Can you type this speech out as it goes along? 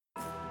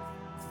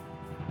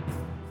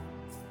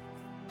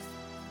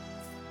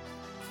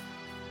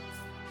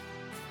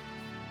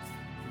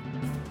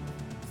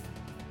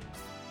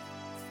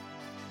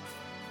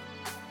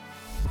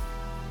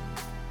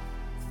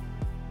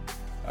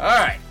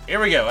Alright,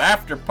 here we go.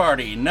 After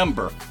party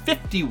number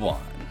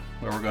 51,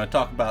 where we're going to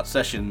talk about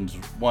sessions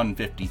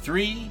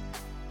 153,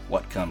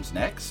 what comes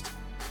next.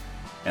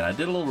 And I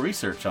did a little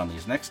research on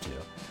these next two.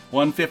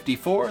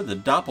 154, the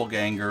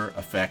doppelganger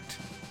effect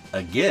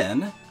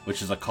again,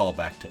 which is a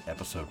callback to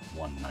episode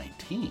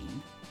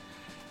 119.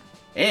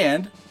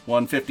 And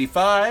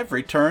 155,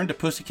 Return to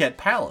Pussycat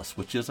Palace,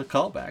 which is a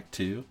callback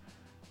to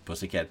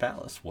Pussycat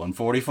Palace.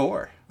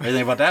 144. What do you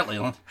think about that,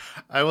 Leland?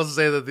 I will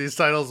say that these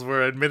titles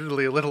were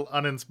admittedly a little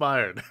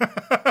uninspired.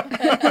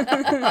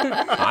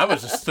 I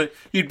was just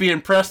you'd be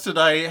impressed that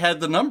I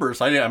had the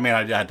numbers. I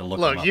had to look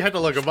them up. Look, you had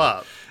to look them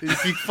up.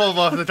 If you pull them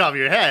off the top of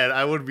your head,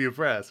 I wouldn't be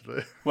impressed.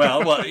 But.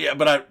 Well, yeah,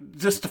 but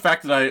just the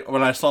fact that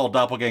when I saw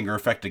Doppelganger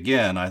Effect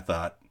again, I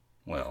thought,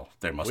 well,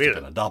 there must have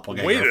been a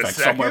Doppelganger Effect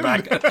somewhere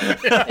back.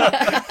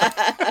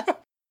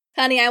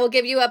 Honey, I will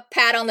give you a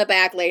pat on the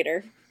back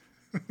later.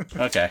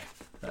 Okay,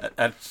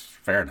 that's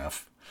fair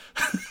enough.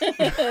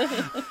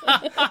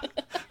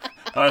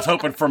 I was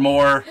hoping for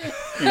more,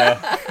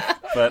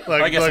 but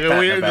I guess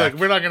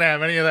we're not going to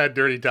have any of that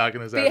dirty talk in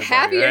this episode. Be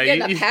happy you're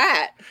getting a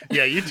pat.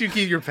 Yeah, you two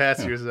keep your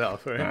pats to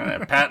yourself.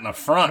 Right? A pat in the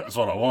front is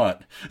what I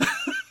want.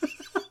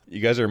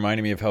 You guys are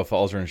reminding me of how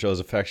Falzarin shows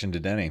affection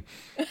to Denny.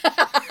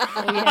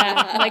 Oh,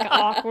 yeah, like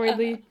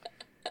awkwardly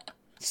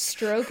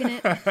stroking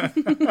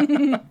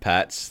it.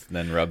 Pats,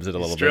 then rubs it a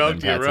little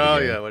Stroked bit. Then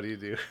pats it again. What do you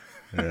do?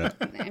 Yeah.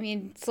 I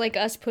mean, it's like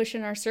us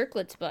pushing our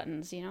circlets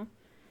buttons,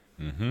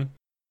 Mm-hmm.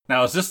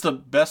 Now, is this the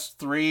best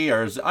three,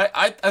 or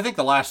I think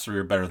the last three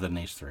are better than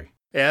these three?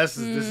 Yeah, this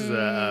is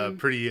a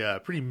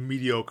pretty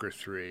mediocre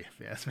 3.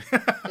 Yes.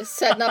 Just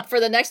setting up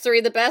for the next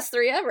 3, the best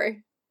 3 ever.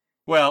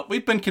 Well,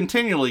 we've been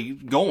continually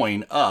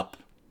going up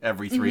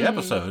every 3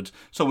 episodes,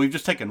 so we've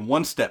just taken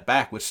one step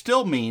back, which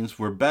still means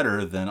we're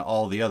better than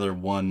all the other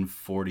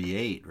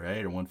 148,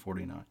 right, or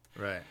 149.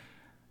 Right.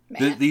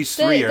 These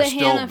 3 are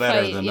still Hannah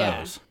better fight, than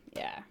those.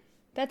 Yeah,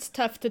 that's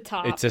tough to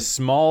top. It's a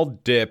small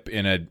dip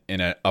in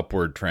an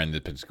upward trend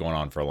that's been going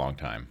on for a long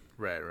time.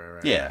 Right.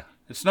 Yeah,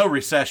 it's no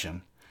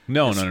recession.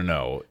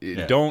 No.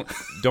 Yeah.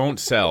 Don't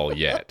sell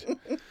yet.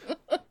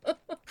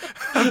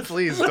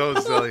 Please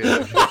don't sell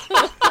yet.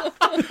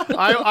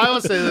 I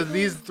would say that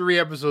these 3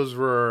 episodes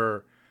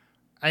were,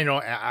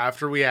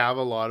 after we have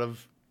a lot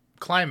of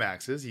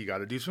climaxes, you got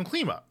to do some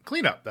cleanup.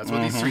 That's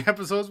what these 3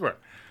 episodes were.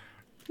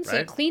 So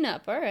Right?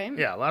 cleanup, all right.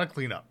 Yeah, a lot of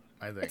cleanup,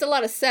 I think. It's a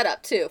lot of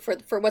setup, too,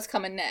 for what's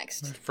coming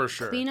next. For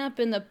sure. Cleanup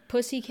in the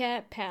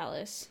Pussycat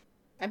Palace.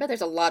 I bet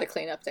there's a lot of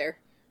cleanup there.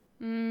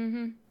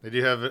 Mm-hmm. They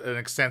do have an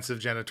extensive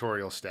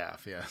janitorial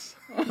staff, yes.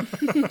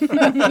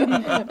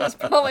 That's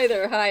probably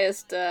their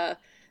highest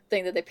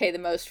thing that they pay the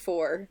most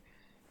for.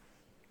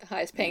 The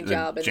highest paying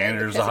job. The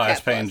janitor's the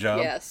highest paying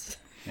job? Yes.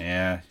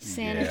 Yeah.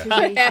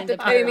 Sanitization. They have to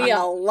pay me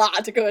a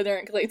lot to go in there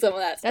and clean some of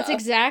that stuff. That's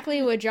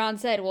exactly what John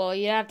said. Well,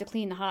 you have to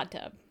clean the hot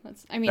tub.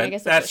 I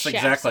guess that's what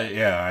Chef exactly. said.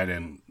 Yeah, I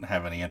didn't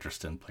have any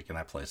interest in picking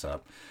that place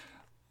up.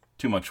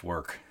 Too much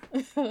work.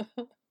 All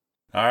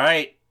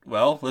right.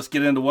 Well, let's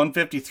get into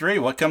 153.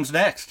 What comes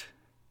next?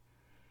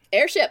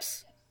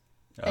 Airships.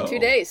 In 2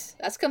 days.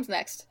 That comes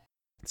next.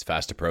 It's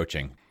fast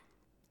approaching.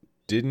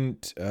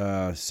 Didn't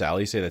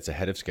Sally say that's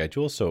ahead of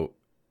schedule? So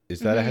is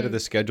that ahead of the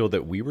schedule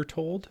that we were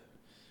told?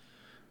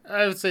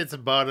 I would say it's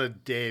about a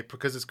day,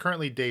 because it's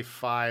currently day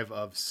 5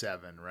 of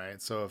 7,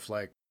 right? So if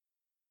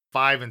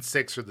 5 and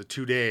 6 are the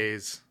 2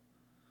 days,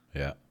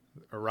 Yeah.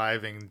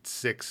 arriving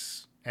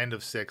 6, end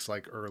of 6,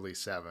 early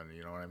 7,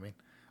 you know what I mean?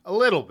 A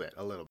little bit.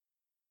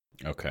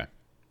 Okay.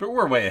 But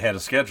we're way ahead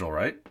of schedule,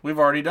 right? We've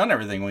already done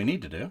everything we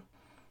need to do.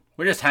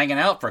 We're just hanging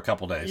out for a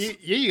couple days.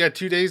 You got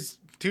 2 days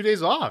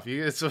off.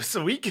 It's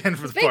a weekend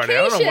for the Vacation. party.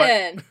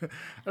 I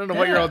don't know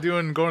what you're all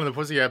doing going to the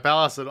Pussycat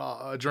Palace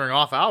during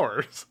off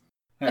hours.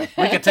 Yeah,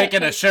 we could take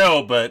in a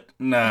show, but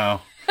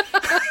no.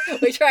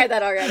 We tried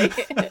that already.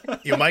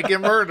 You might get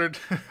murdered.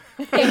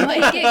 You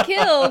might get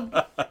killed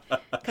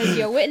because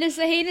you witnessed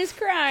a heinous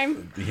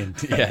crime.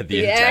 The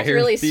The act entire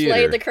really theater.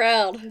 slayed the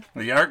crowd.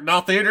 The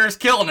Arknall Theater is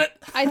killing it.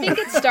 I think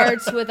it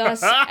starts with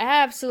us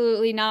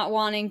absolutely not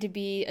wanting to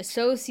be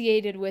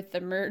associated with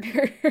the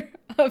murder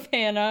of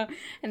Hannah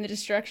and the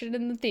destruction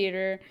in the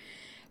theater.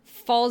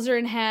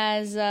 Falzarin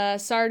has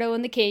Sardo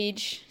in the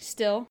cage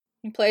still.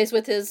 He plays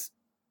with his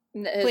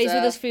Plays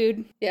with his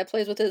food. Yeah,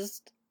 plays with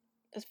his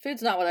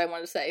food's not what I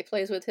wanted to say.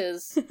 Plays with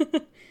his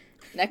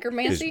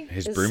necromancy.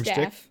 His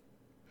broomstick. Staff.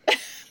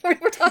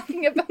 We're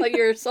talking about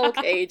your soul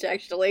cage,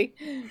 actually,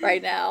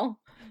 right now.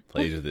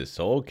 Plays with his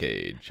soul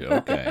cage.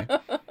 Okay.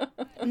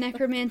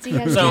 Necromancy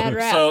has a bad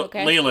rap.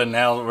 Okay. Leland,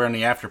 now that we're in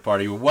the after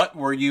party, what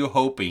were you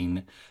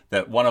hoping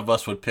that one of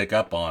us would pick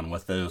up on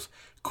with those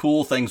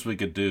cool things we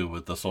could do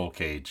with the soul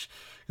cage?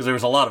 Because there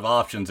was a lot of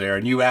options there,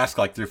 and you asked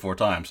 3 or 4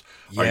 times.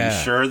 Are you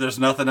sure there's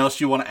nothing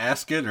else you want to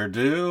ask it or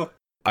do?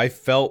 I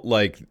felt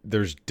like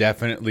there's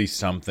definitely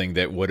something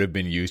that would have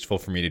been useful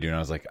for me to do, and I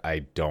was like, I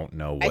don't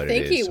know what it is. I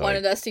think he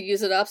wanted us to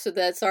use it up so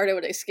that Sardo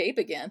would escape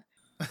again.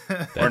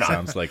 That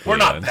sounds like we're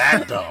not Leland.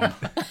 that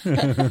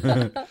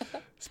dumb.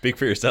 Speak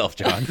for yourself,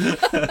 John.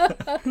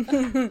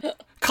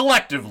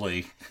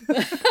 collectively.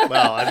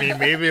 Well, I mean,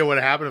 maybe it would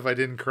have happened if I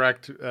didn't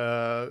correct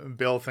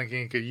Bill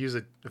thinking he could use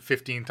it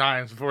 15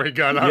 times before he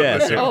got out Yeah,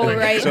 of the so- Oh, thing.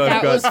 right. So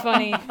I've That was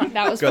funny.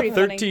 That was Got pretty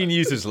 13 funny.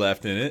 uses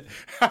left in it.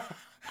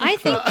 I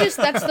think just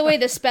that's the way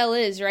the spell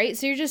is, right?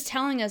 So you're just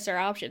telling us our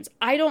options.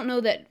 I don't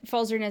know that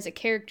Falzarin as a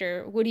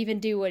character would even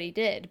do what he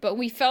did, but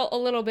we felt a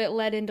little bit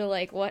led into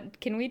like, what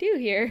can we do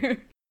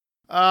here?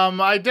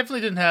 I definitely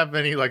didn't have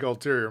any like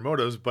ulterior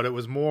motives, but it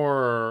was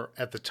more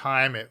at the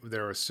time.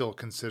 There were still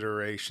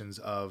considerations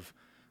of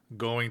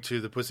going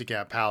to the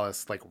Pussycat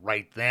Palace like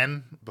right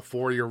then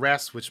before your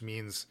rest, which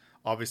means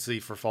obviously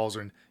for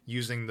Falzarin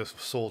using the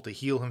soul to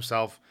heal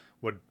himself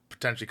would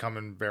potentially come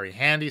in very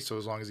handy. So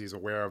as long as he's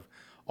aware of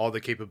all the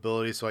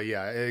capabilities, so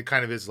yeah, it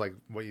kind of is like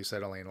what you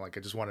said, Elaine. Like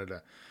I just wanted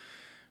to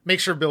make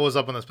sure Bill was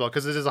up on the spell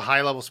because it is a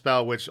high level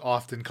spell, which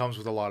often comes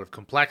with a lot of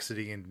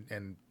complexity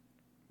and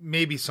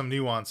maybe some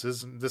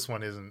nuances. This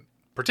one isn't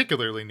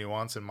particularly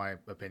nuanced in my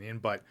opinion,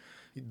 but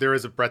there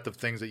is a breadth of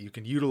things that you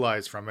can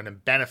utilize from it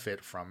and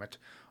benefit from it.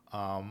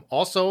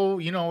 Also,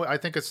 I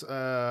think it's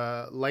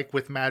like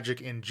with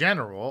Magic in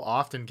general,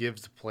 often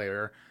gives the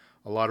player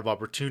a lot of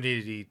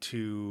opportunity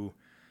to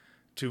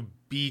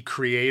be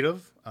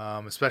creative,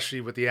 especially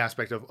with the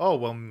aspect of, oh,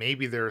 well,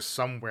 maybe there's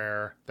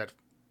somewhere that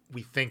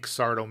we think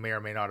Sardo may or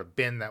may not have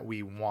been that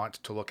we want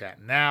to look at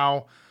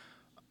now.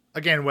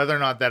 Again, whether or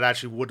not that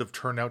actually would have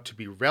turned out to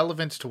be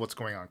relevant to what's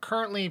going on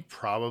currently,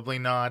 probably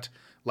not,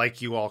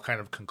 like you all kind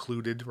of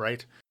concluded,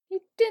 right? He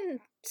didn't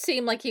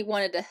seem like he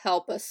wanted to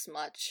help us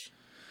much.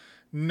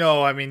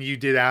 No, I mean, you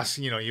did ask,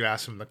 you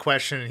asked him the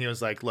question, and he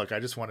was like, look, I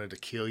just wanted to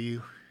kill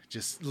you.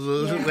 Just,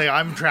 like,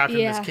 I'm trapped in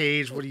Yeah. this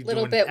cage. What are you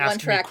Little doing? bit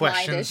Asking me one-track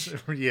questions.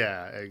 mindish.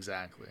 Yeah,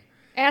 exactly.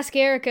 Ask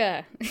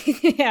Erica.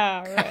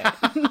 Yeah,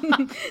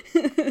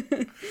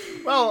 right.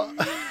 Well,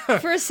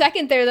 For a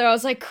second there, though, I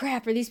was like,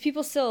 crap, are these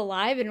people still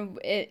alive? And,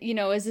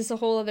 is this a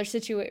whole other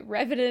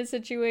revenant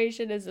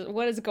situation?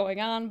 What is going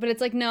on? But it's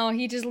like, no,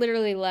 he just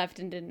literally left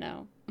and didn't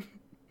know.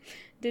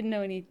 Didn't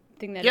know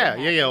anything that yeah. had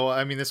happened. Well,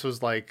 I mean, this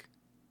was like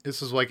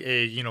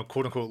a,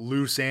 quote unquote,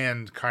 loose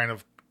end kind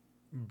of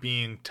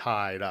being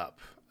tied up.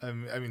 I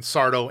mean,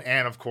 Sardo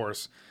and, of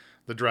course,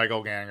 the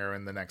Dragoganger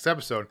in the next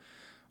episode.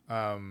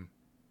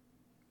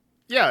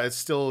 Yeah, it's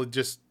still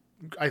just,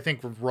 I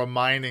think,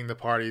 reminding the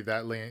party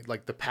that,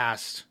 like, the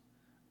past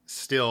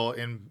still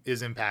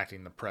is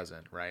impacting the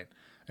present, right?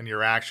 And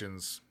your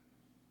actions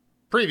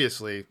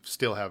previously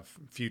still have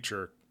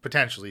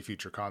potentially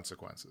future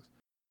consequences.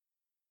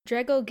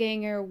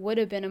 Dragoganger would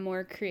have been a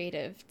more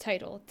creative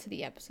title to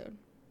the episode.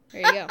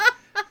 There you go.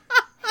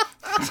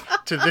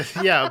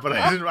 Yeah, but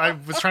I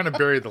was trying to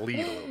bury the lead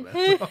a little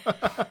bit.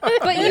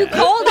 But you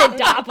called it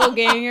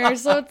Doppelganger,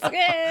 so it's...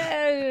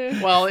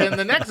 Well, in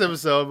the next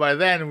episode, by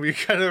then, we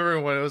kind of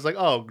everyone, it was like,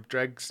 oh,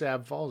 Dreg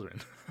stab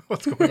Falzarin.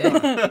 What's going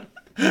on?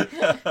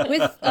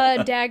 With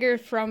a dagger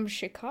from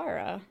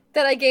Shikara.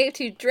 That I gave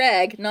to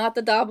Dreg, not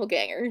the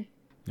doppelganger.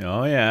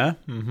 Oh, yeah.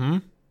 Mm-hmm.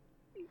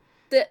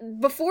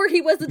 Before he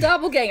was the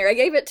doppelganger, I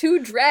gave it to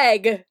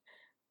Dreg.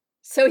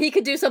 So he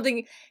could do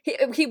something.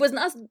 He was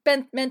not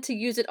meant to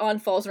use it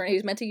on Falzarin. He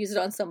was meant to use it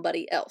on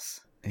somebody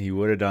else. He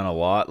would have done a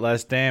lot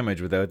less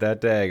damage without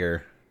that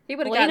dagger. He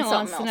would have Elena gotten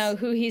wants something to else.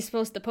 know who he's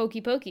supposed to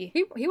pokey.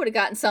 He would have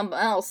gotten something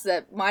else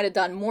that might have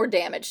done more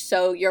damage.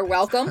 So you're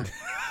welcome.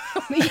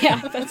 Yeah,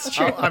 that's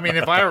true. I mean,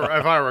 if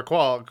I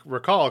recall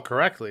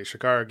correctly,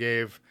 Shikara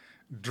gave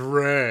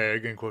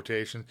Dreg, in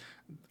quotation,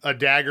 a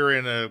dagger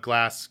in a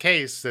glass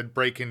case that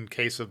break in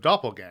case of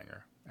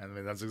doppelganger. I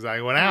mean, that's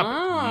exactly what happened.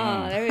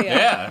 Oh, there we go.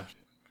 Yeah.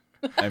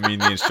 I mean,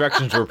 the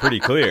instructions were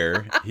pretty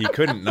clear. He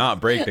couldn't not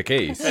break the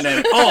case. And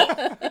then,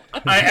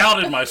 I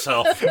outed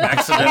myself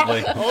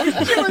accidentally. Oh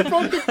shit! I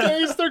broke the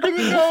case. They're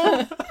gonna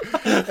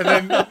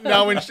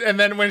know. And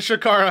then when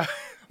Shikara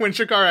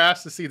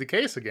asks to see the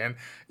case again,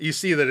 you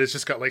see that it's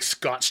just got like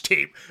Scotch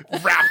tape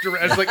wrapped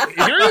around. It's like,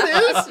 here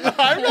it is.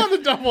 I'm not the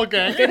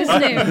doppelganger. Good as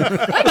new.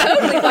 I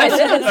totally buy this.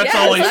 That's yes,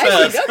 all he I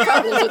have says. no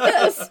problems with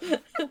this.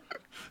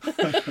 If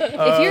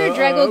you're a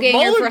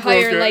Dragoganger for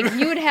hire, Mullen like,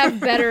 you would have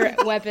better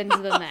weapons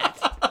than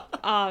that.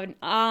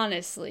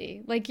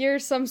 Honestly. Like, you're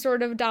some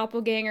sort of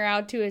doppelganger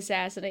out to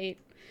assassinate.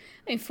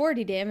 I mean,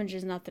 40 damage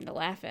is nothing to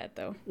laugh at,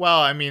 though.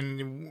 Well, I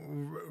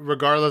mean,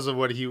 regardless of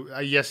what he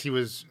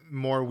was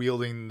more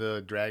wielding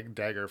the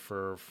dagger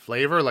for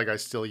flavor. Like, I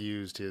still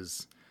used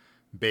his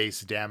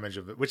base damage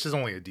of it, which is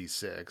only a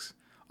D6.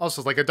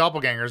 Also, like, a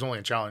doppelganger is only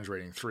a challenge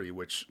rating 3,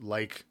 which,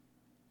 like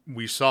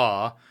we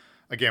saw,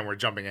 again, we're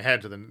jumping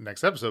ahead to the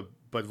next episode,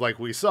 but like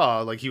we saw,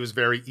 like, he was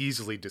very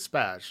easily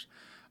dispatched.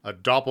 A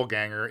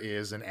doppelganger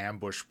is an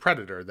ambush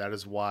predator. That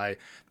is why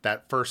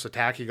that first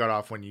attack you got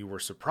off when you were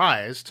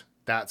surprised,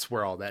 that's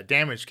where all that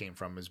damage came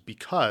from, is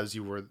because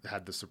you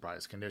had the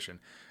surprise condition.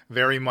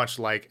 Very much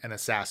like an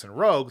assassin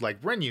rogue,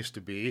 like Bryn used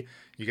to be,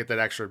 you get that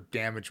extra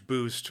damage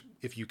boost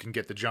if you can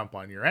get the jump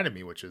on your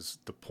enemy, which is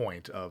the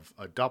point of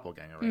a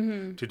doppelganger, right?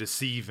 Mm-hmm. To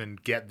deceive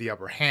and get the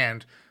upper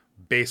hand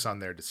based on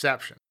their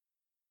deception.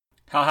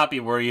 How happy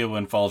were you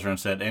when Falzarin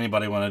said,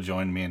 "Anybody want to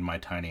join me in my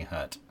tiny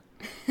hut"?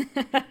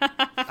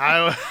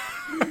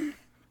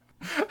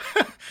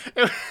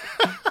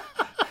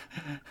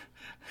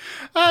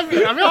 I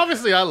mean,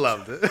 obviously, I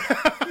loved it.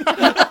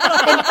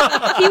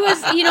 He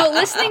was,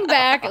 listening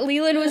back,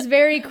 Leland was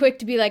very quick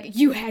to be like,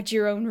 "You had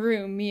your own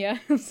room,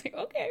 Mia." I was like,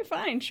 "Okay,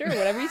 fine, sure,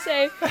 whatever you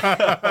say."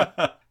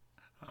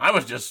 I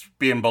was just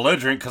being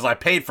belligerent because I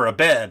paid for a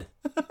bed.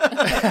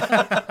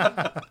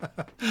 I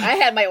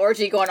had my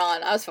orgy going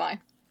on. I was fine.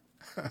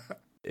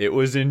 It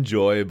was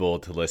enjoyable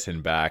to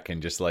listen back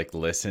and just like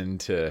listen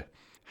to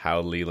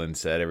how Leland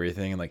said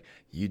everything. And like,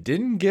 you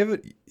didn't give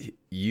it,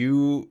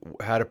 you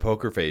had a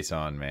poker face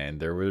on, man.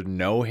 There were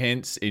no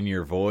hints in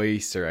your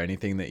voice or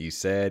anything that you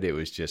said. It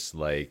was just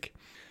like,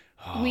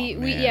 we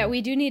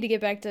do need to get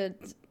back to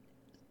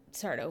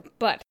Sardo,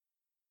 but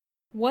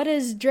what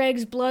does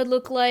Dreg's blood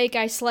look like?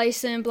 I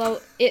slice him,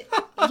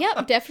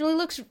 yep,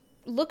 definitely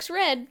looks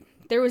red.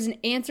 There was an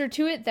answer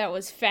to it that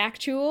was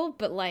factual,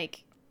 but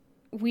like,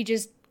 we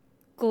just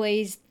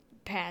glazed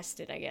past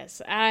it, I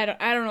guess. I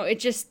don't know. It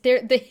just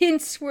the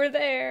hints were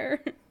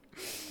there.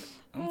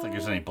 I don't think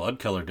there's any blood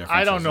color difference.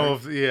 I don't know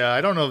if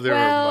there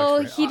well,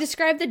 were much. he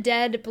described the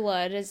dead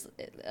blood as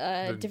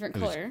a different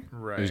color.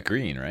 Right. it was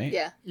green, right?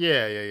 Yeah.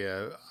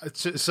 Yeah.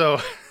 So,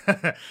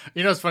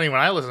 it's funny when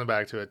I listened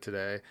back to it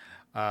today.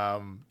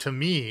 To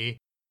me,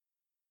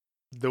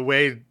 the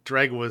way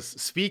Dreg was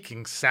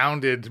speaking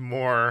sounded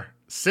more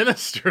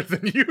sinister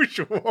than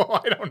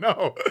usual. I don't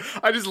know.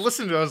 I just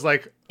listened to it. I was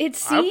like,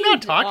 I'm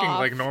not talking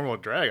like normal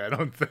Dreg. I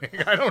don't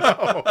think. I don't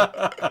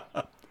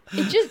know.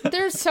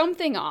 There's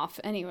something off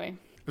anyway.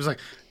 It was like,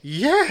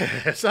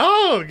 yes,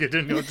 I'll get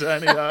in your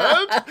tiny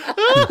hut.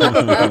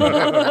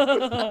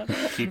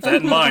 Keep that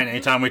in mind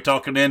anytime we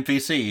talk an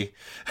NPC.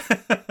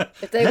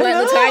 If they went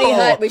in the tiny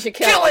hut, we should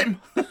kill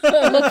him.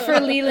 Look for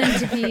Leland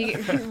to be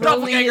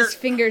rolling his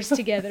fingers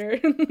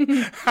together.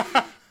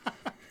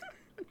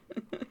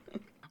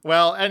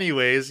 Well,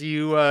 anyways,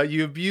 you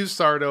abused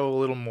Sardo a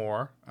little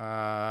more.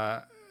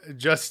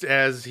 Just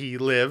as he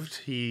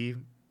lived,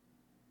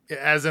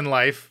 as in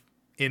life,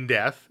 in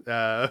death,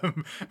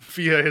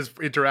 via his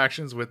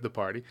interactions with the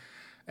party.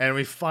 And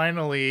we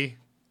finally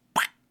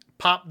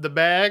popped the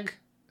bag,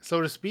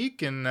 so to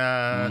speak, and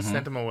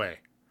sent him away.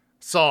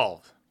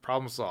 Solved.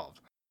 Problem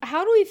solved.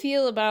 How do we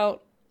feel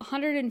about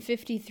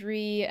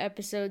 153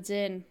 episodes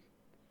in?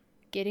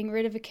 Getting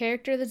rid of a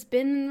character that's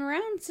been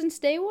around since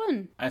day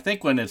one. I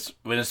think when it's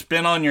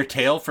been on your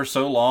tail for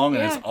so long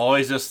and it's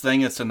always this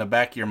thing that's in the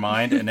back of your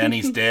mind and then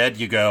he's dead,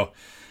 you go,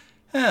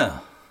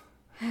 oh.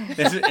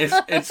 It's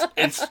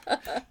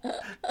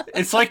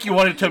like you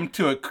wanted him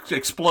to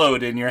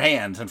explode in your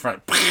hands in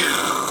front,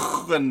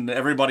 and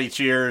everybody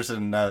cheers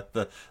and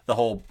the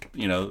whole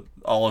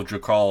all of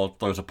Drakal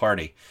throws a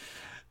party.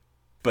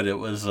 But it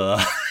was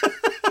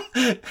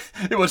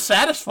it was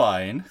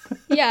satisfying.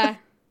 Yeah.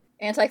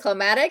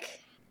 Anticlimactic.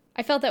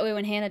 I felt that way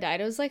when Hannah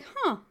died. I was like,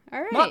 all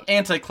right. Not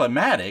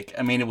anticlimactic.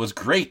 I mean, it was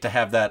great to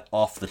have that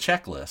off the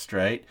checklist,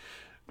 right?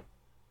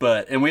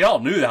 And we all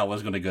knew that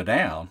was going to go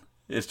down.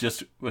 It's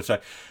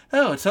like,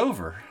 oh, it's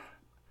over.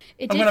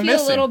 It did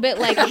feel a little bit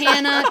like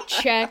Hannah,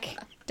 check.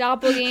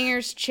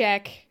 Doppelgangers,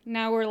 check.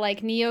 Now we're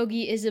like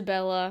Nyogi,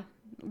 Isabella.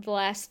 The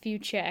last few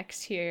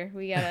checks here.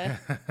 We gotta...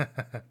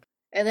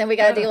 And then we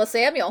gotta deal with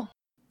Samuel.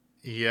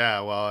 Yeah,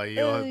 well, I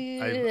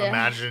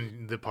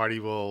imagine the party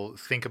will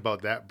think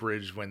about that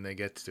bridge when they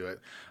get to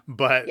it.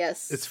 But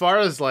as far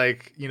as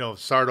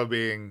Sardo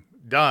being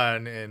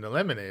done and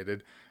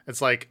eliminated,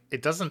 it's like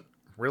it doesn't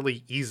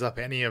really ease up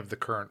any of the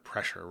current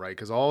pressure, right?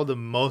 Because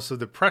most of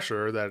the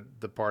pressure that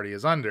the party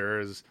is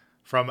under is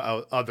from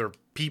other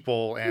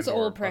people and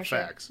old pressure.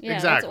 Effects. Yeah,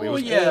 exactly. Old.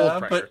 It was old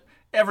pressure. But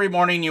every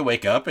morning you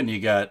wake up and you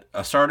got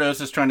a Sardos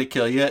that's trying to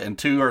kill you and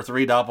 2 or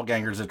 3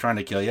 doppelgangers that are trying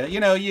to kill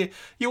you.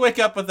 You wake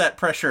up with that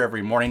pressure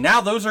every morning.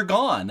 Now those are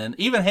gone, and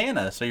even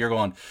Hannah. So you're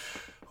going,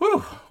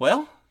 whew,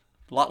 well,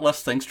 a lot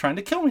less things trying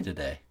to kill me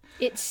today.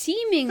 It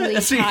seemingly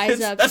ties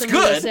up that's some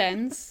good. loose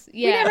ends.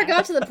 Yeah. We never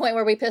got to the point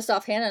where we pissed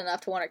off Hannah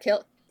enough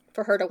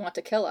for her to want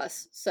to kill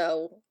us.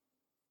 So,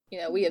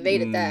 we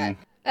evaded that.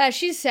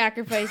 She's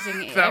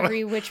sacrificing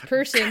every which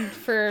person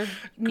for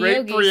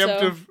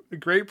Nyogi.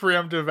 Great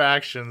preemptive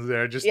actions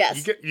there. Just you got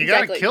to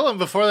exactly. kill them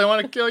before they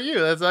want to kill you.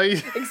 That's how you.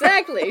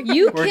 Exactly.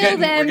 You kill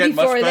them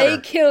before they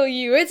kill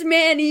you. It's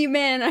man eat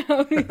man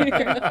out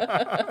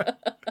here.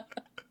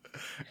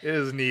 It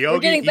is Nyogi. We're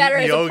getting better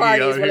as a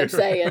party, is what here. I'm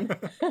saying.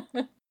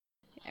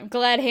 I'm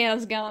glad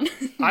Hannah's gone.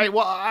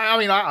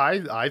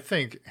 I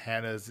think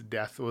Hannah's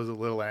death was a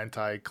little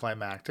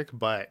anticlimactic,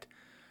 but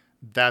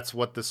that's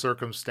what the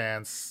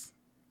circumstance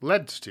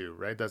led to,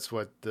 right? That's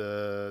where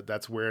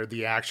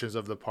the actions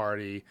of the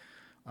party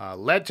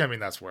led to. I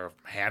mean, that's where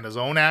Hannah's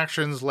own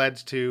actions led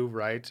to,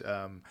 right?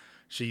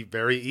 She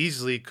very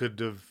easily could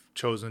have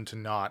chosen to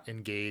not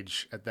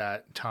engage at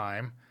that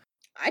time.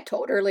 I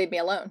told her, leave me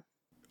alone.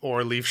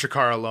 Or leave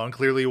Shakar alone.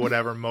 Clearly,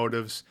 whatever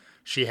motives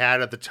she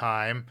had at the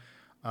time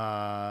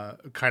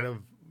kind of,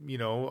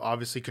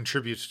 obviously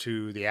contributes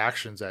to the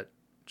actions that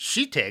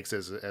she takes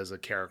as a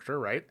character,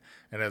 right?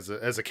 And as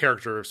a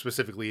character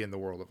specifically in the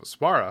world of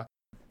Aspara.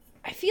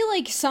 I feel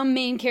like some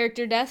main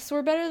character deaths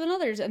were better than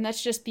others, and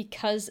that's just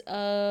because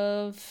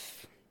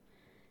of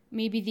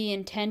maybe the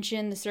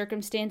intention, the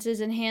circumstances,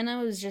 and Hannah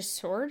was just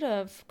sort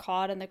of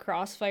caught in the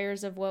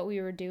crossfires of what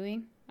we were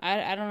doing.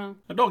 I don't know.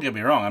 Don't get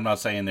me wrong. I'm not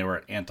saying they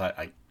were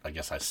I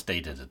guess I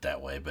stated it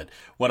that way, but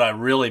what I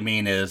really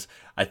mean is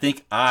I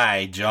think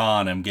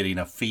John, am getting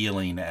a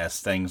feeling as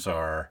things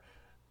are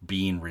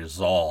being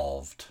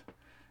resolved.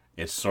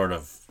 It sort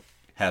of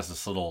has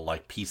this little,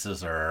 like,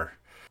 pieces are...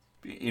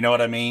 You know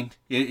what I mean?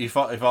 You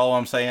follow what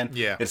I'm saying?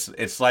 Yeah.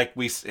 It's like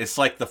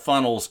the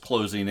funnel's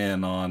closing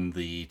in on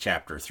the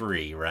chapter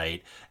 3,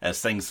 right?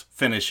 As things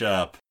finish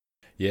up.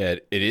 Yeah,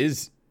 it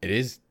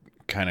is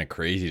kind of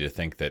crazy to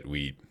think that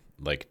we,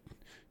 like,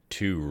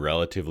 two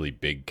relatively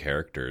big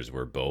characters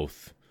were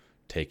both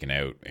taken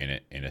out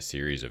in a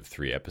series of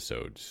 3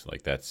 episodes.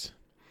 Like, that's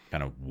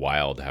kind of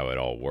wild how it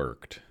all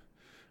worked.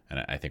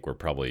 And I think we're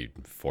probably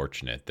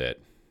fortunate that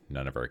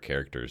none of our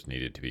characters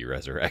needed to be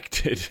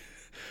resurrected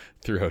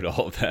throughout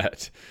all of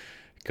that.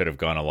 It could have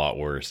gone a lot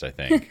worse, I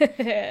think.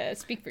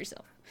 Speak for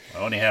yourself.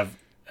 Well, and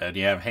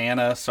you have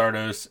Hannah,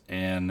 Sardos,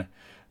 and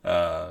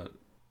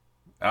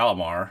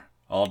Alamar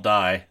all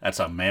die. That's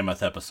a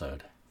mammoth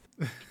episode.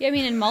 Yeah, I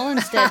mean, and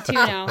Mullen's dead too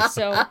now,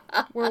 so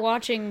we're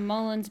watching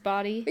Mullen's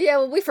body. Yeah,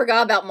 well, we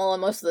forgot about Mullen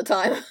most of the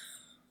time.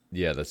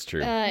 Yeah, that's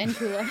true. And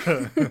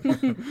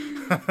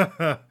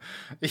Kula.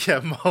 Yeah,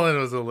 Mullen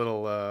was a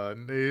little,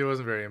 he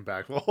wasn't very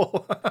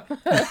impactful.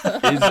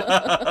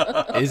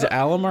 Is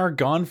Alamar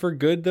gone for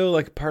good, though?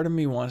 Like, part of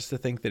me wants to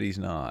think that he's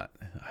not.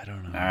 I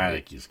don't know. I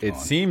think he's gone. It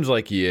seems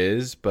like he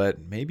is, but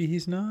maybe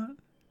he's not.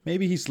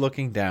 Maybe he's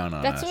looking down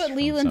on That's us. what from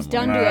Leland's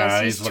somewhere. done to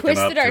us. he's He's looking up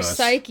twisted to our us.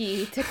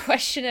 psyche to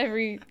question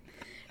every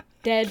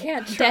dead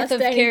Can't death trust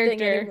of anything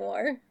character.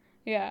 anymore.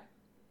 Yeah.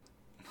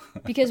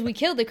 Because we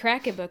killed the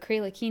Kraken, but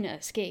Kralakina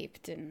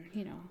escaped, and,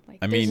 you know, like,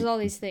 I there's mean, all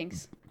these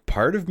things.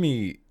 Part of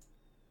me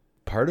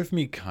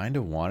kind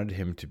of wanted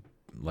him to,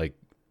 like,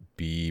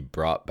 be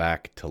brought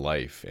back to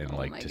life and, Oh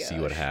like, my to see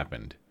what gosh.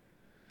 happened.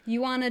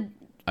 You wanted...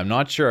 I'm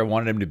not sure I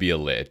wanted him to be a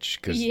lich,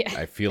 because Yeah.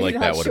 I feel like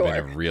You're that not would have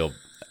been sure. a real...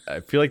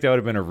 I feel like that would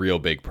have been a real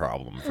big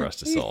problem for us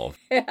to solve.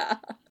 Yeah.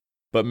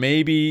 But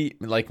maybe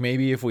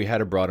if we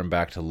had brought him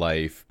back to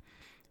life,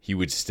 he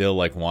would still,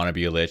 like, want to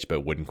be a lich,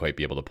 but wouldn't quite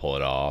be able to pull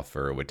it off,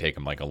 or it would take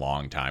him, like, a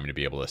long time to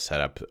be able to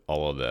set up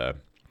all of the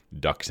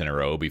ducks in a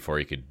row before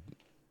he could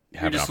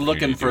have You're an just opportunity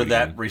looking to do for it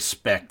that again.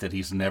 respect that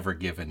he's never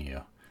given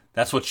you.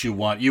 That's what you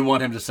want. You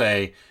want him to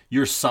say,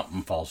 "You're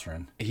something,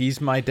 Falzarin."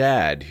 He's my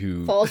dad,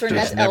 who Falzarin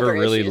just has never elder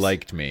really issues.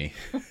 liked me.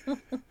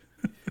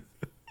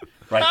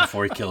 Right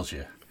before he kills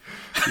you.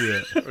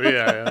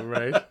 Yeah,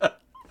 right.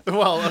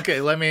 Well,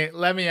 okay, let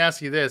me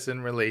ask you this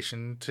in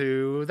relation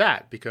to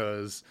that,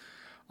 because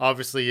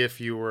obviously if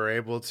you were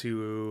able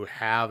to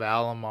have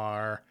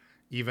Alamar,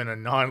 even a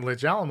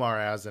non-Lich Alamar,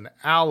 as an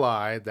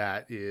ally,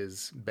 that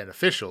is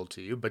beneficial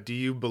to you, but do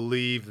you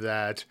believe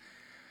that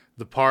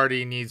the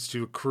party needs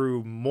to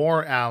accrue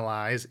more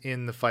allies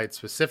in the fight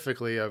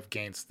specifically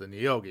against the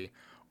Neogi?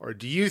 Or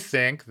do you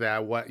think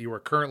that what you are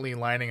currently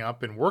lining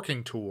up and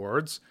working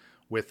towards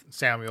with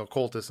Samuel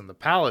Coltis and the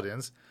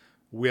Paladins,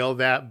 will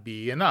that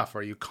be enough?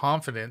 Are you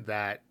confident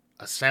that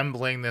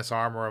assembling this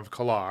armor of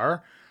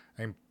Kalar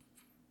and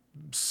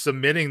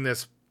submitting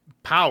this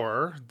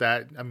power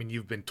that, I mean,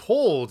 you've been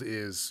told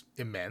is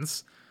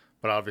immense,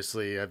 but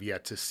obviously have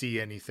yet to see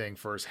anything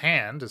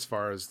firsthand as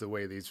far as the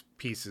way these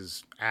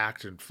pieces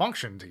act and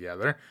function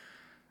together,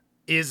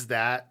 is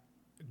that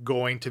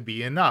going to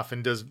be enough?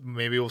 And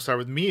maybe we'll start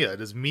with Mia.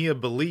 Does Mia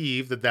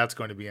believe that that's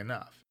going to be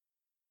enough?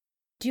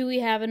 Do we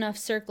have enough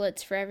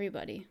circlets for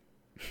everybody?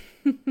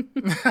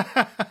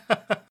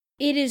 It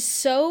is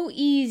so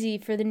easy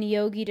for the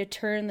Neogi to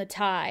turn the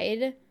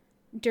tide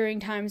during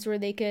times where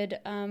they could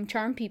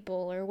charm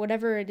people or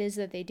whatever it is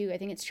that they do. I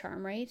think it's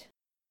charm, right?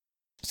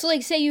 So,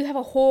 like, say you have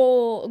a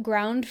whole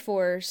ground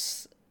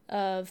force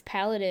of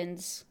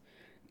paladins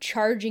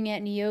charging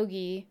at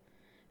Neogi.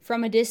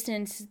 From a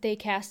distance, they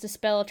cast a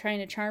spell trying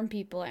to charm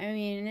people. I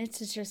mean,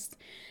 it's just...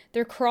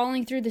 They're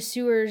crawling through the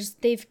sewers.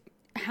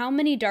 How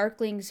many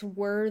Darklings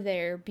were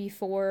there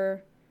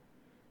before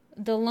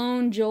the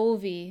lone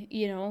Jolvi,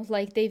 you know?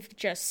 Like, they've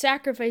just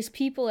sacrificed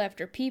people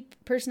after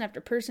person after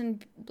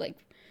person, like,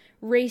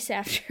 race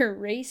after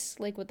race,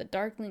 like, with the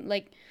Darkling,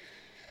 like,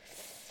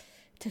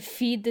 to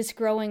feed this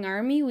growing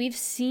army. We've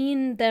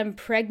seen them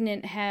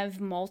pregnant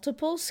have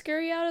multiple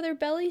scurry out of their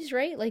bellies,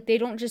 right? Like, they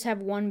don't just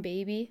have one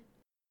baby.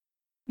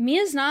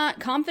 Mia's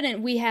not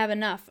confident we have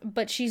enough,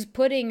 but she's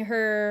putting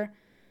her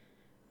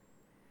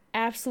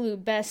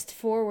absolute best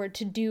forward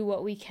to do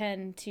what we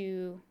can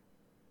to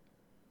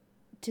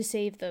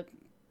save the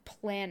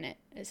planet,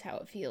 is how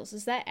it feels.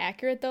 Is that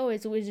accurate, though?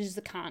 Is it just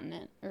the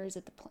continent, or is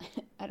it the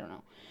planet? I don't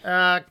know.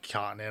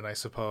 Continent, I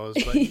suppose.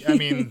 But, I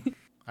mean,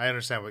 I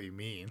understand what you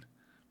mean,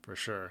 for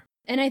sure.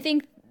 And I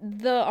think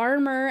the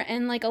armor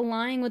and, like,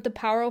 aligning with the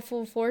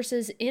powerful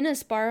forces in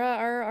Aspara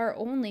are our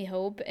only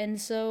hope. And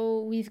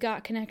so we've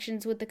got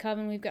connections with the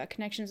Coven, we've got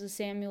connections with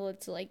Samuel.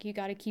 It's like, you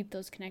got to keep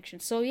those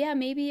connections. So yeah,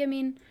 maybe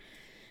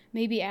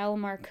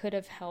Alamar could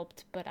have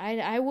helped, but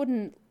I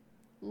wouldn't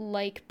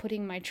like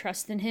putting my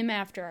trust in him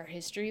after our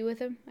history with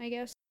him, I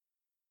guess.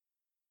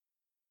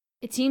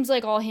 It seems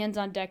like all hands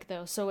on deck,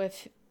 though, so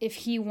if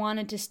he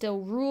wanted to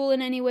still rule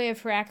in any way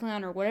of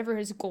Heraklion or whatever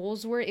his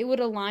goals were, it would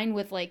align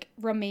with, like,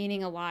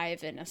 remaining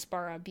alive and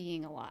Aspara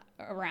being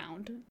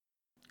around.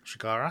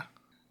 Shikara?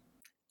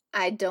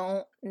 I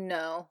don't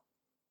know.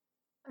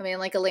 I mean,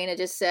 like Elena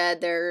just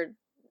said,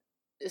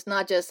 it's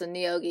not just the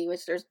Neogi,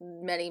 which there's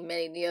many,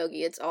 many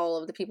Neogi. It's all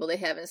of the people they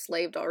have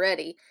enslaved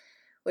already,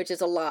 which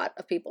is a lot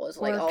of people. It's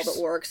like all the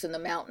orcs in the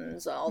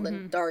mountains, all the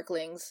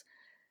darklings.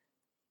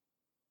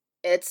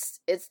 It's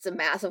the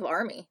massive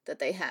army that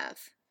they have.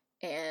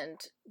 And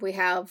we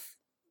have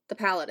the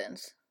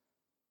paladins.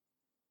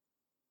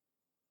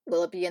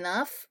 Will it be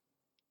enough?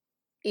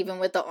 Even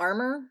with the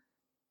armor?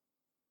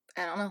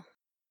 I don't know.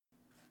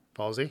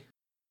 Falsey?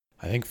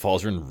 I think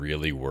Falzarin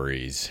really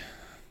worries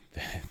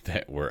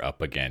that we're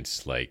up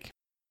against, like,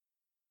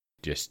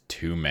 just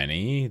too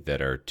many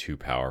that are too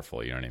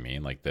powerful, you know what I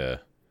mean? Like,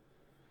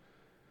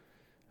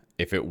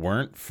 if it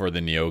weren't for the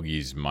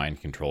Neogi's mind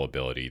control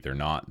ability, they're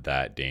not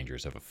that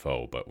dangerous of a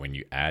foe, but when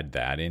you add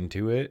that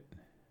into it,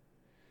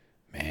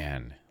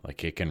 man,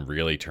 like, it can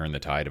really turn the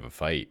tide of a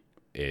fight.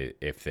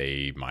 If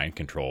they mind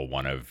control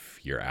one of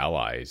your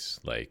allies,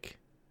 like,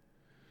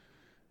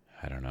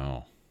 I don't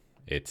know.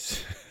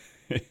 It's...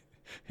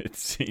 It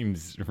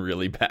seems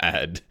really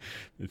bad.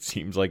 It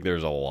seems like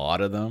there's a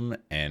lot of them,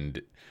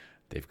 and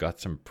they've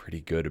got some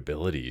pretty good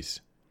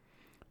abilities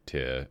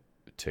to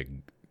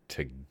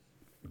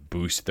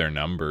boost their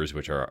numbers,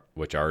 which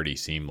already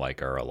seem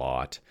like are a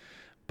lot,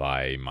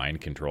 by mind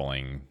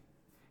controlling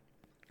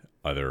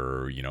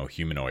other,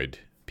 humanoid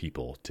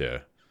people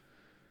to.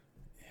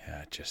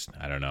 Yeah,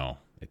 I don't know.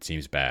 It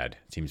seems bad.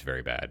 It seems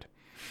very bad.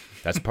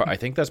 I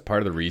think that's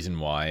part of the reason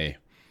why.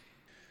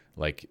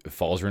 Like,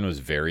 Falzarin was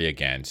very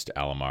against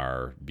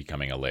Alamar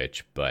becoming a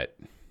lich, but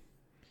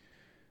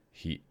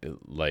he,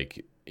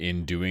 like,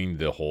 in doing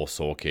the whole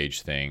soul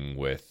cage thing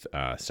with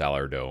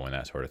Salardo and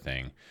that sort of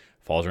thing,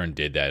 Falzarin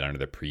did that under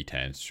the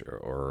pretense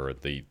or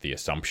the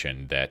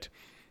assumption that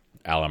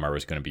Alamar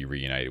was going to be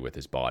reunited with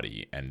his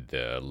body, and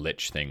the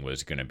lich thing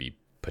was going to be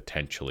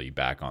potentially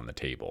back on the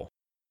table.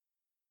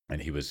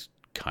 And he was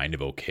kind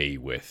of okay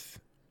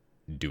with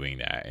doing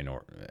that.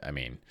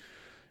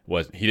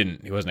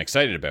 He wasn't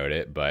excited about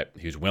it, but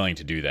he was willing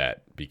to do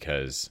that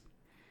because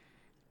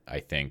I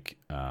think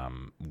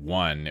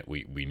one,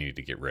 we needed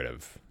to get rid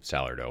of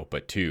Salardo,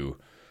 but two,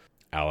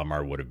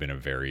 Alamar would have been a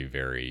very,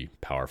 very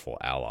powerful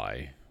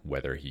ally,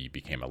 whether he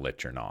became a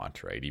lich or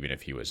not, right? Even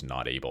if he was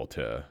not able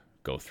to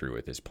go through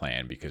with his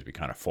plan because we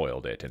kind of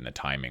foiled it and the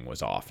timing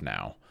was off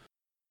now.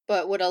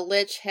 But would a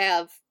lich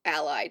have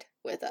allied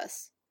with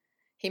us?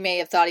 He may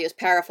have thought he was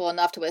powerful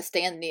enough to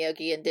withstand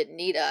Neogi and didn't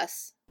need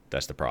us.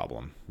 That's the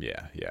problem.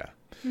 Yeah.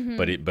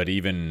 Mm-hmm. But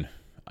even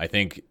I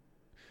think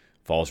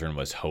Falzarin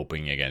was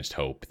hoping against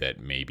hope that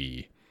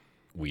maybe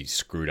we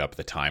screwed up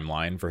the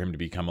timeline for him to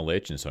become a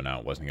lich, and so now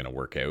it wasn't going to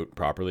work out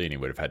properly, and he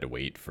would have had to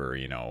wait for,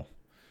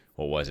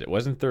 what was it?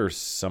 Wasn't there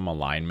some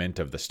alignment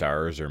of the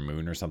stars or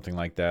moon or something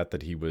like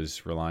that he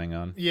was relying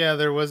on? Yeah,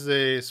 there was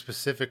a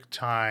specific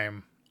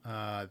time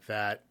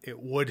that it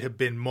would have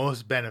been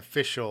most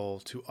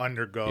beneficial to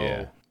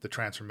undergo the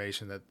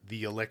transformation that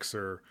the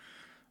elixir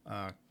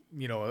kind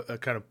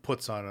of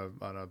puts on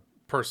a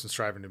person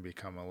striving to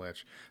become a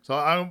lich. So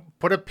I'll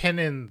put a pin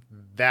in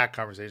that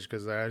conversation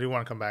because I do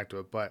want to come back to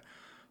it, but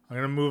I'm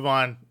going to move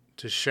on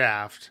to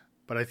Shaft.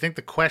 But I think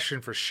the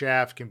question for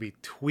Shaft can be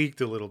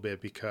tweaked a little bit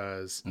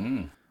because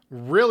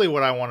really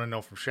what I want to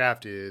know from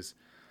Shaft is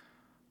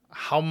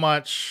how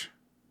much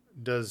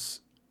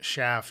does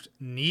Shaft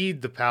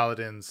need the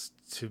Paladins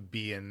to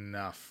be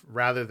enough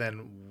rather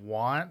than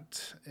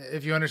want,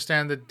 if you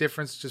understand the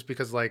difference, just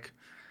because, like,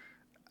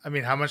 I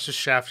mean, how much does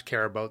Shaft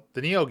care about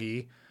the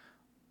Neogi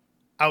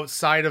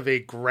outside of a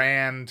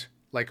grand,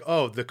 like,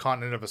 oh, the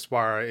continent of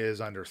Aspara is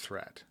under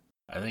threat?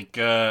 I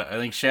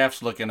think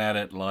Shaft's looking at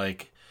it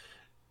like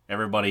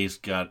everybody's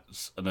got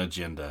an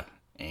agenda,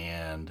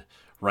 and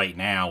right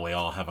now we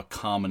all have a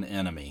common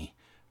enemy.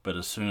 But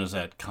as soon as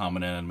that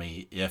common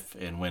enemy, if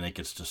and when it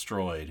gets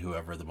destroyed,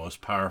 whoever the most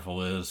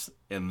powerful is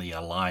in the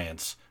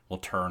alliance will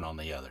turn on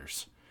the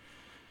others.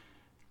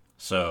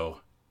 So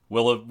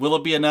will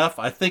it be enough?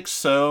 I think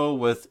so,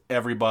 with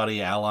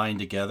everybody allying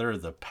together,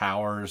 the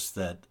powers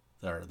that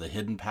are the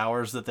hidden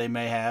powers that they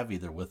may have,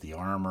 either with the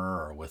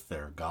armor or with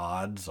their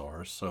gods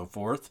or so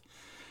forth.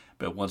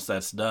 But once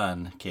that's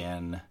done,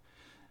 can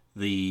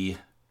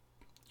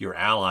your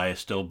ally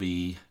still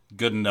be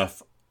good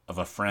enough of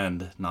a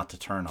friend not to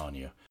turn on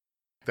you?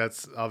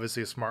 That's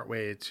obviously a smart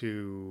way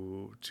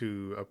to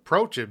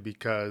approach it,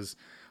 because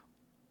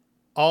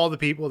all the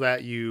people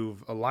that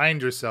you've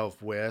aligned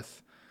yourself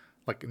with,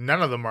 like,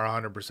 none of them are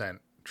 100%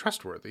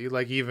 trustworthy.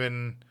 Like,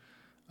 even,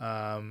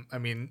 I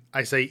mean,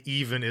 I say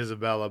even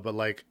Isabella, but,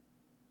 like,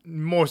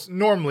 most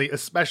normally,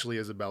 especially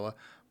Isabella.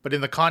 But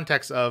in the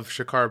context of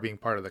Shakar being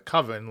part of the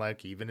coven,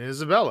 like, even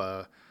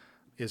Isabella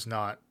is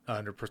not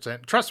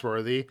 100%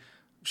 trustworthy,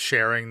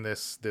 sharing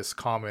this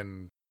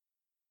common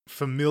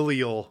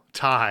familial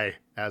tie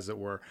as it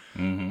were.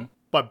 Mm-hmm.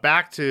 But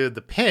back to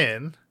the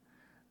pin,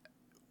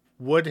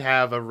 would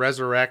have a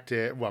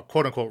resurrected, well,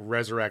 quote unquote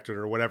resurrected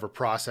or whatever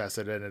process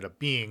it ended up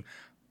being,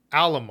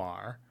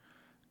 Alamar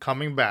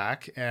coming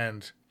back,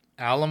 and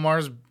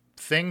Alamar's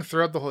thing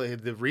throughout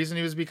the reason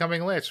he was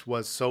becoming Lich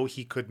was so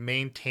he could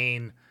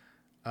maintain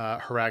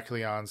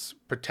Heracleon's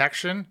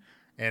protection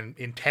and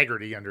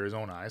integrity under his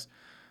own eyes.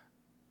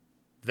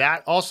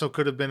 That also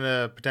could have been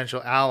a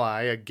potential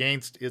ally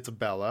against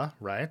Isabella,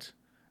 right?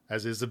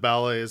 As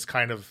Isabella is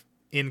kind of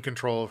in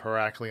control of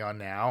Heracleon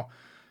now,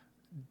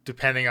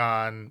 depending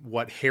on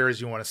what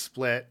hairs you want to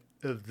split,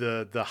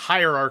 the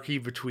hierarchy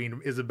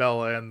between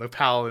Isabella and the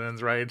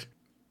Paladins, right?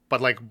 But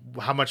like,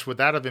 how much would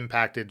that have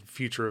impacted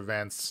future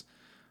events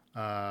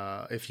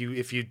if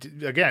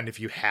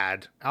you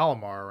had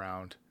Alamar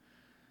around?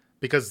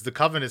 Because the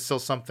Coven is still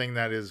something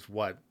that is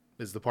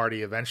the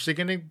party eventually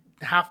going to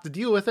have to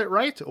deal with it,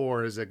 right?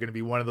 Or is it going to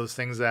be one of those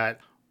things that,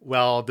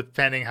 well,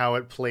 depending how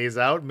it plays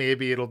out,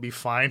 maybe it'll be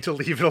fine to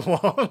leave it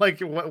alone? Like,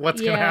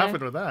 what's going to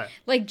happen with that?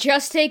 Like,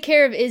 just take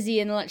care of Izzy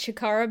and let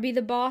Shakara be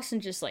the boss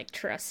and just, like,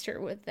 trust her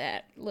with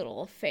that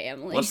little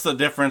family. What's the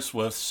difference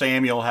with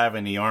Samuel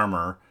having the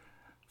armor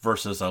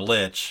versus a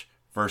Lich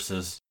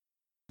versus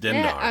Dindar?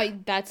 Yeah,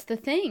 that's the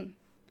thing.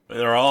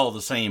 They're all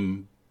the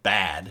same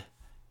bad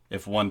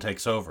if one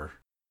takes over.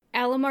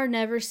 Alamar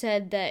never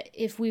said that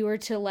if we were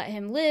to let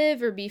him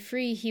live or be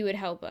free, he would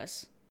help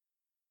us.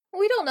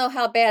 We don't know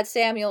how bad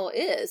Samuel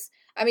is.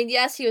 I mean,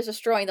 yes, he was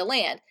destroying the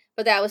land,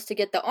 but that was to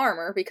get the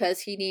armor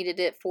because he needed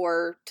it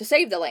to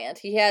save the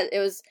land. It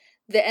was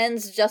the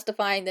ends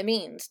justifying the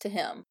means to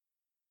him.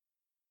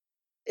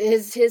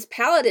 His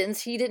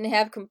paladins, he didn't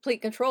have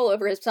complete control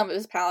over. Some of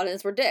his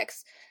paladins were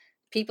dicks.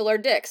 People are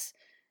dicks.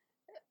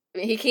 I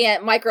mean, he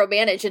can't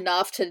micromanage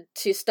enough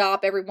to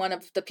stop every one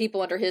of the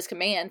people under his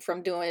command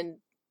from doing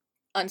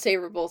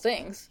unsavourable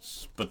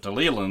things. But to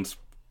Leland's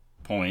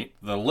point,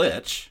 the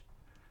Lich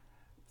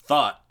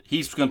thought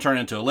he's going to turn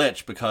into a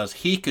Lich because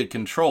he could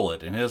control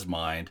it in his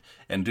mind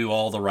and do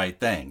all the right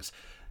things.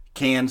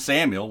 Can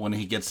Samuel, when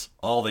he gets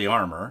all the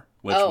armor,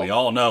 which we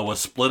all know was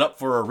split up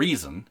for a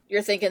reason.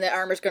 You're thinking that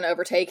armor's going to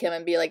overtake him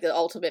and be like the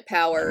ultimate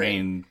power. I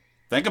mean,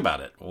 think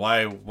about it.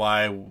 Why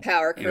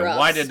power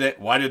corrupts.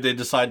 Why did they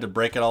decide to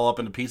break it all up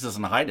into pieces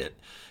and hide it?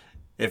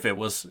 If it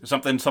was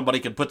something somebody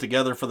could put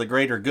together for the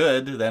greater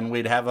good, then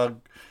we'd have a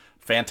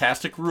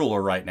fantastic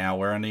ruler right now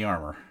wearing the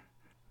armor.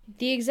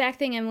 The exact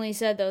thing Emily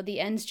said, though, the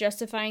ends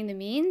justifying the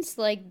means,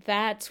 like,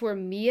 that's where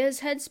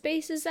Mia's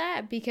headspace is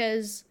at,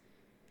 because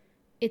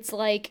it's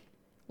like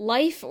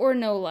life or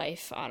no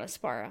life on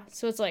Aspara.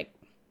 So it's like,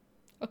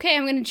 okay,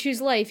 I'm going to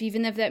choose life,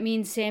 even if that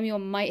means Samuel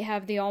might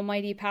have the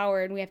almighty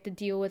power and we have to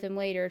deal with him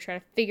later, try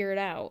to figure it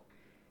out.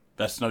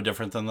 That's no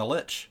different than the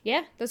Lich.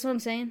 Yeah, that's what I'm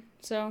saying.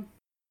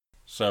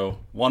 So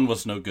one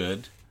was no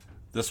good.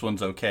 This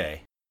one's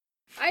okay.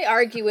 I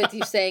argue with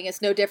you saying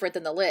it's no different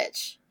than the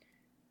Lich.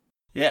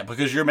 Yeah,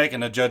 because you're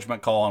making a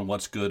judgment call on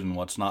what's good and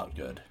what's not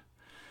good.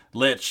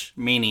 Lich,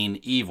 meaning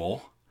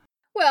evil.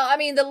 Well, I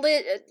mean,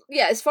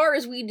 as far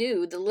as we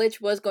knew, the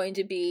Lich was going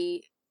to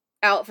be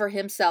out for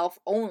himself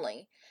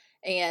only.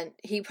 And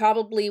he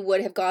probably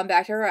would have gone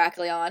back to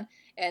Heracleon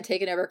and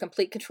taken over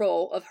complete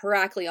control of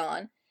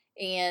Heracleon.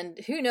 And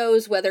who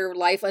knows whether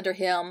life under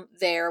him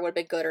there would have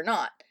been good or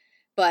not.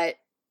 But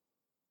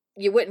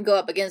you wouldn't go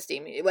up against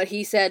him. What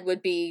he said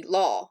would be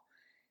law.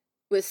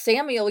 With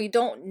Samuel, you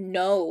don't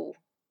know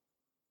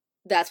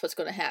that's what's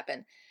going to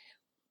happen.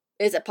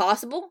 Is it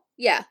possible?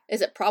 Yeah.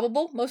 Is it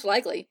probable? Most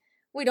likely.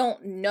 We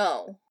don't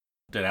know.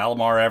 Did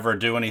Alamar ever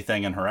do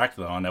anything in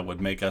Heracleon that would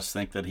make us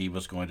think that he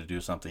was going to do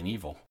something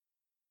evil?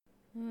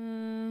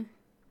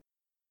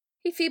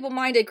 He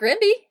feeble-minded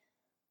Grimby.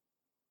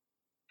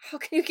 How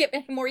can you get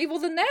any more evil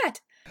than that?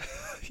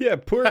 Yeah,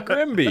 poor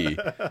Grimby.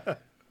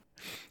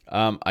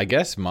 I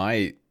guess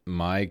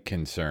my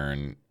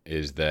concern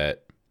is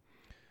that,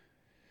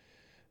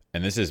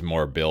 and this is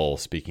more Bill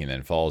speaking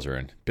than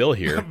Falzarin. Bill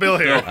here. Bill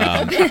here.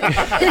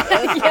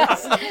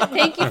 yes,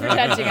 thank you for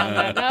touching on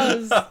that. That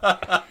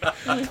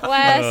was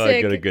classic.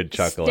 I got a good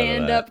chuckle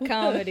stand-up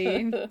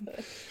comedy.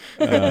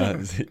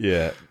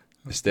 Yeah,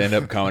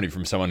 stand-up comedy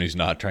from someone who's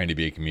not trying to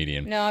be a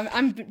comedian. No,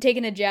 I'm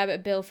taking a jab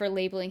at Bill for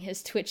labeling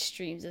his Twitch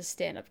streams as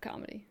stand-up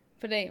comedy.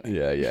 But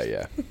anyway.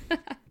 Yeah.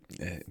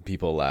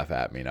 People laugh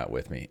at me, not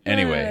with me.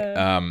 Anyway.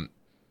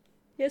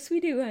 Yes, we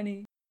do,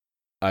 honey.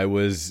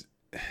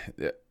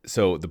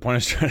 So the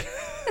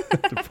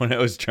point I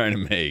was trying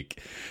to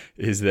make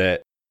is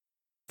that,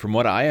 from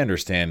what I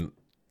understand,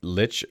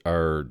 Lich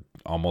are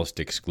almost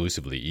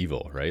exclusively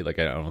evil, right? Like,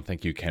 I don't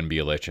think you can be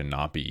a Lich and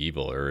not be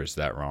evil, or is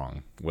that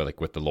wrong? Well,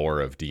 like with the lore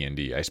of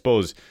D&D, I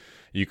suppose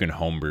you can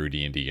homebrew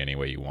D&D any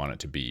way you want it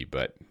to be,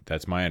 but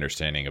that's my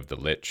understanding of the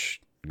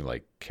Lich,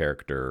 like,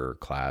 character or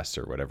class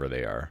or whatever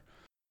they are.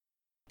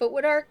 But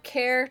would our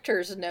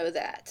characters know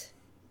that?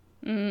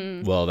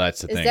 Well,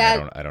 that's the thing.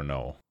 I don't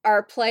know.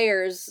 Our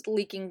players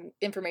linking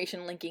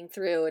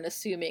through and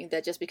assuming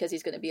that just because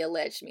he's going to be a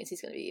Lich means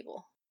he's going to be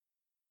evil.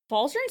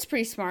 Falzarin's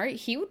pretty smart.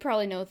 He would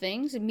probably know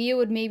things. Mia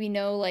would maybe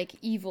know, like,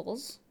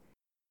 evils.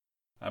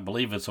 I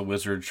believe it's a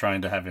wizard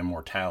trying to have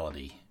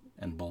immortality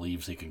and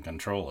believes he can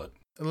control it.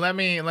 Let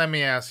me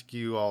ask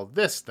you all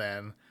this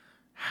then.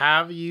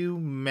 Have you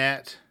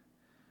met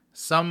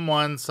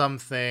someone,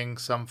 something,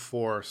 some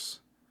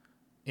force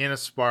in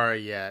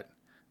Aspara yet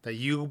that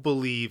you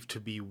believe to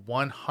be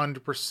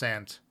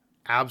 100%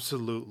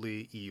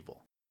 absolutely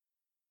evil?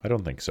 I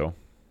don't think so.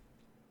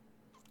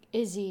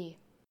 Izzy.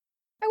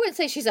 I wouldn't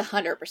say she's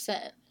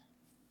 100%.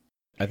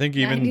 I think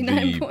even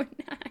 99.9.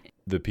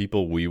 the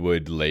people we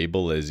would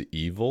label as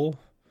evil,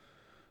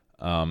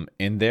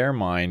 in their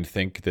mind,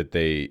 think that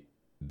they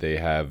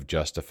have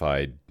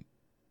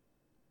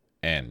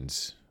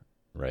ends,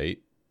 right?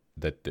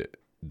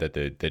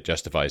 That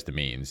justifies the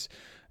means.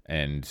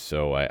 And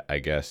so I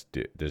guess,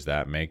 does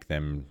that make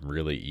them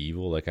really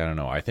evil? Like, I don't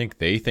know. I think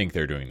they think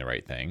they're doing the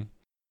right thing.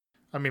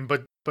 I mean,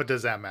 but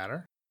does that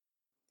matter?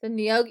 The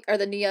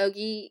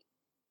Neogi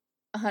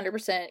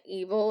 100%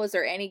 evil? Is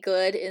there any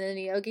good in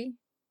the Neogi?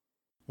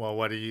 Well,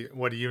 what do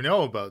you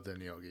know about the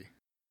Neogi?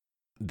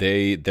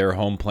 Their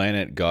home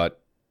planet got,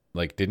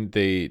 like, didn't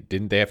they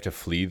have to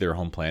flee their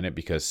home planet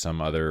because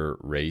some other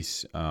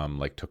race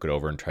took it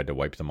over and tried to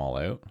wipe them all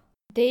out?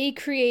 They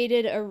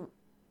created a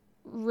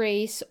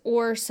race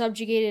or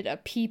subjugated a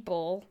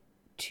people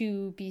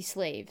to be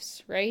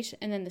slaves, right?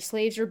 And then the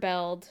slaves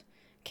rebelled,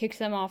 kicked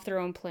them off their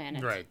own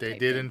planet. Right. They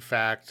did, in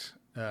fact,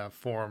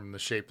 form the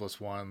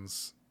Shapeless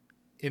Ones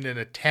in an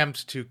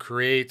attempt to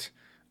create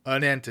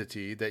an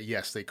entity that,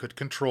 yes, they could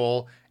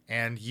control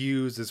and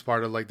use as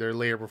part of like their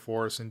labor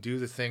force and do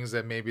the things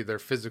that maybe their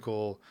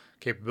physical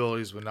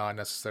capabilities would not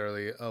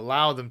necessarily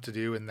allow them to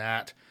do. And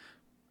that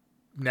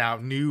now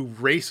new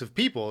race of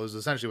people is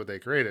essentially what they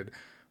created,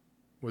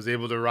 was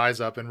able to rise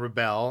up and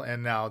rebel,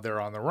 and now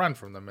they're on the run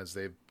from them as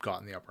they've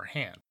gotten the upper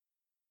hand.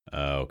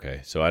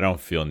 Okay. So I don't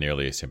feel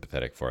nearly as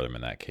sympathetic for them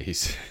in that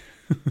case.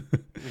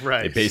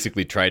 Right. They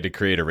basically tried to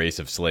create a race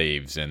of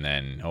slaves, and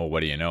then, what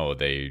do you know?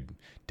 They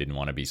didn't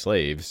want to be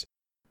slaves.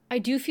 I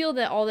do feel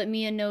that all that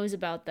Mia knows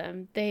about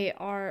them, they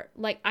are,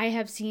 like, I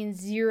have seen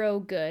zero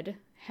good,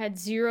 had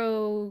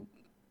zero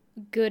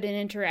good in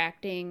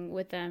interacting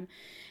with them.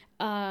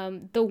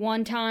 The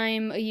one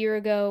time a year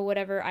ago,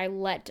 whatever, I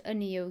let a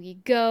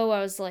Neogi go. I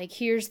was like,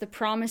 here's the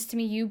promise to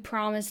me. You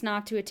promise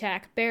not to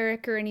attack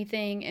Barrick or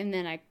anything. And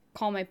then I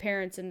call my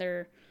parents and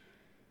they're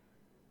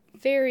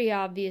very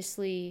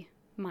obviously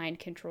mind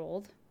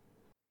controlled.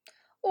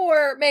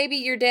 Or maybe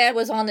your dad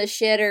was on the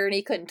shitter and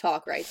he couldn't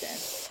talk right then.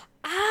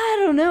 I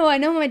don't know. I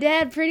know my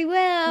dad pretty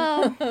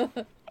well.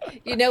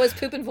 You know his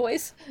pooping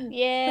voice?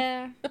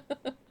 Yeah.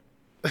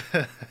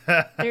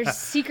 There's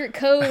secret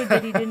code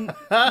that he didn't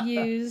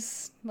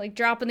use. Like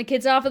dropping the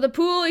kids off at the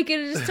pool. He could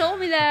have just told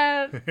me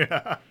that.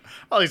 Yeah.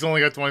 Well, he's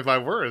only got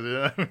 25 words.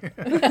 Yeah.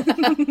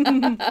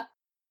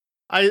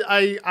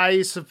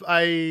 I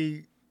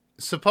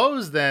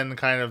suppose then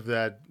kind of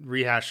that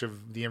rehash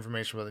of the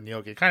information about the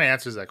Neogi kind of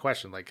answers that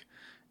question. Like,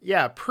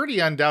 yeah, pretty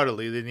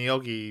undoubtedly the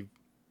Neogi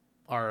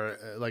are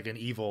like an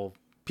evil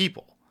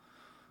people.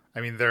 I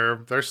mean,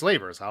 they're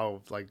slavers.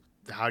 How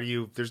do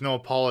you, there's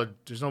no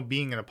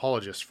being an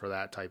apologist for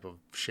that type of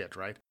shit,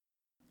 right?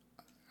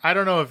 I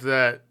don't know if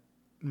that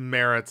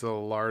merits a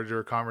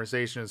larger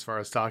conversation as far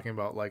as talking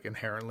about like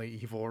inherently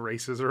evil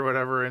races or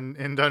whatever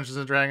in Dungeons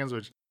and Dragons,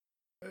 which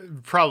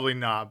probably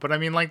not. But I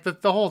mean, like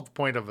the whole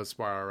point of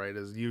Aspara, right,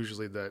 is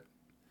usually that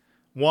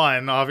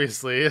one,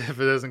 obviously, if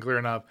it isn't clear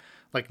enough,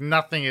 like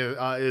nothing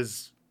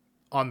is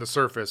on the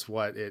surface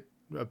what it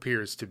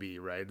appears to be,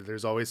 right?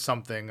 There's always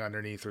something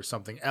underneath or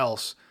something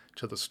else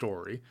to the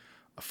story,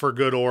 for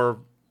good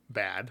or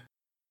bad.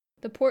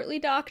 The portly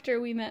doctor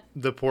we met.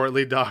 The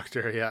portly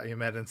doctor, yeah, you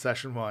met in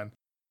session 1.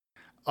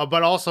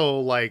 But also,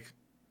 like,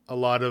 a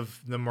lot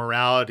of the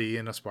morality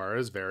in Aspara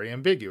is very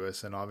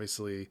ambiguous and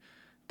obviously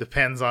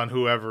depends on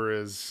whoever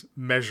is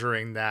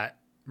measuring that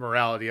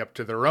morality up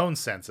to their own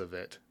sense of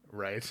it,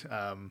 right?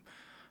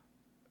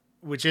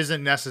 Which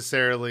isn't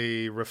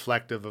necessarily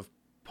reflective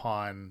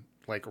upon,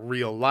 like,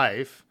 real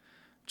life,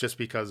 just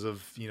because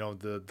of, you know,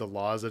 the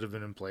laws that have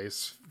been in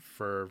place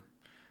for,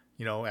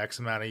 you know, X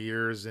amount of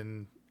years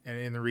in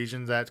the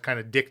regions that kind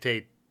of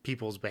dictate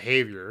people's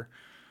behavior.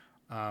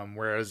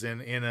 Whereas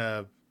in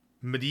a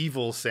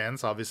medieval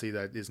sense, obviously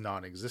that is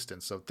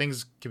non-existent. So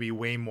things can be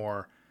way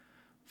more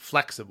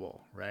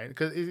flexible, right?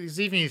 Because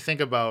even you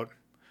think about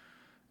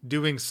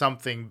doing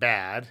something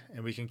bad,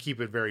 and we can keep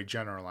it very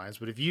generalized,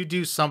 but if you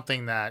do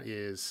something that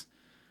is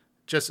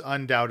just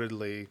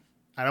undoubtedly,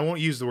 and I won't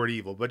use the word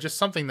evil, but just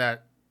something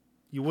that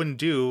you wouldn't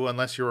do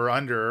unless you were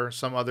under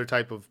some other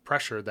type of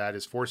pressure that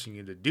is forcing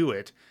you to do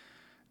it,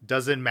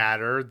 doesn't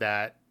matter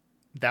that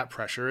that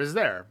pressure is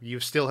there. You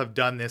still have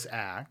done this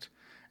act,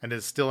 and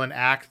it's still an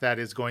act that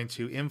is going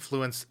to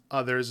influence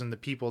others and the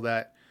people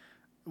that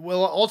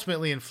will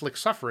ultimately inflict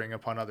suffering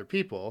upon other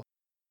people.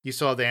 You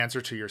still have the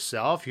answer to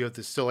yourself. You have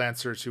to still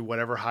answer to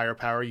whatever higher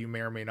power you may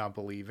or may not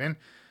believe in.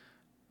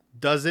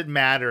 Does it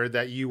matter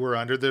that you were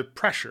under the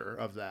pressure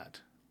of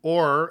that?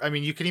 Or, I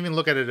mean, you can even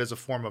look at it as a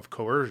form of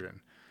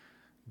coercion.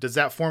 Does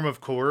that form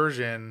of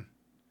coercion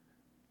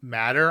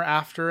matter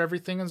after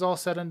everything is all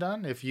said and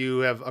done. If you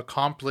have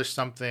accomplished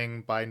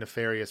something by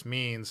nefarious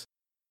means,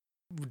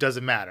 does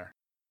it matter?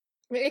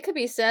 I mean, it could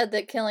be said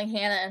that killing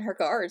Hannah and her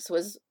guards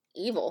was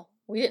evil.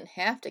 We didn't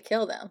have to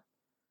kill them.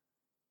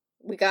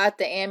 We got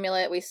the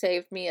amulet, we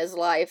saved Mia's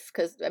life,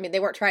 because, I mean, they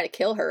weren't trying to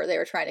kill her, they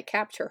were trying to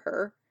capture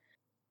her.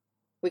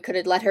 We could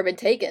have let her been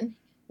taken.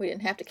 We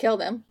didn't have to kill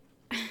them.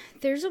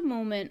 There's a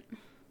moment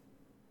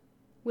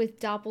with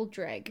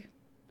Doppeldreg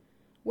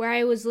where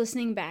I was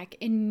listening back,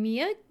 and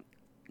Mia,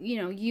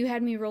 you know, you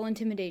had me roll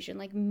intimidation.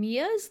 Like,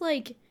 Mia's,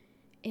 like,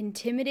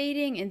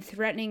 intimidating and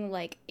threatening,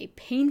 like, a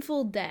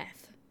painful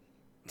death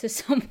to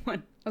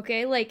someone,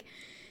 okay? Like,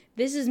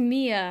 this is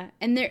Mia,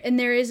 and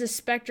there is a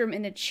spectrum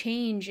and a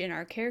change in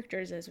our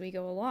characters as we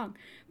go along.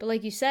 But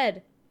like you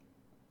said,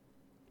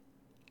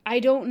 I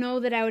don't know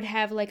that I would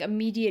have, like,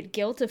 immediate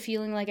guilt of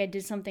feeling like I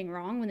did something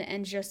wrong when the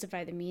ends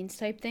justify the means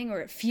type thing,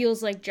 or it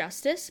feels like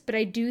justice. But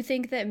I do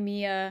think that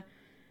Mia,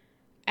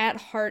 at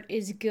heart,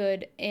 is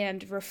good,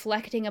 and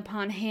reflecting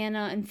upon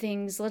Hannah and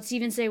things, let's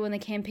even say when the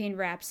campaign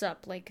wraps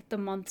up, like the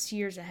months,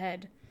 years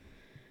ahead,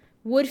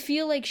 would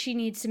feel like she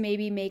needs to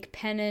maybe make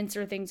penance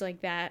or things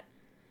like that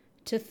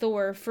to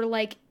Thor for,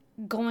 like,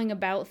 going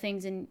about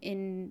things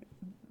in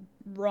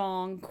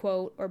wrong,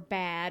 quote, or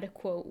bad,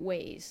 quote,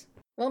 ways.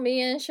 Well,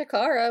 Mia and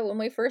Shakara, when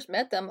we first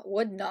met them,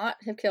 would not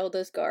have killed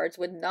those guards,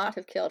 would not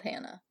have killed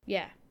Hannah.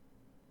 Yeah.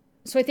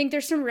 So I think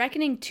there's some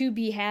reckoning to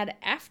be had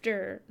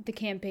after the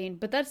campaign,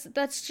 but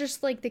that's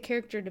just, like, the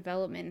character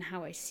development and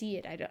how I see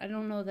it. I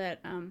don't know that,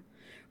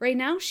 right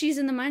now she's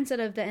in the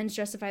mindset of the ends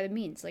justify the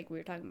means, like we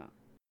were talking about.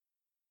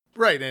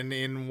 Right, and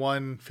in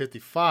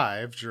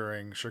 155,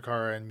 during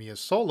Shakara and Mia's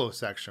solo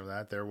section of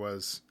that, there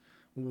was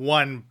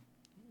that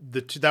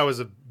was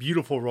a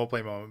beautiful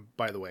roleplay moment,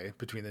 by the way,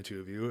 between the two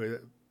of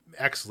you.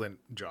 Excellent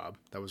job.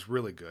 That was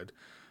really good.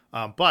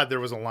 But there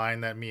was a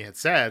line that Mia had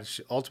said.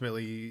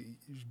 Ultimately,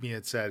 Mia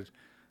had said,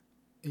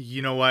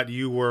 you know what,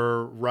 you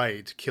were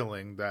right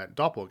killing that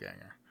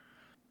doppelganger.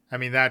 I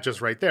mean, that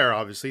just right there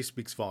obviously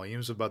speaks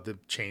volumes about the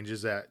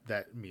changes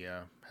that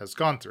Mia has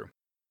gone through.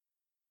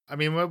 I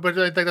mean, but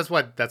I think that's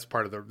why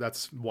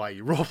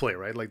you roleplay,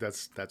 right? Like,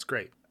 that's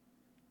great.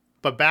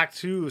 But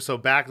let's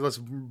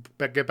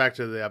get back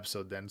to the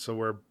episode then. So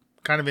we're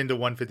kind of into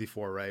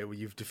 154, right?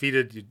 You've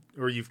defeated,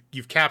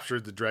 you've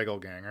captured the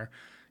Dragelganger.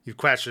 You've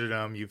questioned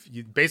him.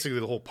 You basically,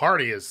 the whole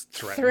party is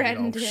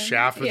threatened him.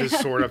 Shaft with his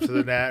sword up to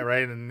the net,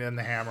 right? And then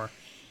the hammer.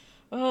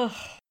 Ugh.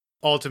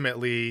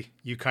 Ultimately,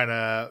 you kind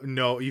of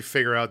you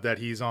figure out that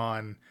he's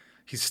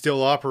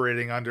still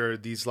operating under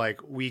these,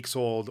 like, weeks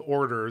old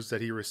orders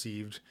that he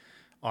received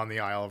on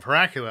the Isle of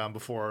Heracleon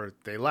before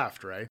they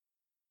left, right?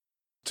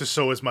 To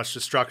sow as much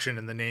destruction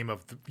in the name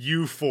of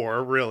you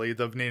four, really,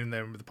 the name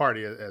of the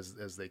party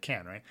as they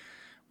can, right?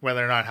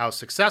 Whether or not how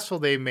successful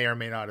they may or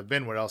may not have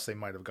been, what else they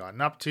might have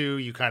gotten up to,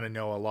 you kind of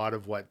know a lot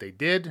of what they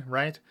did,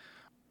 right?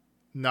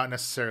 Not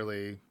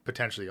necessarily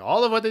potentially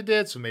all of what they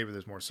did, so maybe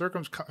there's more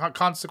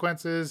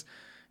consequences.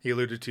 He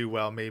alluded to,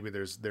 well, maybe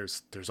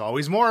there's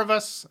always more of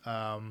us.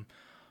 And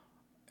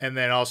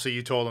then also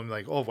you told him,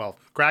 like, oh, well,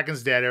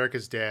 Kraken's dead,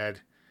 Erica's dead.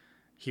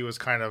 He was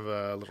kind of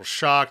a little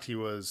shocked. He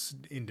was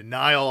in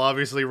denial,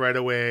 obviously, right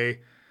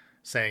away,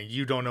 saying,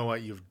 you don't know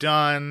what you've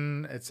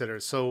done, etc.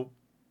 So,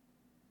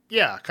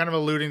 yeah, kind of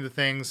alluding to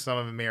things. Some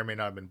of it may or may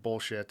not have been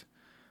bullshit.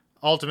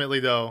 Ultimately,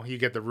 though, you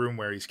get the room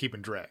where he's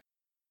keeping Dreg.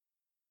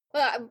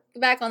 Well,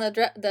 back on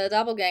the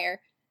doppelganger.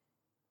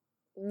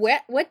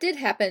 What did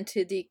happen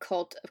to the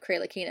cult of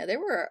Kralakina? There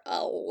were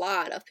a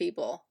lot of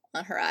people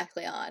on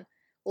Heraklion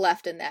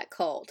left in that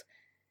cult.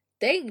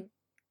 They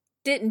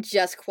didn't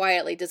just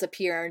quietly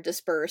disappear and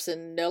disperse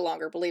and no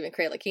longer believe in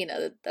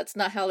Kralakina. That's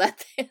not how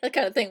that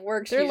kind of thing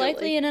works. They're usually.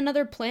 likely in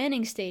another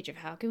planning stage of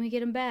how can we get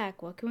them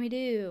back? What can we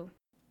do?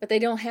 But they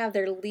don't have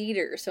their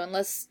leader, so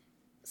unless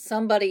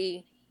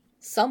somebody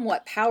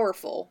somewhat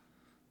powerful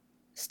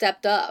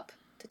stepped up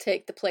to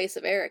take the place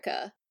of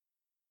Erica.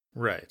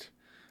 Right.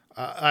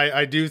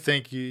 I do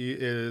think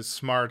it is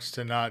smart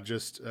to not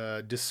just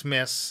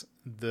dismiss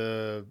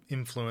the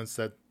influence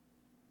that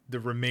the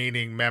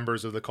remaining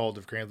members of the cult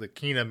of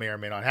Kralakina may or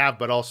may not have,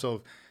 but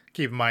also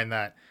keep in mind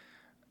that,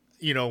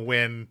 you know,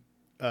 when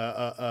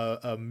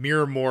a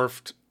mirror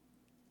morphed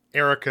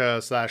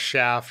Erica /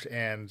 Shaft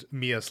and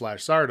Mia /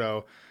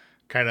 Sardo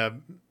kind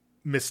of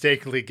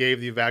mistakenly gave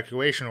the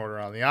evacuation order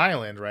on the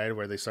island, right,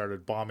 where they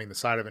started bombing the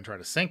side of it and trying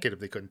to sink it if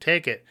they couldn't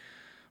take it.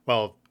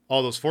 Well,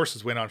 all those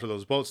forces went onto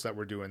those boats that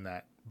were doing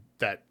that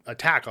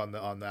attack on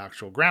the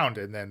actual ground,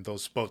 and then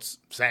those boats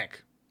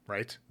sank,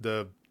 right?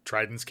 The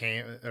Tritons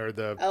came, or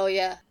the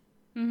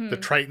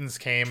Tritons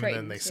came, and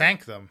then they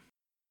sank them.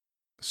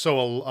 So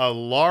a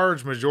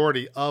large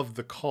majority of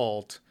the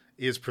cult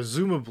is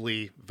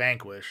presumably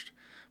vanquished,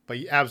 but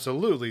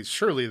absolutely,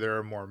 surely there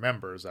are more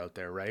members out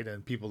there, right?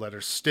 And people that are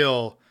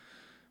still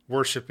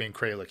worshiping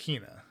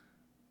Kralakina.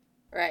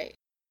 Right.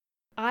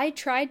 I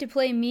tried to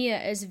play Mia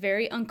as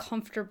very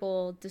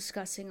uncomfortable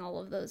discussing all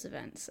of those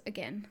events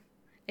again.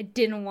 I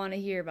didn't want to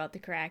hear about the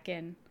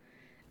Kraken.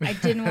 I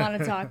didn't want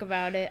to talk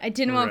about it. I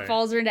didn't want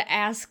Falzarin to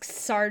ask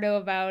Sardo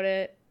about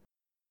it.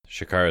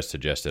 Shakara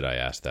suggested I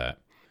ask that,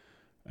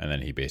 and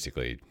then he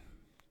basically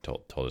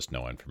told us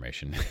no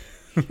information.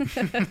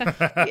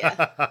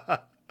 Yeah.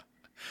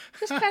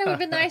 Just kind of would have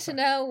been nice to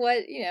know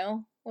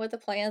what the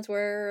plans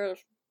were,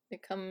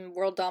 become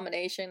world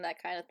domination,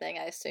 that kind of thing,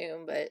 I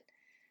assume, but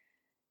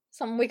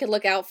something we could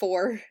look out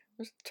for.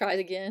 Just try it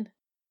again.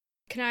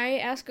 Can I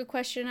ask a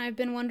question? I've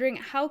been wondering,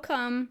 how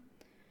come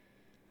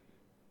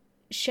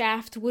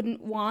Shaft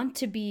wouldn't want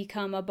to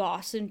become a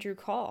boss in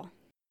Drukal?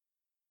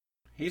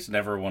 He's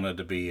never wanted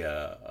to be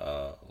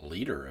a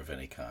leader of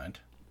any kind.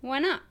 Why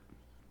not?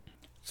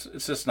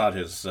 It's just not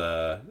his.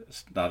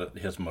 It's not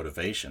his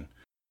motivation.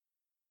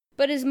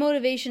 But his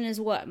motivation is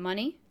what?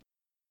 Money?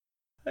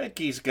 I think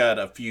he's got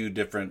a few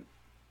different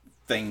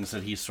things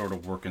that he's sort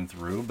of working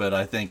through, but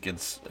I think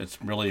it's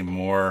really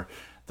more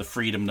the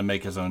freedom to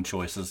make his own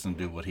choices and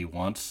do what he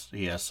wants.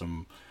 He has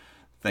some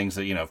things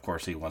that, of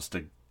course, he wants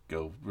to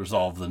go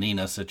resolve the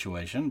Nina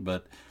situation,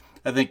 but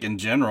I think in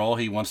general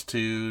he wants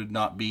to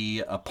not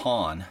be a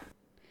pawn.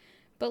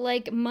 But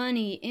like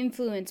money,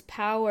 influence,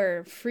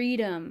 power,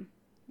 freedom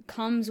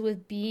comes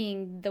with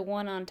being the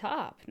one on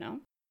top, no?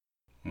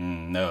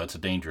 No, it's a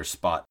dangerous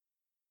spot.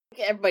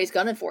 Everybody's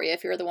gunning for you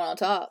if you're the one on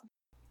top.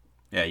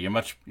 Yeah, you're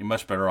much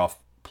better off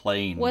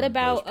playing. What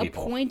about those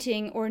people.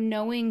 appointing or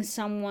knowing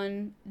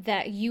someone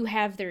that you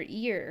have their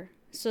ear?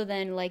 So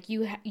then, like,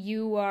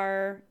 you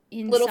are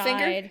inside.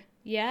 Littlefinger?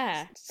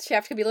 Yeah.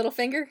 Shaft could be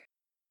Littlefinger?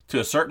 To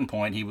a certain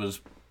point, he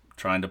was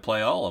trying to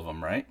play all of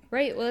them, right?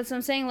 Right, well, that's what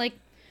I'm saying, like...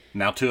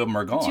 Now 2 of them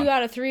are gone. 2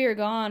 out of 3 are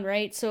gone,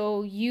 right?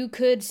 So you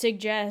could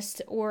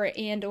suggest or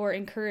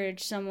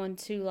encourage someone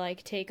to,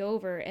 like, take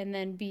over and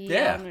then be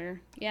on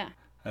their... Yeah.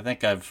 I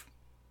think I've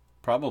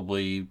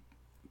probably,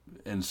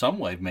 in some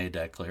way, made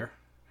that clear.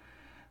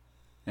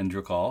 In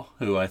Drukal,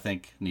 who I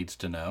think needs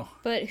to know.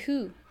 But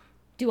who?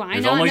 Do I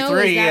There's not know? There's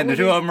only 3, and the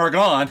 2 of them are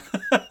gone.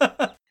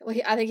 Well,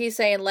 I think he's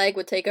saying Leg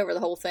would take over the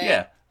whole thing.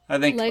 Yeah, I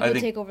think Leg would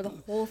take over the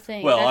whole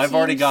thing. Well, I've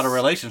already got a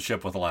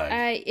relationship with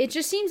Leg. It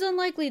just seems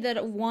unlikely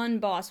that one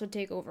boss would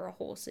take over a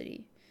whole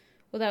city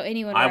without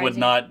anyone. I would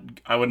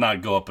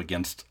not go up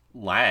against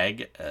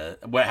Lag.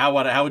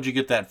 How would you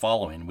get that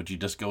following? Would you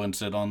just go and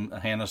sit on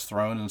Hannah's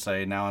throne and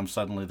say, "Now I'm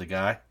suddenly the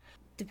guy"?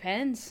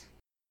 Depends.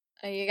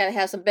 You got to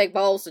have some big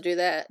balls to do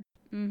that.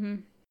 Mm-hmm.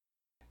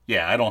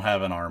 Yeah, I don't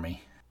have an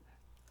army.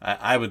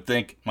 I would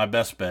think my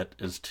best bet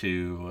is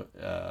to,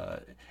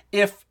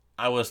 if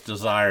I was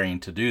desiring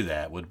to do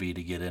that, would be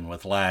to get in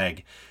with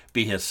Lag,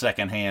 be his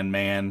second-hand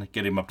man,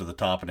 get him up to the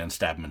top, and then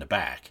stab him in the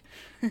back.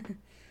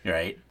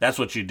 Right? That's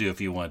what you do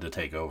if you wanted to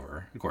take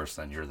over. Of course,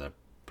 then you're the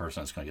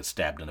person that's going to get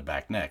stabbed in the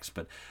back next.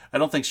 But I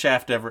don't think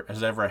Shaft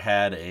has ever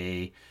had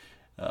a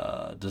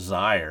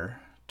desire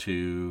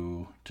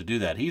to do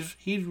that.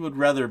 He would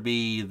rather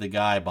be the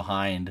guy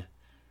behind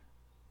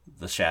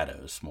the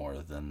shadows more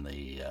than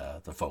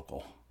the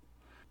focal.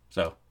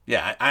 So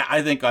yeah,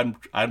 I think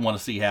I'd want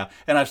to see how.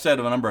 And I've said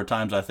a number of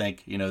times, I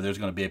think there's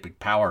going to be a big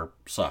power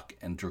suck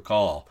in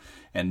Drukal,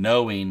 and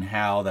knowing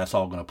how that's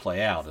all going to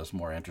play out is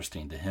more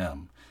interesting to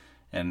him,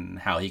 and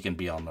how he can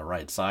be on the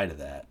right side of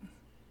that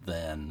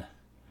than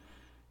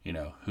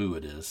who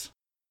it is.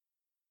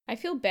 I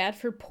feel bad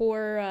for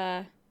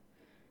poor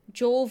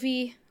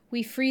Jolvi.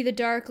 We free the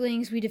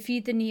Darklings, we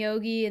defeat the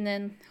Neogi, and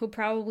then he'll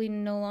probably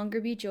no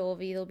longer be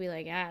Jolvi. They'll be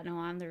like, no,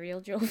 I'm the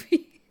real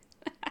Jolvi.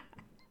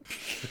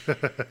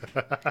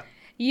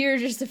 You're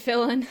just a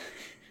villain.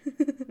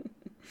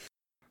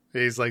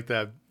 He's like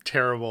that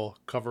terrible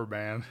cover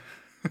band.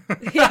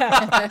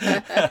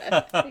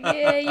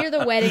 Yeah, you're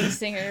the wedding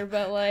singer,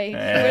 but like,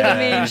 we're the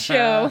main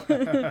show.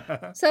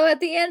 So at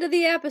the end of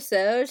the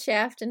episode,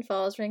 Shaft and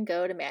Falzarin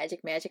go to Magic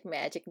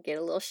and get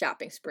a little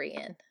shopping spree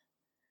in.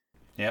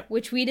 Yep.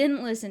 Which we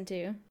didn't listen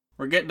to.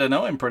 We're getting to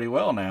know him pretty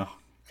well now.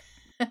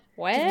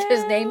 Well, did you get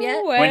his name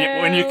yet?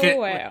 When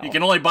you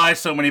can only buy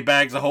so many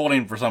bags of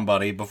holding for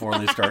somebody before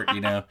they start,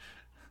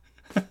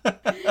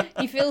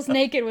 He feels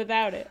naked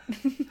without it.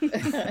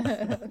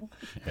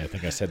 I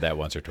think I said that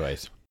once or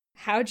twice.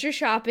 How'd your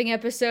shopping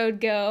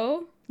episode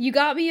go? You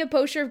got me a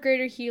potion of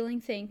greater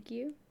healing, thank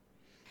you.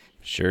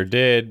 Sure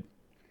did.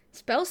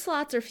 Spell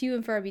slots are few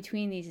and far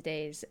between these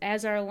days,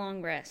 as are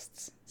long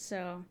rests,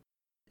 so...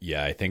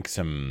 Yeah, I think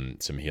some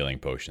healing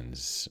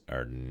potions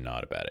are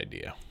not a bad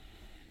idea.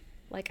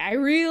 Like, I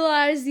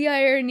realize the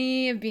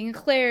irony of being a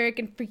cleric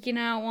and freaking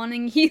out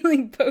wanting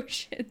healing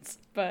potions,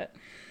 but...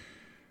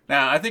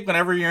 Now, I think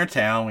whenever you're in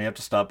town, we have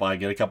to stop by and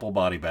get a couple of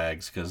body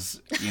bags,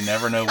 because you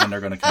never know when they're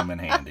going to come in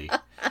handy.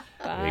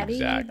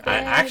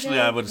 Exactly.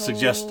 I would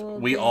suggest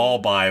we all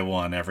buy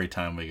one every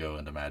time we go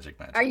into Magic.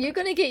 Are you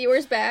going to get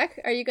yours back?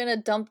 Are you going to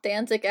dump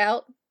Danzig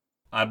out?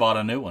 I bought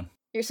a new one.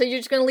 So you're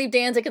just going to leave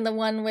Danzig in the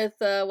one with,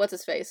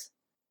 what's-his-face?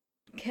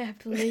 Yeah,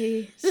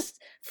 please. Just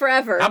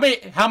forever.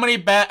 How many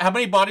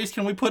bodies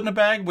can we put in a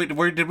bag?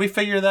 Did we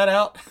figure that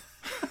out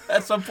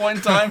at some point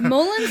in time?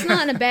 Molin's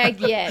not in a bag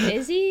yet,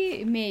 is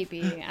he?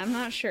 Maybe. I'm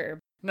not sure.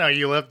 No,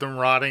 you left them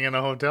rotting in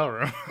a hotel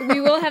room.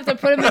 We will have to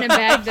put him in a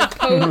bag to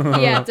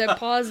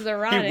pause the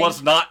rotting. He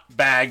was not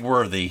bag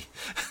worthy.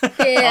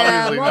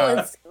 Yeah, Obviously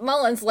not.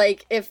 Mullen's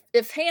like if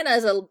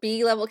Hannah's a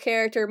B level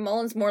character,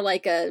 Mullen's more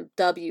like a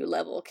W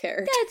level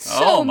character. That's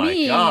so Oh my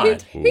mean.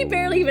 God. He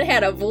barely even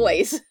had a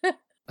voice.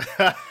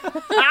 That's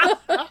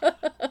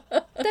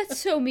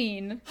so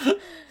mean.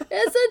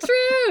 It's the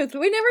truth.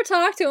 We never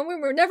talked to him. We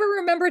never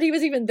remembered he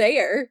was even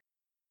there.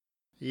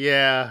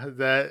 Yeah,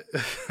 that.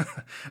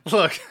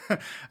 Look, I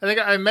think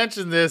I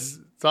mentioned this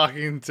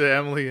talking to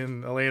Emily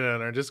and Elena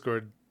in our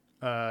Discord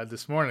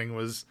this morning.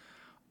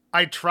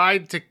 I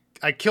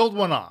killed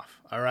one off.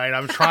 All right,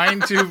 I'm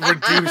trying to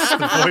reduce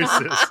the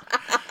voices.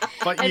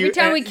 But Every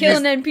time we kill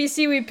an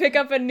NPC, we pick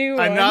up a new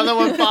one. another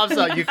one pops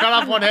up. You cut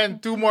off one head,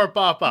 and two more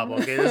pop up.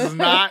 Okay,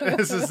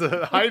 this is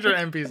a Hydra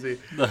NPC.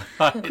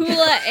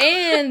 Kula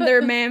and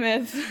their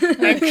mammoth.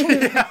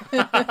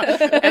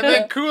 And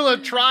then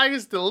Kula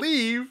tries to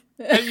leave,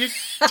 and you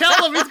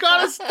tell him he's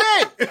got to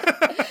stay.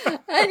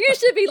 And you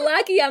should be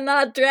lucky I'm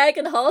not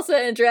dragging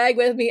Halsa and Drag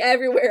with me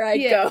everywhere I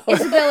go.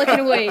 Isabella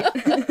can wait.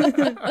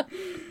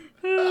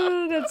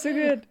 Oh, that's so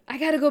good. I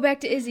gotta go back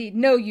to Izzy.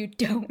 No, you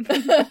don't.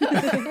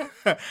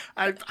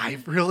 I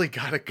really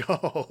gotta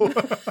go.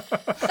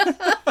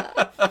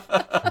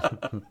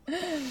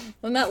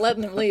 I'm not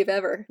letting him leave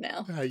ever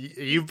now.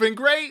 You've been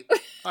great.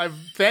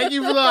 Thank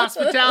you for the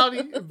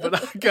hospitality, but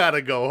I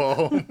gotta go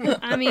home.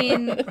 I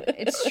mean,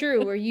 it's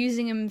true. We're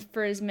using him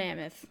for his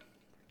mammoth.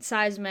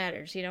 Size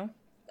matters, you know?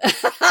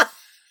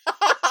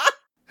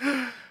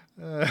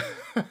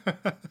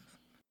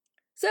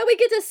 So we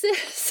get to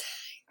sit.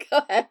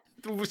 Go ahead.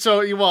 So,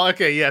 well,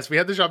 okay, yes, we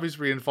had the shopping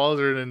spree, and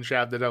Falzer and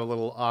Shab did have a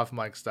little off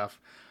mic stuff.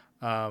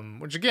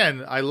 Which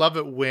again, I love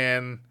it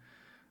when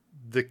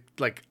a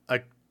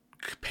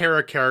pair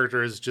of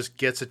characters just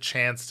gets a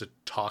chance to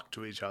talk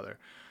to each other,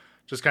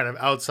 just kind of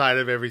outside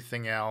of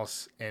everything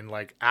else, and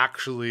like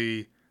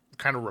actually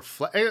kind of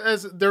reflect.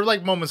 They're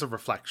like moments of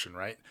reflection,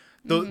 right?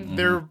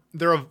 They're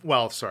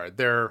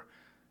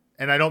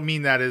and I don't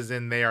mean that as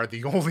in they are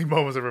the only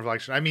moments of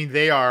reflection. I mean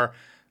they are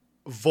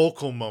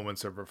vocal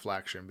moments of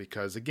reflection,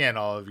 because again,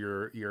 all of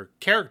your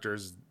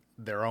characters,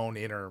 their own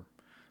inner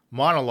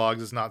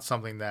monologues is not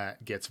something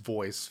that gets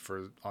voice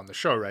on the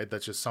show, right?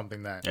 That's just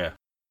something that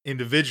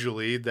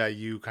individually that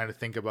you kind of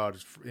think about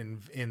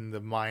in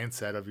the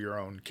mindset of your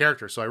own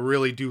character. So I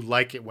really do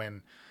like it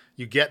when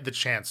you get the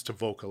chance to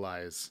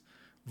vocalize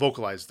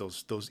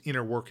those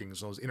inner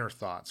workings, those inner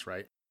thoughts,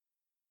 right?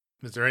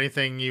 Is there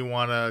anything you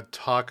want to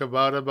talk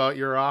about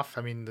your off?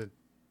 I mean,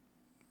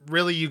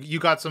 really, you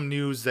got some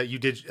news that you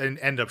did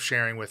end up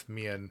sharing with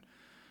me and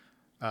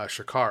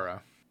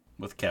Shakara.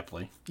 With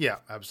Kepley. Yeah,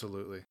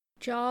 absolutely.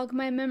 Jog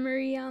my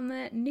memory on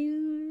that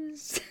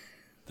news.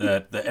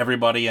 That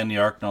everybody in the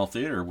Arknall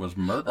Theater was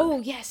murdered. Oh,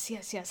 yes.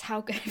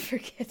 How could I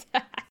forget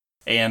that?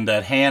 And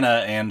that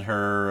Hannah and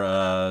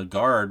her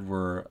guard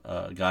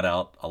got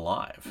out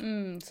alive.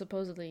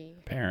 Supposedly.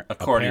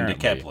 According to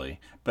Kepley.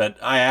 But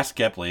I asked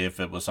Kepley if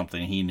it was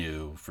something he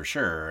knew for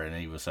sure, and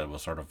he said it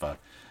was sort of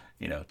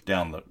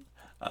down the...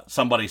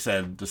 somebody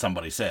said,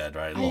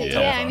 right? A little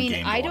telephone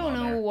game I going don't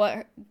on know there.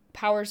 what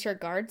powers her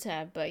guards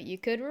have, but you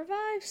could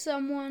revive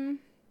someone.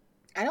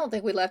 I don't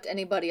think we left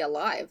anybody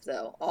alive,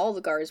 though. All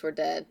the guards were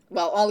dead.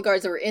 Well, all the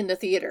guards that were in the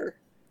theater.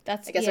 I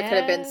guess there could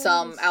have been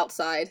some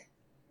outside.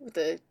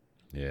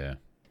 Yeah.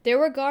 There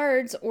were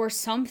guards or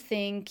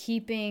something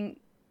keeping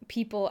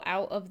people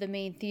out of the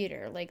main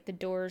theater. Like the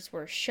doors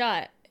were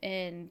shut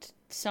and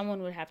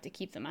someone would have to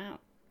keep them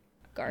out.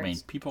 Guards. I mean,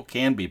 people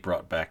can be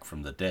brought back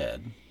from the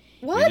dead.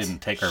 What? We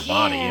didn't take her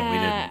body and we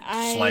didn't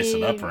slice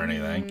it up or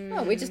anything.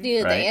 No, we just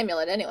needed the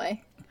amulet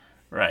anyway.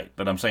 Right,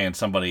 but I'm saying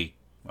somebody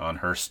on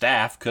her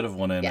staff could have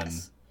went in and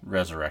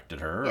resurrected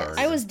her. Yes. Or,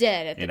 I was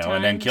dead at the time.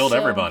 and then killed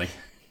everybody.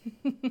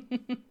 I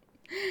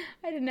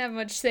didn't have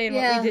much say in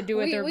what we did do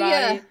with her we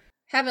body.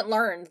 Haven't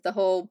learned the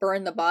whole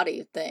burn the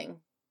body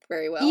thing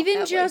very well.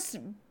 Even just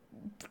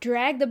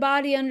drag the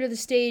body under the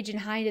stage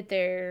and hide it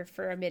there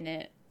for a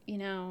minute,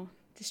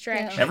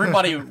 distraction. Yeah.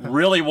 Everybody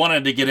really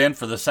wanted to get in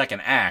for the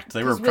second act.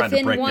 They were trying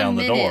to break down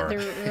the door.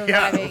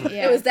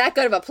 It was that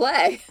good of a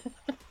play.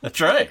 That's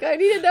right. I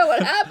need to know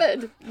what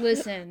happened.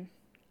 Listen,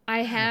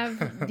 I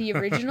have the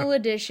original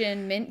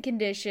edition, mint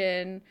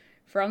condition,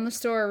 from the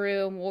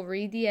storeroom. We'll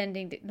read the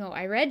ending. No,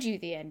 I read you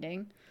the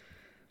ending.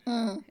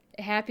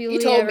 Happily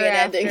You told ever me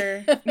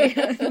after. an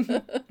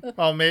ending.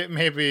 Well,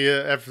 maybe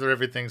after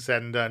everything's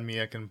said and done,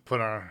 Mia can put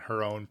on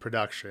her own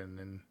production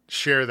and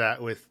share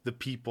that with the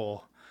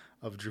people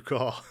of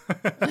Drukal.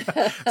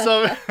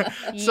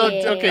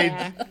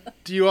 Okay.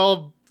 Do you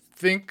all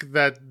think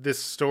that this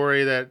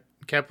story that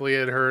Kepley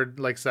had heard,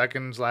 like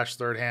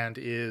second/third hand,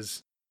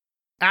 is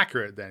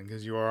accurate then?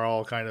 Because you are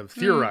all kind of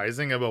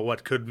theorizing about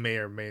what may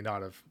or may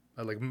not have,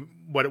 like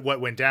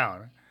what went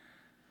down.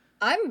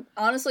 I'm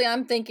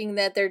thinking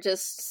that they're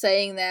just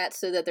saying that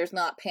so that there's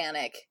not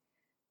panic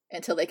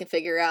until they can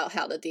figure out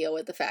how to deal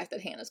with the fact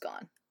that Hannah's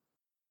gone.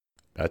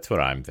 That's what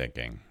I'm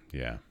thinking.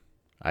 Yeah.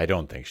 I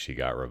don't think she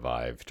got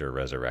revived or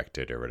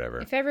resurrected or whatever.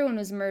 If everyone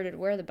was murdered,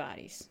 where are the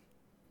bodies?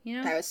 You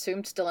I know,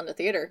 assumed still in the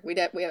theater. We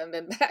haven't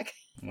been back.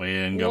 We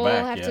didn't go we'll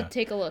back. have to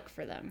take a look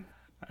for them.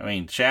 I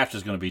mean, Shaft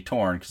is going to be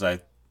torn because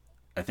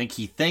I think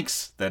he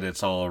thinks that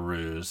it's all a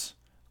ruse,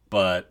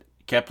 but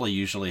Kepley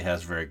usually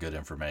has very good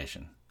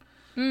information.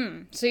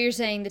 So you're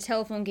saying the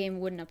telephone game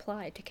wouldn't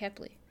apply to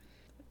Kepley?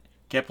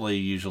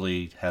 Kepley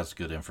usually has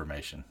good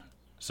information.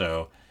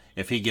 So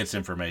if he gets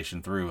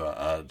information through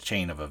a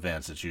chain of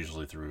events, it's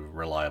usually through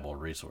reliable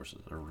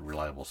resources or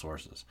reliable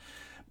sources.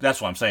 That's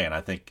what I'm saying.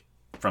 I think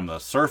from the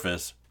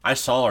surface, I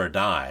saw her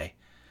die,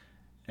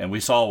 and we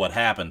saw what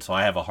happened, so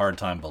I have a hard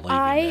time believing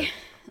I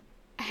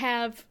that.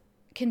 have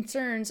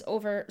concerns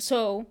over...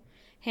 So,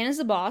 Hannah's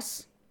the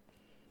boss.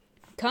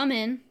 Come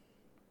in.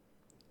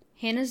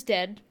 Hannah's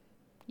dead.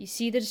 You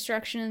see the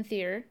destruction in the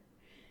theater.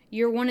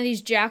 You're one of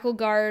these jackal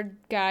guard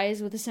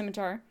guys with a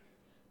scimitar.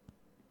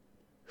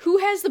 Who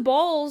has the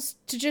balls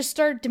to just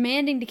start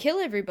demanding to kill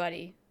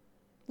everybody?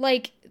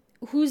 Like,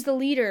 who's the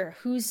leader?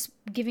 Who's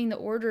giving the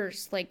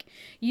orders? Like,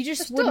 you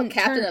just Still a wouldn't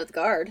captain turn... of the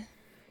guard.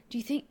 Do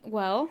you think...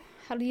 Well,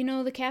 how do you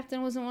know the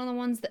captain wasn't one of the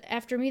ones that,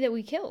 after me that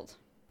we killed?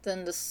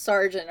 Then the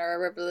sergeant or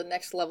whatever the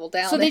next level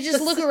down. So they is.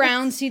 just look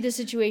around, see the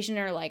situation,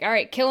 and are like, all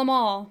right, kill them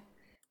all.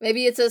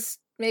 Maybe it's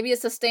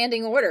a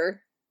standing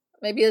order.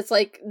 Maybe it's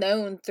like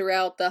known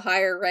throughout the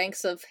higher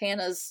ranks of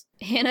Hannah's.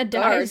 Hannah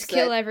Guards dies,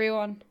 kill that-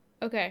 everyone.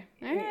 Okay.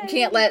 All right. You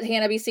can't let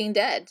Hannah be seen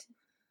dead,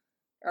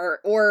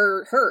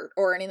 or hurt,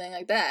 or anything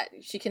like that.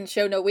 She can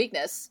show no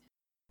weakness.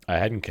 I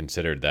hadn't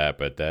considered that,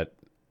 but that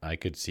I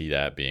could see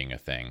that being a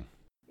thing.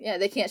 Yeah,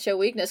 they can't show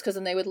weakness because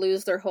then they would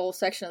lose their whole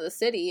section of the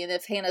city. And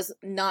if Hannah's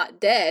not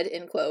dead,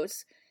 in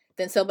quotes,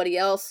 then somebody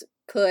else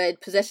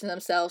could position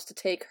themselves to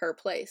take her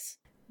place.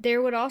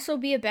 There would also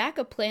be a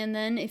backup plan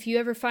then. If you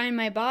ever find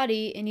my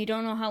body and you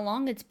don't know how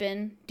long it's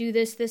been, do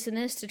this, this, and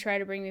this to try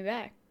to bring me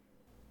back.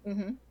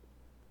 Mm-hmm.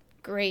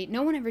 Great.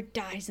 No one ever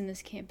dies in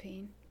this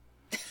campaign.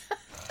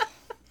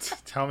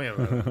 Tell me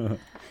about it.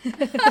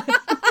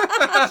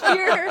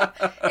 Sure.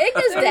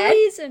 Igna's The dead.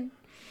 reason.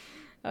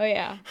 Oh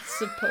yeah,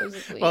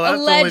 supposedly. Well, that's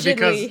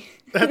Allegedly.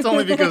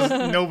 only because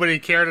nobody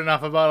cared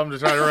enough about him to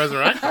try to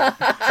resurrect him.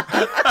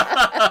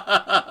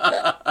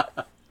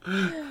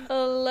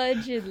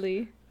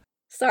 Allegedly.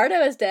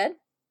 Sardo is dead.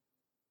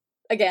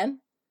 Again.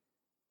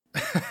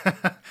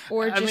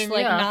 Or I just mean,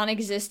 like yeah.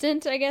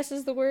 non-existent, I guess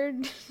is the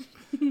word.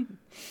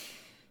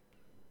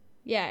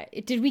 Yeah,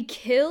 did we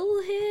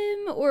kill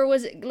him? Or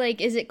was it like,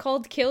 is it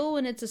called kill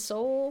when it's a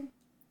soul?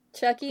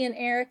 Chucky and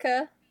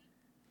Erica.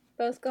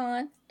 Both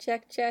gone.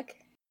 Check, check.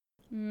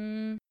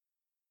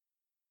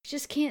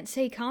 Just can't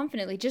say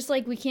confidently. Just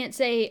like we can't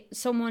say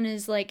someone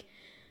is like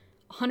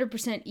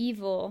 100%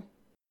 evil.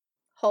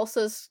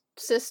 Hulsa's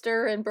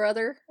sister and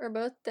brother are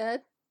both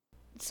dead.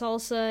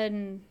 Salsa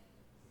and...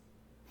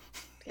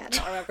 Yeah, I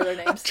don't remember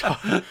their names.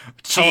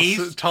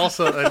 Cheese.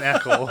 Tulsa and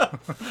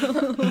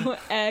Echo.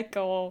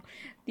 Echo.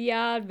 The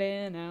odd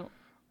man out.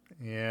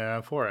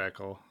 Yeah, poor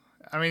Echo.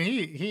 I mean,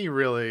 he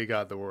really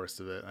got the worst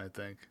of it, I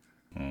think.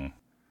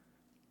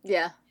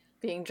 Yeah,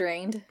 being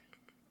drained.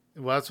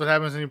 Well, that's what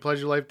happens when you pledge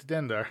your life to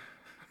Dendar.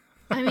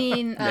 I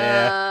mean,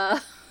 Yeah.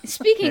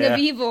 speaking Yeah. of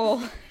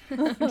evil...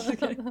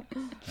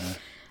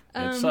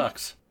 It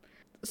sucks.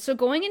 So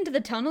going into the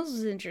tunnels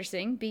is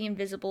interesting, being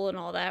invisible and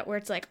all that, where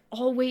it's like,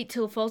 I'll wait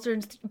till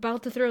Faltern's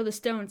about to throw the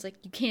stone. It's like,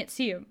 you can't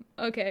see him.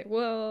 Okay,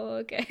 well,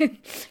 okay.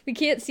 We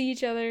can't see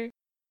each other.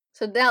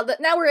 So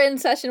now we're in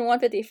session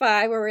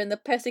 155, where we're in the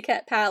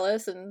Pussycat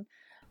Palace and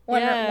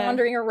Yeah.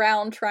 wandering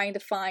around trying to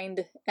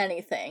find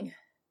anything.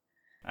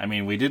 I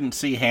mean, we didn't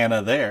see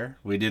Hannah there.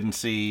 We didn't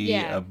see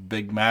Yeah. a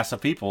big mass of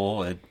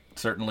people. It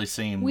certainly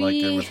seemed We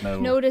like there was no...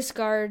 notice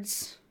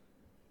guards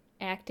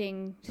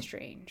acting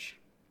strange.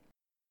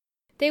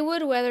 They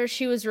would whether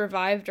she was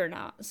revived or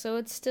not, so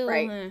it's still...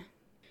 Right.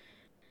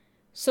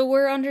 So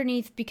we're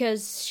underneath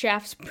because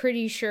Shaft's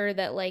pretty sure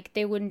that, like,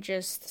 they wouldn't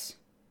just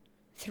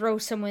throw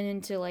someone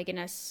into, like, an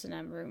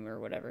S&M room or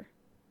whatever.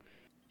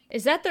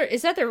 Is that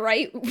the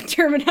right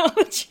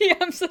terminology?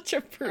 I'm such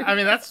a prude. I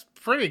mean, that's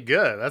pretty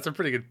good. That's a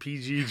pretty good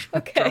PG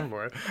term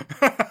for it.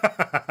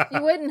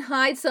 You wouldn't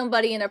hide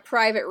somebody in a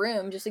private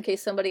room just in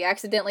case somebody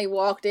accidentally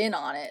walked in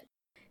on it.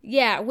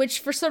 Yeah, which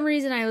for some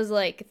reason I was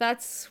like,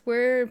 that's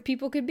where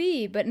people could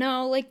be. But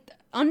no, like,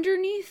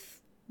 underneath,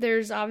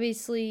 there's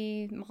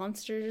obviously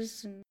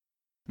monsters. And...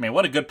 I mean,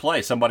 what a good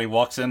play. Somebody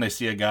walks in, they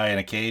see a guy in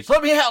a cage.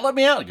 Let me out, let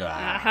me out. Go,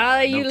 Aha,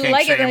 no you kink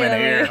like it shame that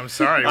in way. here. I'm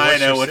sorry. I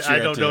know your what sa- I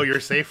you're don't into. know your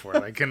safe word.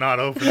 I cannot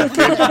open the cage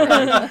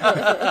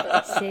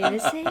door. Say the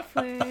safe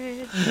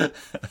word.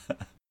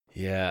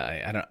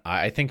 Yeah,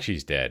 I think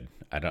she's dead.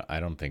 I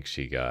don't think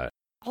she got...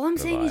 All I'm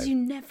saying is Revived. you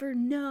never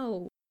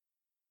know.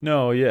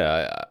 No,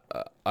 yeah,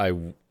 I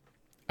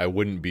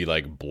wouldn't be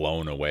like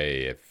blown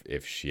away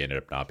if she ended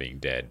up not being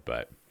dead,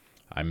 but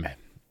I'm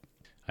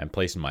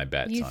placing my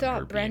bets You on her thought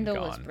being Brendel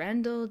gone. was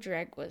Brendel,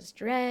 Dreg was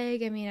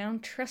Dreg. I mean, I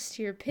don't trust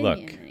your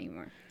opinion Look.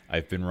 anymore.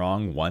 I've been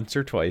wrong once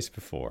or twice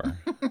before.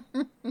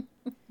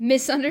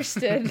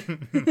 Misunderstood.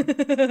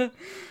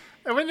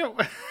 I mean,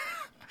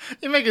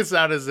 You make it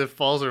sound as if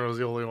Falzer was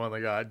the only one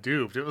that got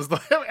duped. It was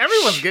like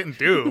everyone's getting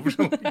duped.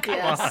 Like, come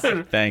Yes.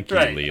 on. Thank you,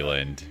 Right.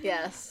 Leland.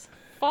 Yes.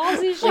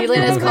 Falsey should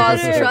Leland has know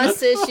caused better.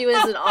 trust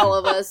issues in all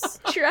of us.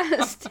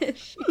 Trust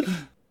issue.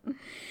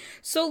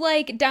 So,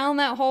 like, down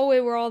that hallway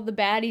where all the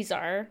baddies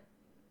are,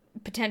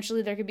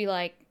 potentially there could be,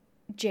 like,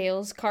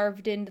 jails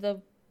carved into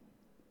the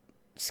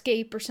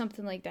scape or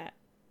something like that.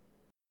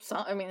 So,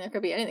 I mean, there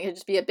could be anything. It could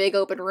just be a big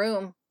open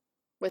room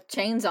with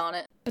chains on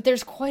it. But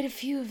there's quite a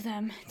few of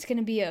them. It's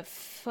gonna be a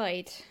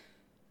fight.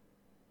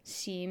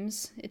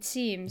 It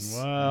seems.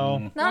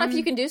 Well, Not if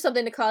you can do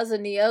something to cause the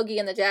Neogi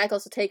and the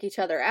Jackals to take each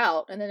other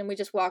out, and then we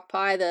just walk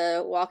by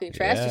the walking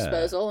trash Yeah.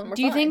 disposal, and we're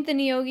Do you fine. think the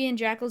Neogi and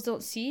Jackals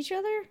don't see each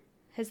other?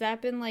 Has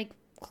that been, like,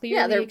 clearly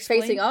Yeah, they're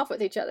explained? facing off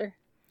with each other.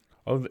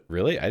 oh,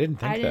 really? I didn't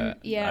think I didn't.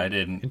 that. Yeah. I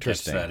didn't catch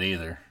Interesting. that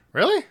either.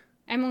 Really?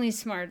 Emily's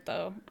smart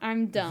though.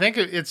 I'm dumb. I think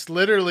it's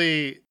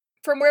literally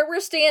From where we're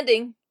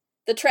standing,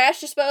 the trash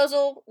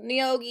disposal,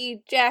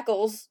 Neogi,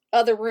 Jackals,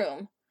 other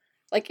room,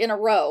 like in a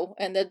row,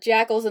 and the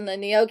Jackals and the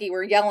Neogi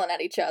were yelling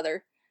at each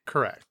other.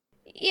 correct.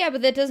 Yeah,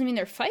 but that doesn't mean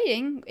they're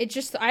fighting. It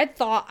just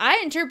I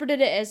interpreted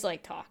it as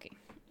like talking.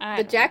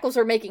 The Jackals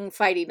are making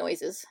fighty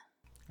noises.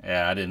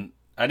 Yeah,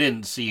 I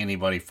didn't see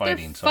anybody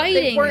fighting.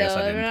 fighting, so I guess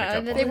I though. didn't pick up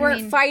on They They it.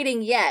 weren't mean-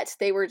 fighting yet.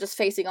 They were just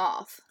facing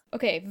off.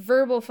 Okay,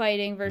 verbal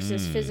fighting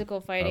versus physical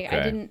fighting. I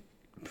okay. didn't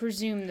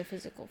presume the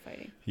physical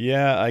fighting.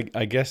 Yeah,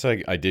 I guess I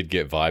did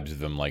get vibes of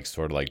them like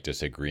sort of like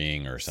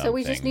disagreeing or something. So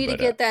we just need to but,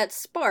 get that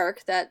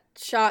spark, that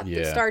shot that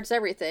Yeah. starts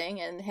everything,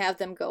 and have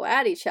them go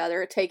at each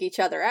other, take each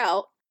other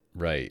out.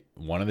 right.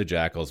 One of the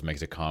Jackals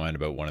makes a comment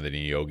about one of the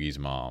Neogi's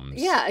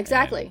moms. Yeah,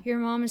 exactly. and Your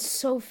mom is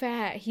so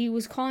fat. He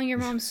was calling your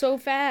mom so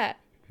fat.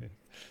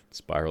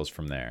 spirals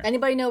from there.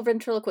 Anybody know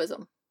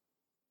ventriloquism?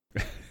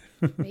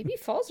 Maybe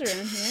falls are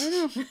in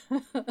here. I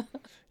don't know.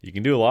 You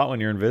can do a lot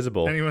when you're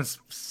invisible. Anyone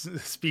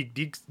speak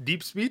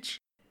deep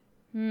speech?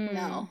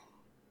 No.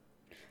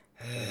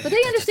 But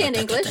they understand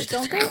English,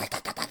 don't they?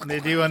 They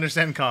do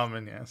understand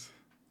common, yes.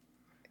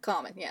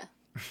 Common, yeah.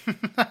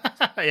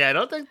 Yeah, I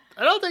don't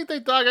think they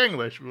talk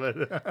English, but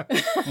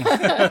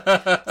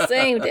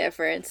Same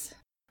difference.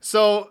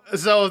 so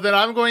then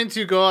I'm going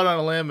to go out on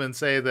a limb and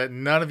say that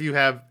none of you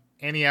have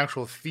any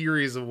actual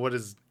theories of what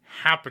is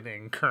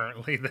happening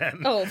currently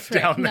then Oh,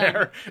 frick, down none.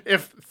 there.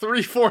 If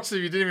 3/4 of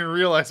you didn't even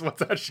realize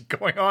what's actually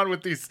going on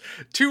with these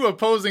two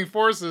opposing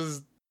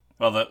forces.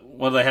 Well,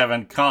 what do they have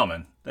in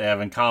common? They have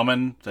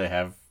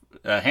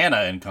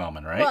Hannah in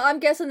common, right? Well, I'm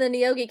guessing the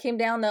Neogi came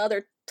down the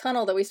other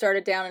tunnel that we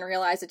started down and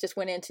realized it just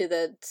went into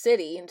the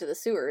city, into the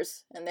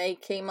sewers. And they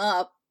came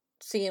up,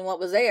 seeing what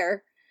was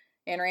there,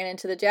 and ran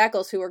into the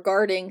Jackals who were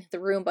guarding the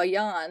room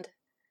beyond,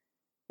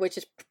 which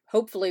is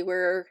hopefully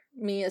where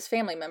Mia's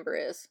family member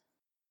is.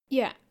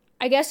 Yeah.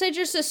 I guess I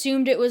just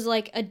assumed it was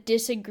like a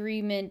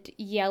disagreement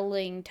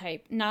yelling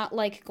type, not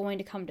like going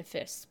to come to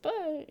fists.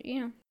 But, you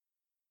know.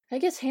 I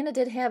guess Hannah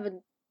did have a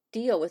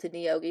deal with the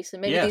Neogi, so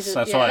maybe Yes, these are...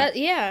 that's yeah. why.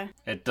 Yeah.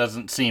 It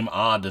doesn't seem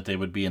odd that they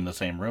would be in the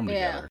same room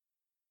Yeah. together.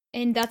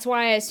 And that's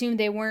why I assumed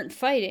they weren't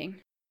fighting.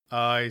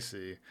 I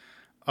see.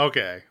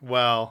 Okay,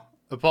 well,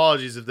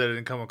 apologies if that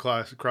didn't come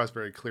across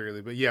very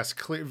clearly, but yes,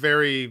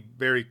 very,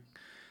 very.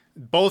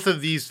 Both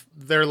of these,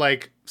 they're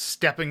like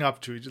stepping up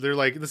to each. They're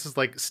like, this is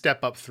like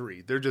step up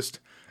 3. They're just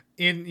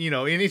in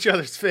each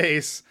other's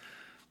face,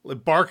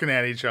 like barking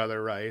at each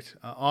other, right,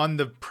 on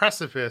the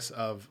precipice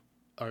of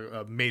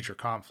a major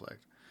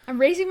conflict. I'm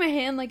raising my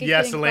hand like a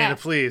Yes, kid in Elena,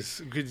 class.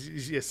 please.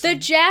 Yes. The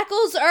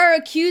Jackals are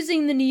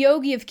accusing the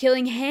Neogi of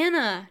killing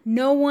Hannah.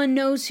 No one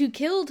knows who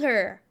killed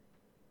her.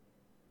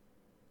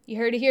 You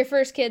heard it here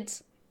first,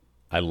 kids.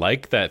 I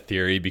like that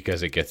theory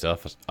because it gets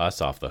us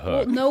off the Well,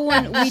 hook. no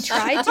one. We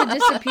tried to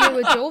disappear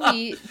with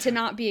Jovi to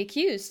not be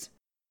accused.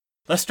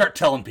 Let's start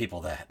telling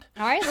people that.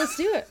 All right, let's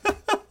do it.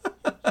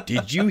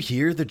 Did you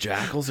hear the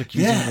Jackals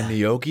accusing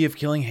the Neogi of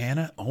killing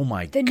Hannah? Oh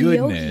my The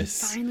goodness.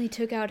 Neogi finally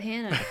took out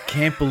Hannah.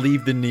 Can't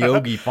believe the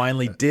Neogi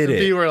finally did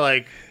You it. were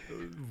like,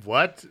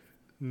 what?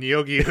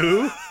 Neogi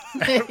who?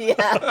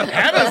 Yeah.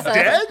 Hannah's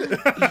dead?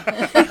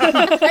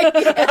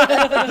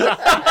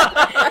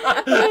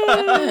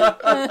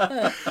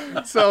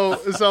 so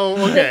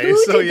okay, Who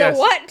so did yes. the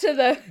what to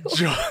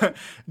the...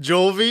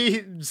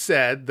 Jolvi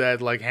said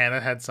that like Hannah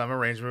had some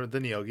arrangement with the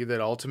Neogi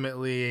that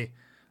ultimately,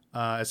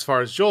 as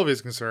far as Jolvi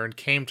is concerned,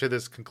 came to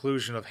this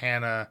conclusion of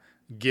Hannah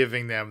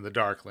giving them the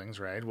Darklings,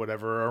 right?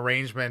 Whatever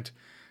arrangement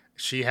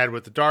she had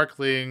with the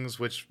Darklings,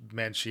 which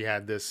meant she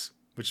had this,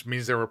 which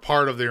means they were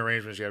part of the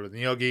arrangement she had with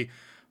the Neogi.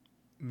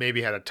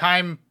 Maybe had a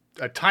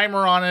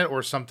timer on it,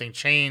 or something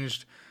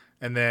changed,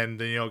 and then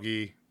the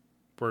Neogi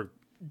were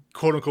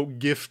quote unquote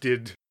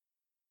gifted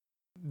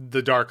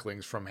the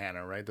Darklings from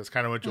Hannah, right? That's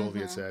kind of what Jolvi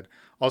had said.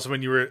 Also,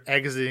 when you were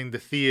exiting the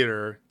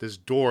theater, this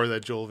door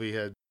that Jolvi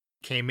had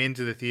came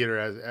into the theater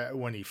as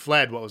when he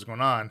fled, what was going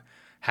on,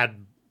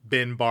 had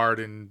been barred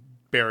and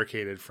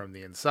barricaded from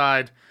the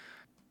inside.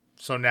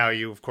 So now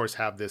you, of course,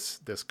 have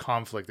this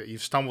conflict that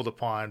you've stumbled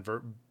upon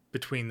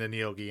between the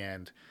Neogi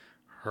and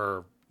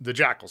the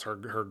Jackals, her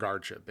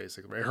guardship,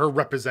 basically, right? Her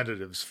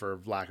representatives, for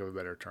lack of a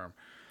better term.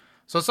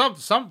 So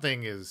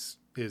something is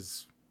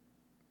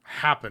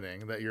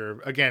happening that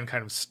you're again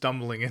kind of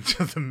stumbling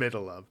into the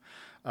middle of.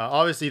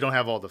 Obviously, you don't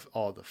have all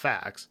the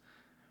facts.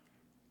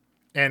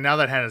 And now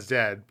that Hannah's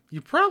dead, you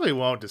probably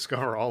won't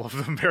discover all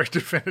of them very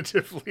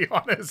definitively,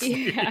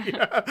 honestly.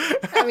 Yeah.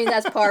 I mean,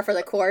 that's par for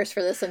the course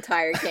for this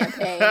entire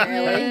campaign,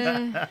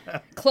 really.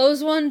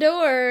 Close one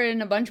door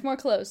and a bunch more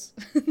close.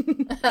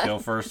 Kill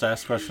first,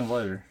 ask questions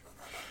later.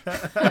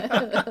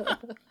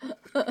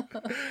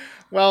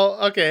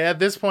 Well, okay, at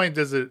this point,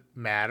 does it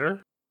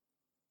matter?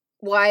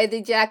 Why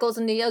the Jackals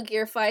and Neogi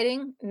are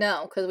fighting?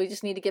 No, because we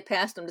just need to get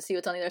past them to see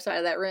what's on the other side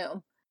of that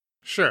room.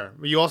 Sure.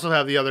 You also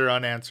have the other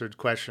unanswered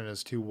question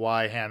as to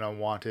why Hannah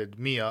wanted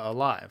Mia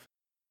alive.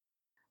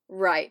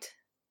 Right.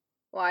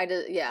 Why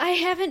does... Yeah. I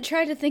haven't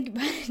tried to think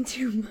about it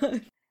too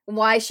much.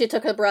 Why she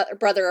took a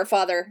brother or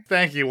father.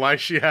 Thank you. Why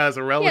she has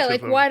a relative. Yeah,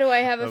 like, why do I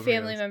have a of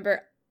family Mia's.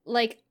 member,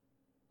 like,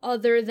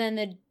 other than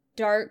the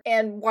dark...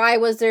 And why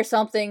was there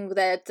something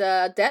that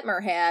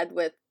Detmer had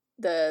with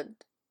the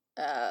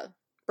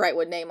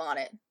Brightwood name on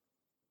it?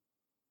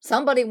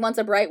 Somebody wants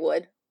a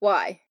Brightwood.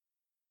 Why?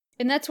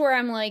 And that's where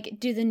I'm like,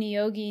 do the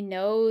Neogi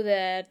know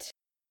that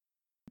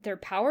they're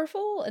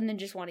powerful and then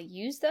just want to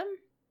use them?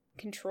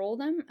 Control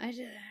them? I don't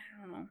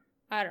know.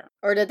 I don't know.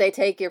 Or did they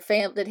take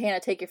did Hannah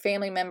take your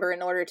family member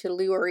in order to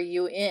lure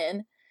you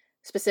in,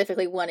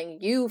 specifically wanting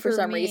you for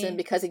some me. reason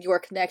because of your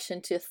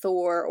connection to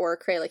Thor or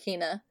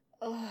Kralakina?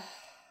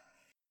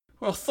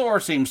 Well, Thor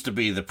seems to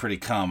be the pretty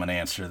common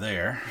answer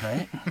there,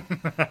 right?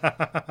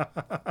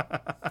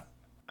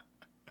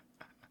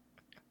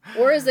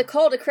 Or is the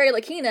cult of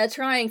Kralakina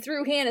trying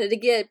through Hannah to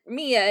get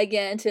Mia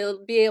again to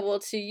be able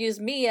to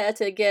use Mia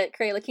to get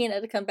Kralakina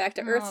to come back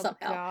to Earth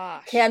somehow?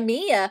 Gosh. Can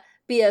Mia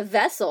be a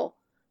vessel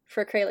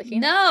for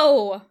Kralakina?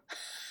 No!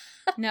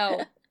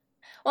 No.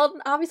 Well,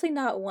 obviously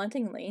not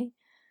wantingly.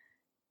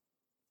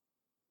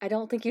 I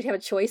don't think you'd have a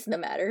choice in the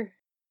matter.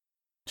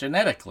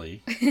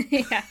 Genetically.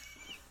 Yeah.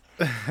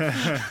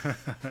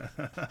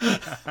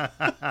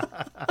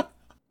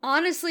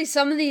 Honestly,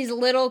 some of these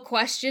little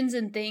questions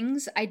and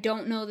things, I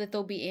don't know that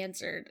they'll be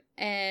answered.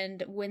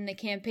 And when the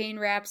campaign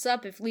wraps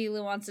up, if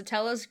Leela wants to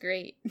tell us,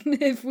 great.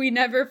 If we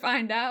never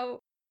find out.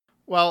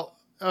 Well,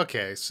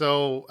 okay,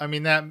 so, I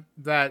mean,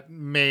 that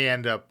may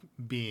end up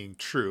being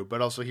true,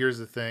 but also here's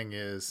the thing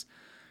is,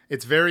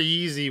 it's very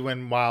easy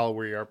while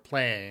we are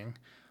playing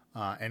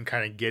and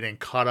kind of getting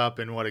caught up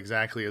in what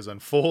exactly is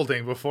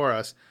unfolding before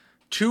us,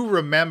 to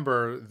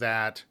remember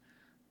that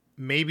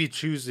maybe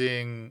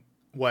choosing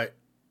what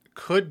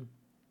could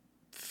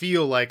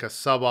feel like a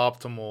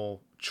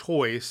suboptimal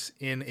choice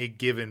in a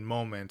given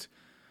moment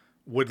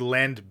would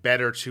lend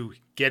better to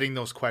getting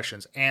those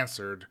questions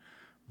answered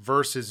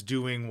versus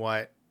doing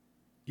what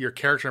your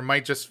character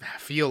might just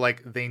feel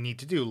like they need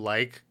to do,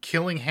 like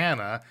killing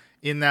Hannah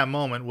in that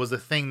moment was the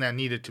thing that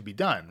needed to be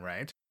done,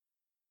 right?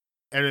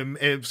 And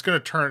it's going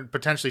to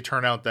potentially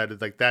turn out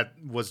that like that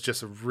was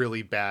just a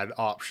really bad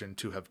option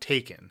to have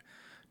taken,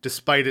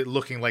 despite it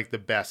looking like the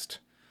best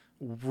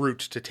route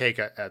to take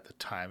at the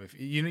time. If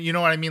you know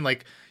what I mean,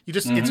 like you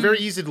just it's very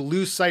easy to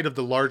lose sight of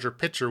the larger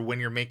picture when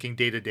you're making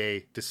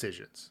day-to-day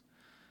decisions.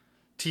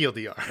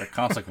 TLDR. The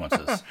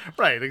consequences.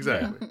 Right,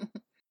 exactly.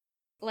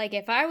 Like,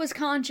 if I was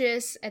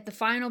conscious at the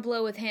final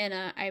blow with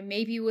Hannah, I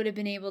maybe would have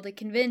been able to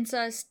convince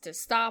us to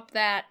stop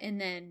that and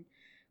then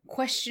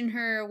question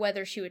her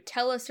whether she would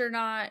tell us or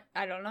not.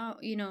 I don't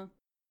know,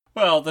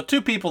 Well, the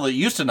two people that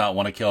used to not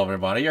want to kill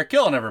everybody are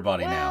killing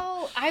everybody now.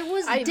 Well, I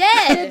was I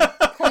dead. did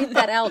point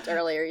that out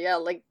earlier. Yeah,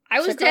 like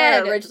I was Shakara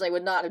dead. originally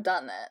would not have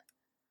done that.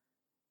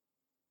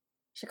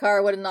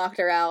 Shakara would have knocked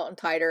her out and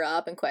tied her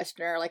up and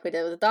questioned her like we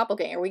did with the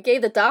doppelganger. We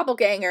gave the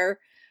doppelganger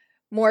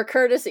more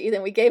courtesy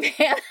than we gave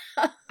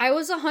Hannah. I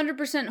was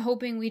 100%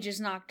 hoping we just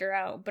knocked her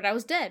out, but I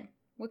was dead.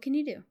 What can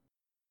you do?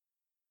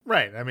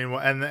 Right. I mean,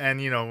 and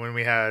when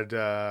we had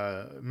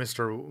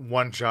Mr.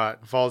 One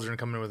Shot Falzern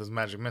come in with his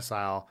magic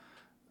missile,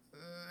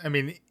 I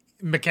mean,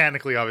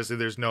 mechanically, obviously,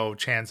 there's no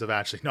chance of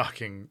actually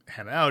knocking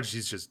Hannah out.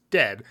 She's just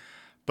dead.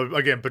 But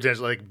again,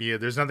 potentially, like Mia,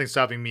 there's nothing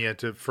stopping Mia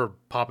for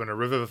popping a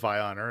revivify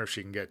on her if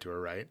she can get to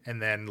her, right?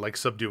 And then like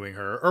subduing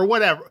her or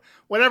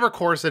whatever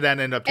course it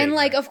ended up taking. And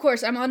like, her. of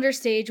course, I'm under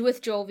stage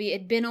with Jolvi.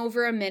 It'd been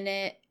over a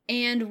minute.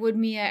 And would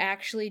Mia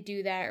actually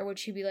do that, or would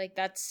she be like,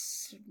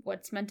 "That's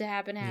what's meant to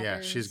happen"? Happens?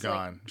 Yeah, she's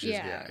gone.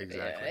 Yeah,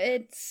 exactly.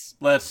 It's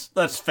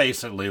Let's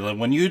face it, Leland.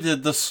 When you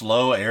did the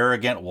slow,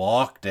 arrogant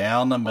walk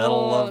down the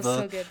middle of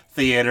so the good.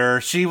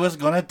 theater, she was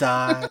gonna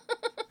die.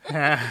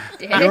 Dead,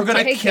 You were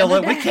gonna dead, kill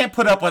it. gonna We can't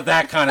put up with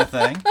that kind of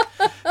thing.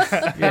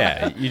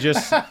 Yeah, you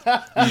just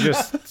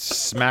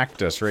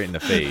smacked us right in the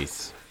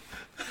face.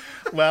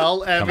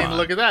 Well, I Come mean, on.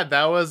 look at that.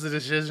 That was the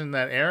decision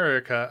that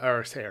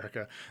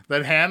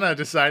that Hannah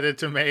decided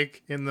to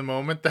make in the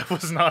moment. That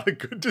was not a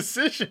good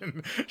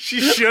decision. She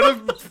should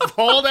have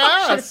hauled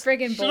ass. Should've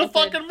friggin' Should have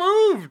bolted. fucking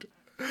moved.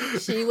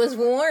 She was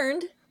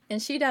warned,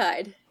 and she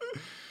died.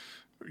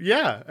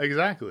 Yeah,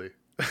 exactly.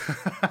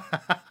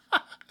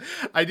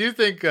 I do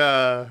think,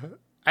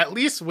 at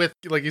least with,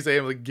 like you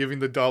say, like giving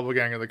the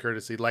doppelganger the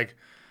courtesy, like,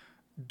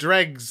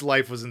 Dreg's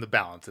life was in the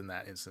balance in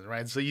that instance,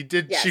 right? So you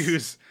did Yes.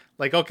 choose,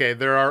 like, okay,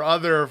 there are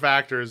other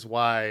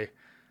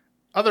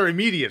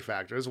immediate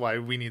factors why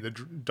we need the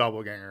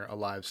doppelganger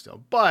alive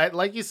still. But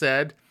like you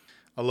said,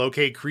 a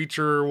locate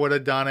creature would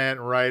have done it,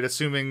 right?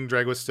 Assuming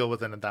Dreg was still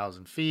within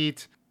 1,000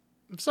 feet.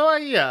 So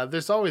yeah,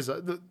 there's always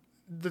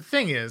the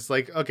thing is,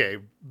 like, okay,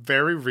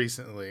 very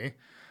recently,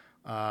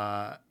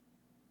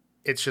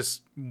 it's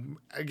just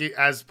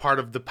as part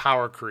of the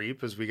power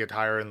creep as we get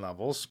higher in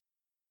levels,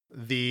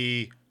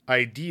 the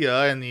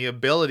idea and the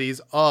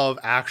abilities of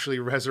actually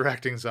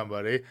resurrecting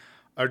somebody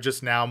are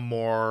just now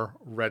more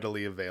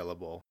readily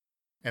available.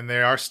 And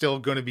they are still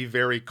going to be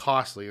very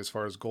costly as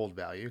far as gold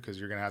value, because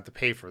you're going to have to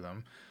pay for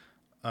them.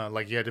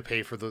 Like you had to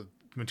pay for the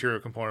material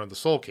component of the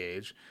soul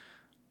cage.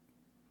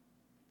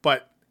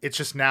 But it's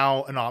just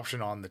now an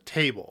option on the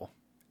table.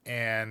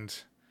 And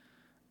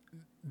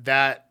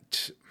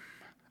that,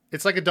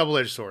 it's like a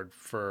double-edged sword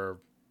for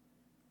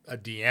a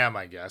DM,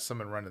 I guess,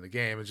 someone running the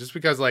game. It's just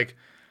because, like,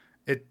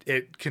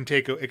 it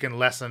can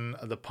lessen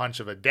the punch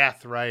of a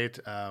death, right?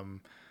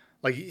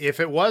 Like if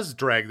it was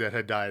Dreg that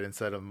had died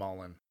instead of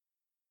Mullen,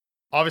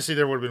 obviously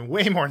there would have been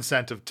way more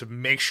incentive to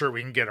make sure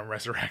we can get him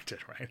resurrected,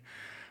 right?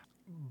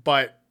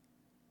 But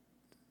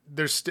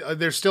there's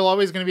still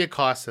always going to be a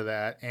cost to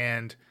that,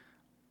 and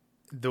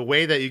the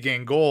way that you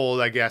gain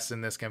gold, I guess,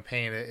 in this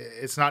campaign,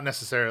 it's not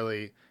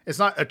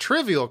a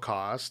trivial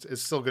cost.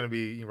 It's still going to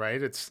be,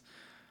 right?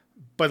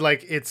 But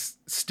like it's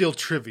still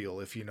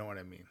trivial, if you know what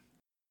I mean.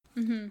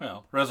 Mm-hmm.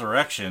 Well,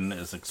 resurrection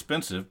is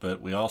expensive, but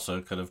we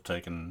also could have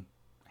taken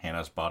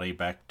Hannah's body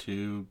back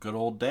to good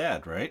old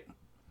Dad, right?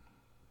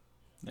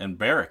 And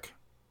Barrick.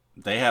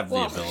 They have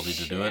the ability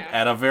to do it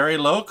at a very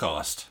low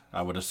cost.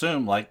 I would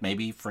assume, like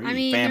maybe free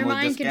family they're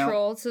mind discount.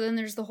 controlled, so then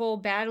there's the whole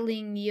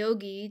battling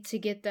Neogi to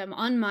get them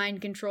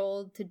unmind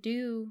controlled to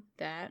do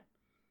that.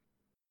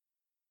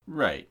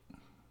 Right.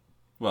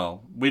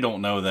 Well, we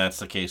don't know that's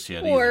the case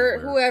yet Or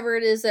either. whoever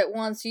it is that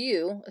wants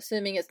you,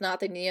 assuming it's not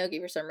the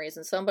Neogi for some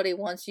reason, somebody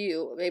wants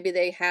you. Maybe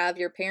they have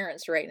your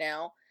parents right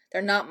now.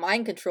 They're not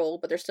mind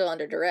controlled, but they're still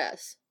under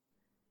duress.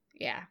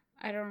 Yeah,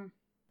 I don't...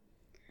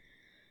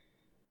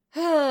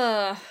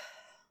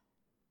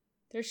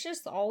 There's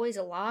just always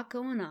a lot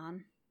going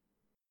on.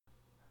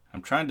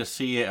 I'm trying to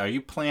see, are you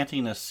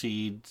planting a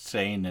seed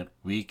saying that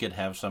we could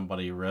have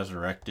somebody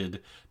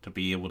resurrected to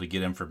be able to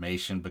get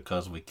information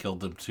because we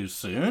killed them too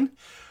soon?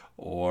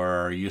 Or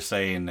are you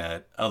saying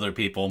that other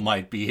people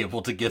might be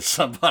able to get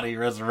somebody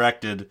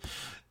resurrected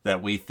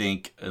that we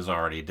think is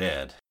already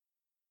dead?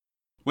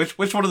 Which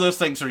one of those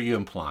things are you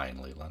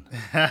implying, Leland?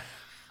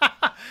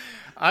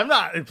 I'm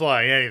not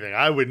implying anything.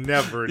 I would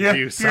never do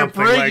You're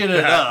something like bringing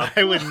it that. up.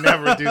 I would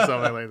never do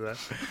something like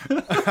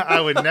that.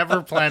 I would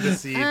never plant a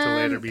seed to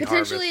later be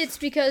potentially harvested. it's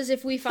because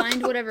if we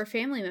find whatever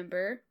family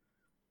member,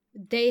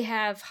 they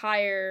have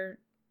higher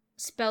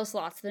spell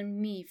slots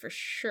than me for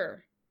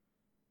sure.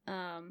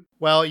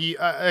 Well,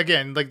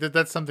 again, like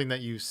that's something that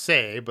you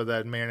say, but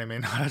that may or may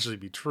not actually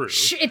be true.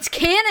 It's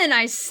canon,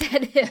 I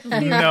said it.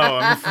 No,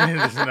 I'm afraid it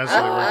doesn't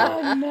necessarily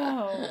work. Oh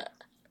no.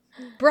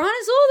 Braun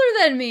is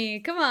older than me.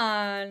 Come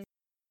on.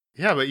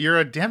 Yeah, but you're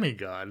a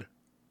demigod.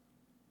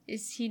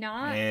 Is he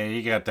not? Yeah,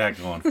 you got that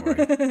going for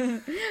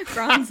you.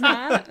 Braun's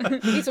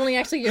not. He's only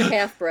actually your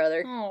half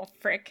brother. Oh,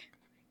 frick.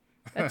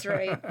 That's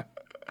right.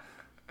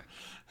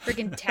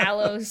 Freaking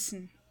Talos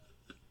and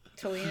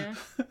Talina.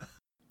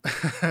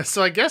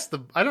 So I guess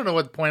I don't know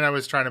what point I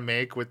was trying to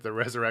make with the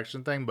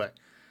resurrection thing, but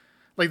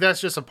like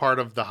that's just a part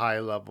of the high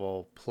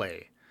level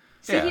play.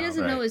 See, he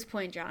doesn't know his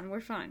point, John.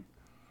 We're fine.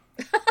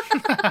 No,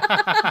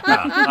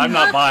 I'm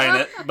not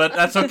buying it, but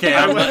that's okay.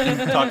 I'm letting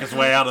him talk his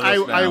way out of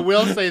this now. I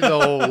will say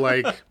though,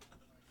 like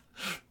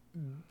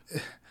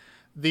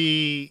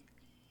the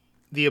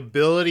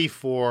ability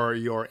for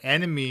your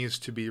enemies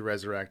to be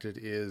resurrected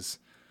is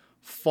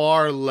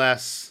far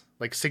less,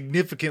 like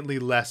significantly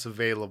less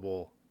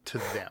available to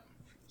them.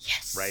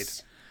 Yes. Right?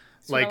 That's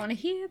Like, what I want to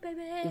hear,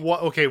 baby.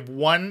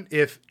 One,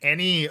 if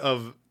any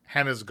of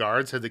Hannah's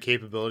guards had the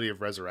capability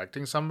of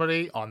resurrecting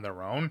somebody on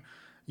their own,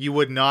 you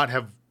would not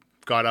have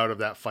got out of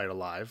that fight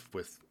alive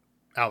with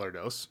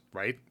Alardos,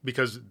 right?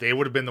 Because they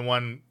would have been the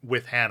one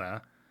with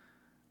Hannah.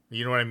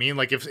 You know what I mean?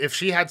 Like if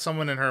she had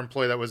someone in her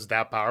employ that was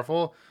that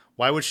powerful,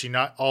 why would she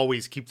not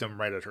always keep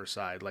them right at her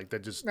side? Like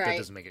that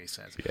doesn't make any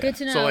sense. Yeah. Good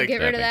to know. So, like, Get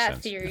rid of that makes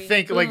that sense. theory.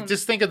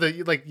 Just think of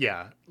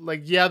the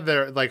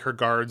they're like her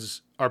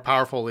guards are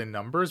powerful in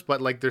numbers, but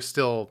like they're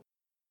still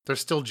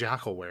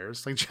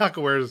Jackalwares. Like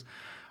Jackalwares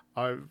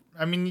are,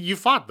 I mean, you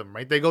fought them,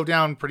 right? They go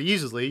down pretty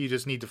easily. You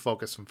just need to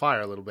focus some fire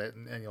a little bit,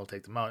 and you'll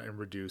take them out and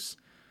reduce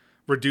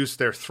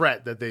their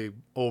threat that they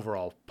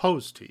overall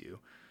pose to you.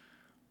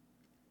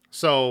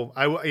 So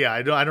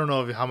I don't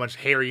know how much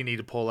hair you need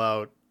to pull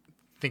out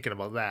thinking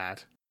about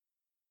that.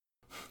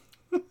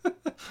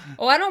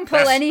 Oh, I don't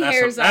pull any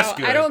hairs that's out.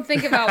 good. I don't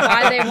think about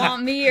why they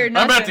want me or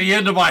nothing. I'm at the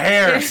end of my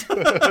hairs.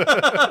 Like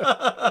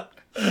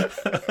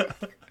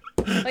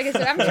I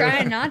said, I'm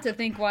trying not to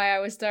think why I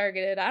was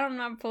targeted. I'm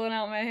not pulling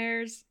out my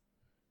hairs.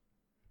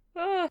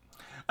 Oh.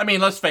 I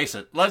mean, let's face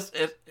it.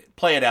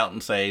 Play it out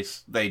and say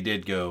they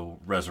did go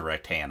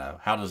resurrect Hannah.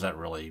 How does that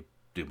really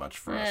do much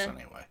for us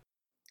anyway?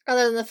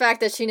 Other than the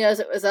fact that she knows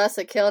it was us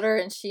that killed her,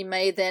 and she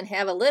may then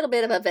have a little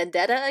bit of a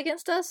vendetta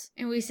against us.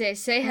 And we say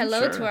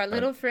hello to our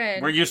little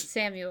friend,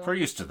 Samuel. We're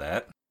used to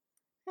that.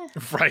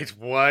 Right.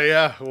 Well,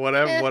 yeah.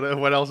 Whatever.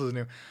 What else is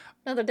new?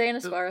 Another day in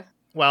Aspara.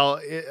 Well,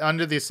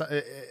 under the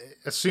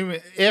assume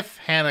if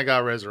Hannah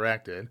got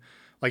resurrected,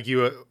 like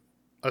you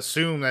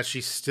assume that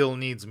she still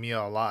needs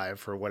Mia alive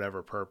for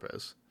whatever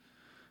purpose.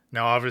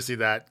 Now, obviously,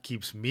 that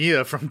keeps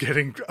Mia from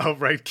getting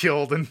outright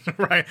killed, and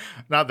right,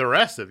 not the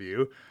rest of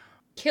you.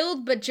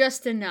 Killed, but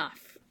just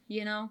enough,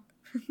 you know?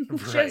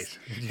 Right.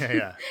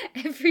 Yeah.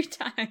 Every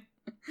time.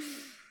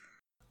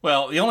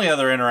 Well, the only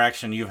other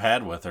interaction you've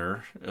had with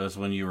her was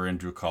when you were in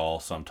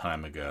Drukal some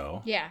time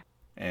ago. Yeah.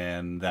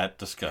 And that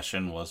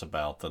discussion was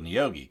about the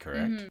Nyogi,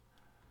 correct? Mm-hmm.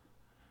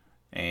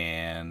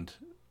 And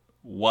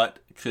what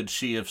could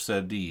she have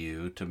said to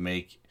you to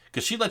make...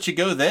 Because she let you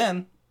go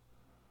then.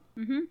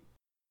 Mm-hmm.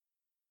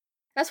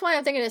 That's why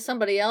I'm thinking it's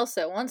somebody else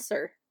that wants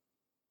her.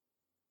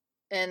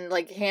 And,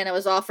 like, Hannah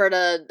was offered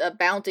a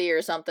bounty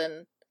or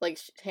something. Like,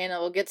 Hannah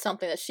will get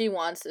something that she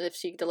wants if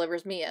she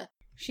delivers Mia.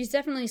 She's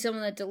definitely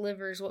someone that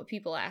delivers what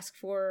people ask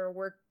for or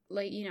work,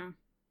 like, you know.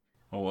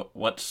 Well,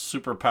 what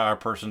superpower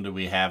person do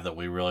we have that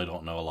we really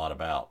don't know a lot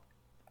about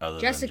other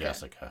than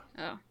Jessica?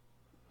 Oh.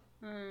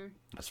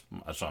 That's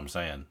what I'm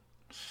saying.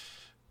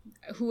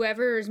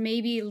 Whoever is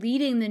maybe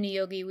leading the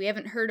Nyogi, we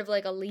haven't heard of,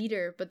 like, a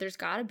leader, but there's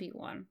gotta be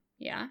one.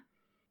 Yeah?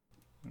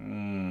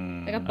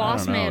 Like a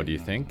boss I don't know. man. Do you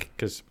think?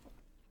 Because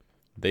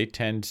they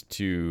tend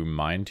to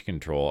mind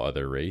control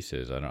other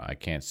races. I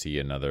can't see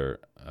a member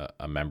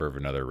of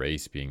another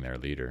race being their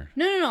leader.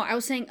 No. I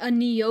was saying a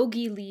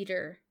Nyogi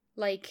leader,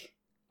 like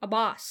a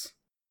boss.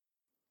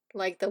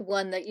 Like the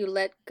one that you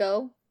let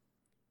go?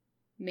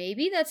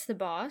 Maybe that's the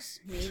boss.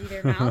 Maybe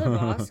they're now the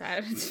boss.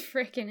 It's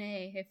freaking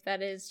A, if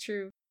that is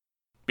true.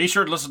 Be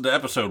sure to listen to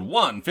episode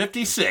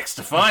 156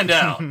 to find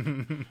out.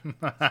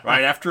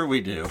 Right after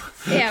we do.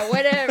 Yeah,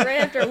 right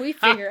after we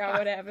figure out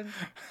what happened.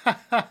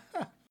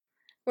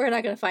 We're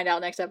not going to find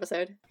out next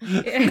episode.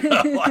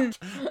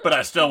 But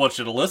I still want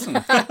you to listen.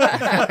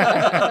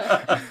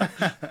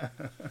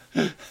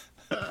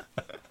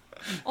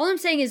 All I'm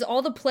saying is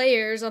all the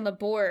players on the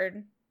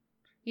board,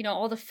 you know,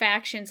 all the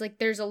factions, like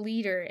there's a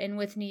leader, and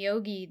with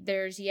Nyogi,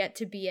 there's yet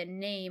to be a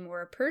name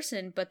or a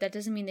person, but that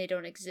doesn't mean they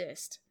don't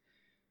exist.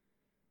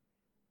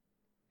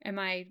 Am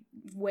I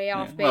way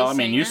off base? Well, I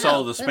mean, you that?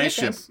 saw the That makes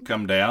spaceship sense.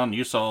 come down.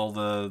 You saw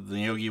the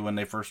Nyogi when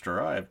they first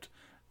arrived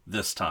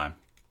this time.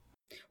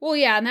 Well,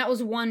 yeah, and that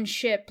was one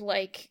ship,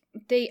 like,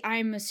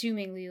 I'm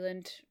assuming,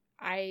 Leland,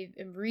 I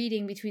am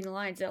reading between the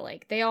lines that,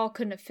 like, they all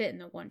couldn't have fit in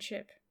the one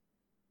ship.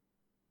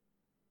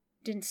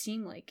 Didn't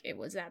seem like it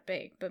was that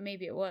big, but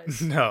maybe it was.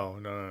 No.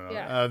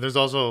 Yeah. There's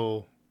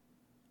also,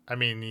 I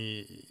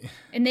mean,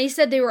 And they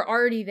said they were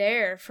already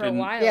there for a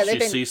while. Yeah,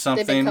 Did you see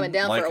something they've been coming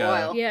down like for a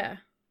while. Yeah.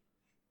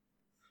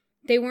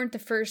 They weren't the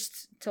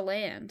first to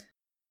land.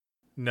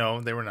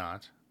 no, they were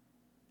not.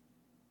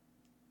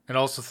 And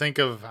also think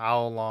of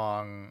how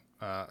long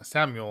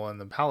Samuel and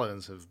the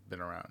Paladins have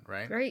been around,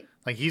 right? Right.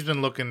 Like he's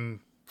been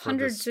looking for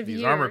Hundreds of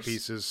these armor years.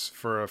 pieces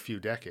for a few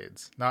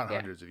decades, not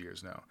hundreds of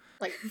years. No.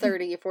 Like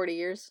 30 or 40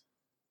 years.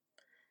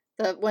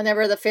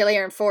 Whenever the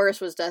Phalean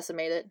Forest was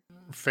decimated.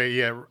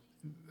 Phalean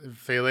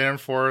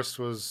Forest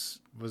was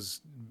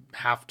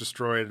half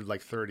destroyed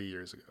like 30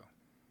 years ago.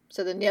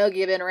 So the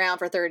Nyogi have been around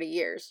for 30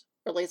 years.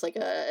 Or at least like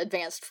a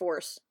advanced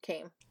force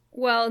came.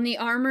 Well, in the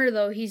armor,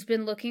 though, he's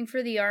been looking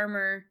for the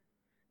armor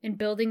and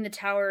building the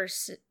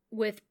towers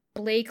with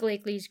Blake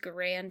Lakely's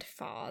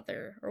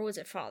grandfather. Or was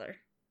it father?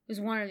 It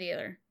was one or the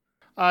other.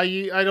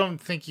 I don't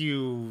think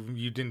you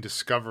didn't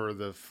discover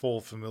the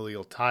full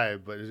familial tie,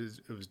 but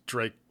it was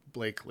Drake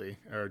Blakely,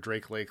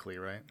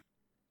 right?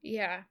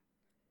 Yeah.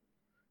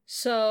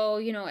 So,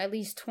 you know, at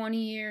least 20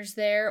 years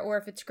there, or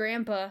if it's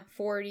grandpa,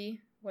 40,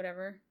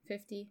 whatever,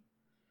 50.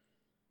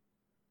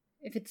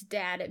 If it's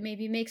dad, it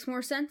maybe makes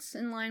more sense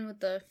in line with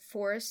the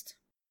forest.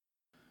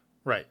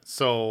 Right.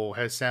 So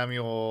has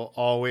Samuel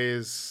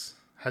always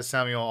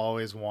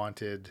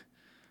wanted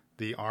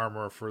the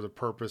armor for the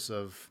purpose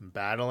of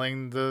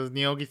battling the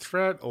Nyogi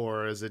threat,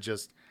 or is it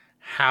just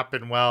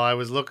happen? Well, I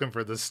was looking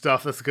for the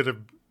stuff that's going to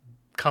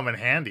come in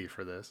handy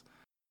for this.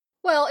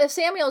 Well, if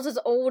Samuel's as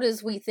old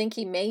as we think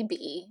he may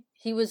be,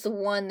 he was the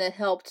one that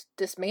helped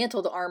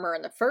dismantle the armor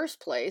in the first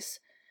place.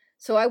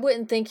 So I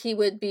wouldn't think he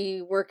would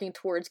be working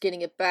towards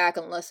getting it back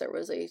unless there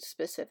was a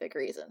specific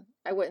reason.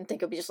 I wouldn't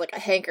think it would be just like a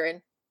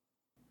hankering.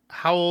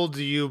 How old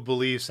do you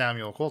believe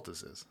Samuel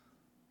Cultus is?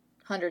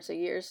 Hundreds of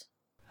years.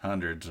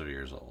 Hundreds of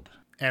years old.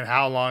 And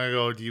how long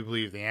ago do you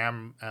believe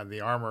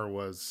the armor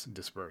was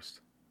dispersed?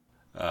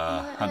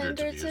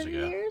 Hundreds of years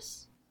ago.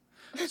 Years?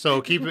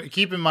 So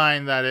keep in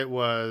mind that it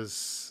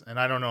was, and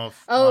I don't know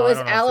if... Oh, well, it was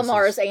I don't know if this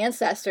Alamar's is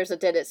ancestors that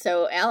did it.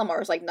 So Alamar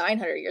was like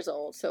 900 years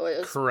old. So it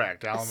was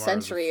correct. a Alamar is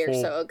century or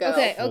full- so ago.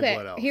 Okay, full okay.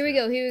 blood elf, Here we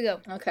yeah.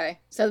 go.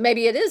 Okay. So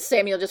maybe it is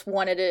Samuel just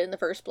wanted it in the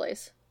first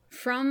place.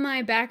 From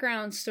my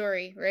background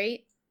story,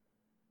 right?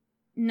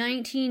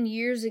 19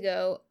 years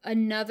ago,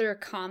 another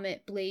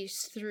comet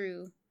blazed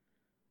through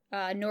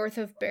north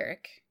of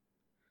Barrick.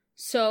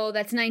 So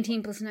that's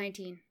 19 plus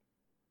 19.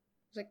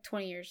 It's like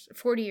 20 years,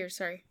 40 years,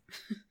 sorry.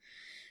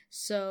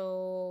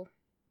 So,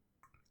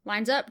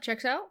 lines up,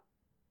 checks out.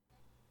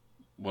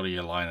 What are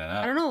you lining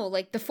up? I don't know,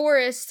 like the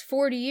forest,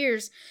 40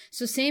 years.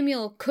 So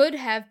Samuel could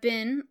have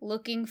been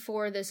looking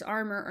for this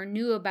armor or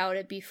knew about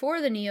it before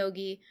the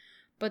Neogi,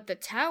 but the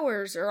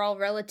towers are all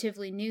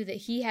relatively new that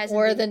he hasn't.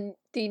 Or the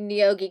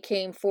Neogi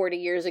came 40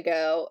 years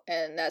ago,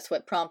 and that's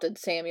what prompted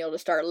Samuel to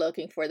start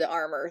looking for the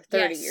armor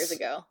 30 years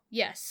ago.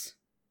 Yes.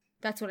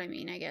 That's what I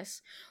mean, I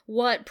guess.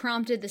 What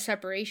prompted the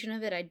separation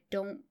of it, I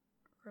don't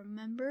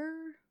remember.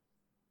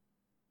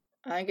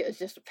 I think it was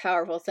just a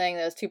powerful thing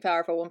that was too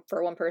powerful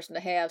for one person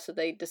to have, so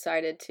they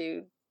decided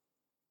to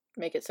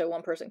make it so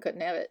one person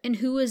couldn't have it. And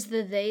who was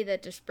the they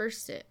that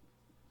dispersed it?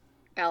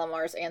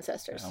 Alamar's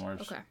ancestors.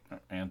 Okay.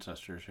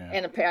 Ancestors, yeah.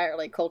 And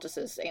apparently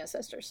Cultus's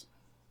ancestors.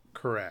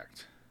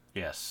 Correct.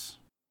 Yes.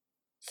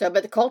 So,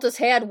 but the Cultus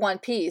had one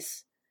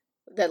piece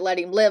that let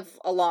him live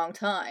a long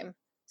time.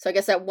 So I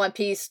guess that one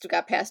piece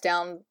got passed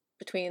down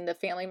between the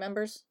family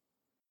members.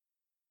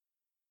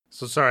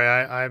 So sorry,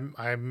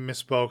 I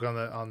misspoke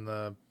on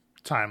the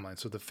timeline.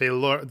 So the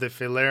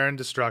Phalarian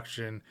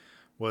destruction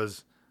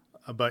was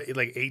about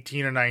like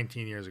 18 or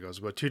 19 years ago,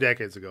 so about 2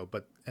 decades ago.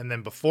 And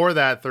then before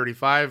that,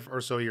 35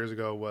 or so years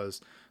ago,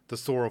 was the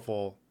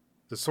Sorrowful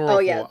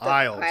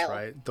Isles,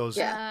 right? Those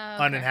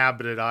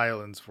uninhabited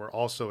islands were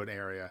also an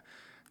area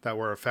that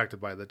were affected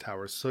by the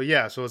towers. So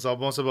yeah, so it's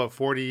almost about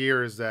 40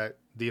 years that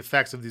the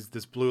effects of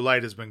this blue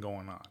light has been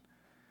going on.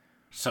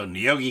 So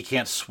Neogi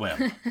can't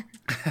swim.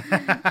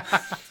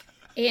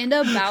 And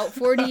about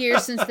 40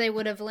 years since they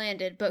would have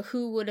landed, but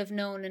who would have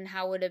known and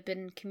how would have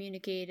been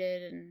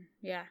communicated, and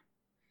yeah.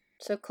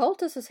 So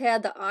Cultus has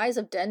had the Eyes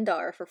of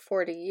Dendar for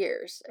 40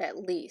 years, at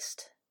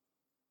least.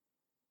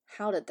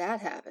 How did that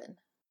happen?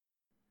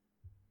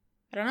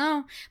 I don't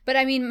know. But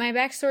I mean, my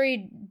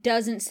backstory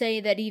doesn't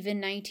say that even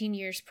 19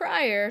 years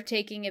prior,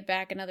 taking it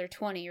back another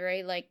 20,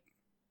 right? Like,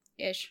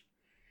 ish.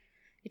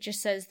 It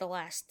just says the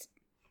last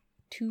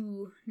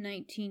 2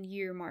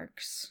 19-year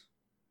marks.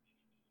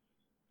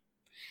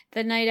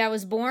 The night I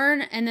was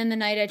born, and then the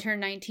night I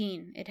turned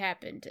 19, it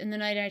happened. And the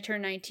night I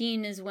turned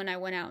 19 is when I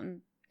went out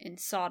and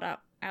sought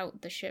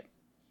out the ship.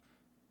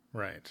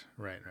 Right.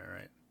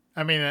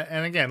 I mean,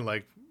 and again,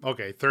 like,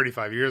 okay,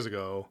 35 years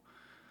ago,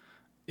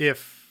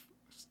 if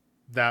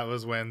that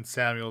was when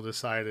Samuel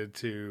decided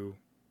to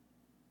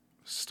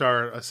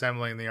start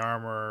assembling the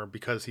armor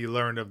because he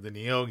learned of the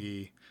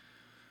Neogi,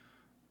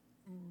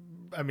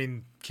 I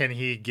mean, can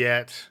he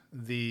get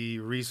the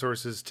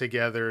resources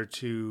together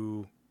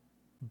to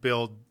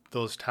build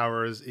those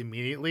towers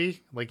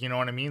immediately? Like, you know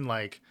what I mean?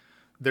 Like,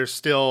 there's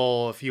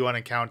still an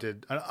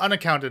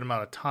unaccounted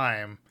amount of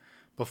time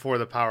before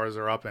the powers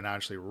are up and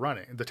actually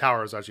running. The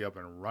tower is actually up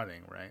and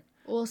running, right?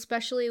 Well,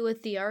 especially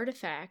with the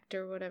artifact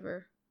or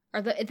whatever.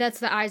 That's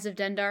the Eyes of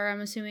Dendar,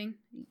 I'm assuming?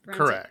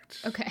 Correct.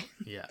 Okay.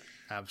 Yeah,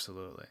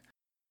 absolutely.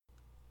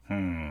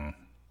 So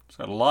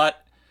a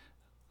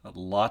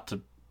lot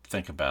to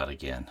think about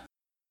again.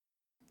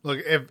 Look,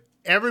 if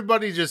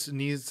everybody just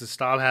needs to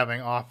stop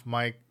having off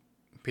mic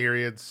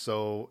periods,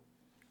 so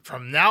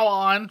from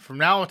now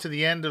to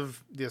the end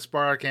of the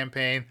Aspara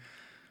campaign,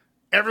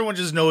 everyone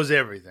just knows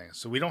everything,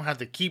 so we don't have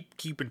to keep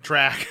keeping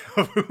track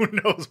of who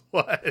knows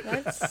what.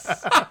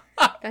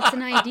 That's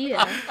an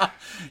idea.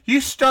 You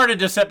started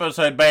this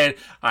episode, man.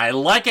 I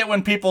like it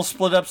when people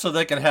split up so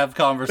they can have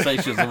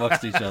conversations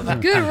amongst each other.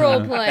 Good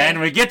role play.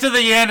 And we get to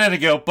the end and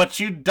go, but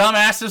you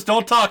dumbasses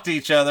don't talk to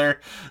each other.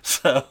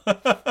 So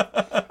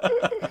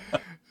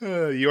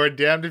you are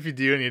damned if you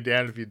do and you're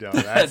damned if you don't.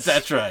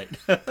 That's right.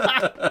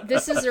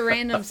 This is a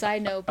random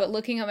side note, but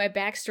looking at my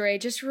backstory, I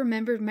just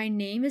remembered my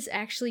name is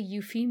actually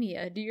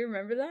Euphemia. Do you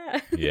remember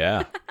that?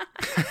 Yeah.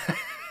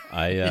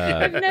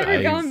 I've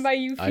never gone by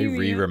Euphemia. I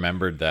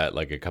re-remembered that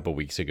like a couple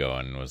weeks ago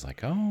and was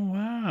like, oh,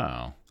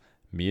 wow.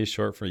 Mia is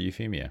short for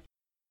Euphemia.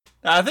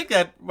 I think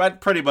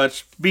that pretty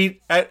much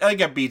I think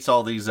that beats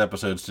all these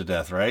episodes to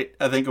death, right?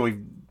 I think we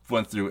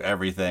went through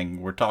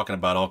everything. We're talking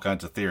about all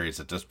kinds of theories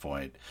at this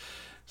point.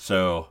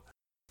 So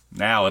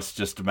now it's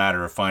just a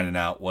matter of finding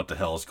out what the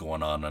hell is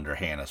going on under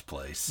Hannah's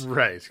place.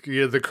 Right.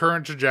 Yeah, the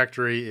current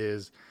trajectory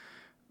is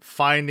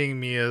finding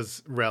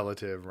Mia's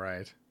relative,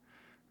 right?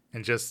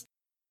 And just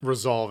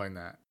resolving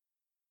that.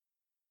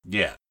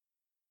 Yeah.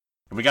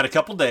 We got a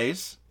couple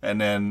days,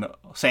 and then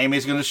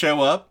Sammy's going to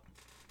show up,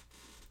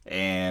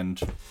 and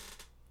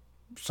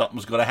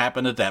something's going to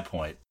happen at that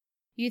point.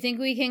 You think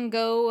we can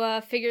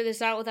go figure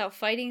this out without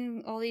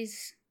fighting all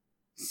these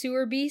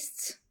sewer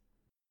beasts?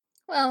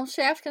 Well,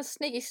 Shaft can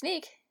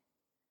sneak.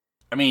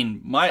 I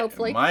mean, my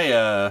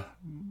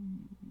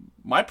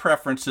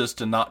preference is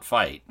to not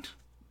fight.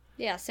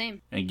 Yeah,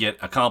 same. And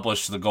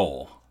accomplish the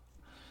goal.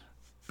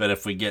 But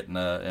if we get in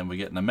a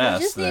mess,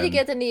 we just need to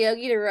get the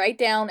Neogi to write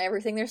down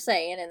everything they're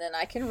saying, and then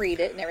I can read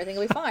it, and everything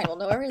will be fine. We'll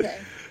know everything.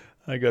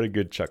 I got a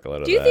good chuckle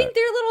out of that. Do you think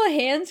their little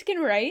hands can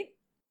write?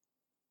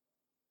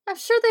 I'm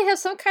sure they have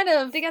some kind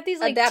of They got these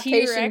like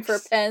adaptation T-Rex for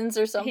pens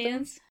or something.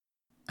 hands.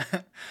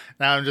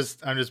 Now I'm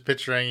just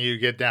picturing you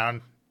get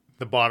down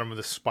the bottom of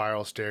the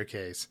spiral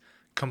staircase.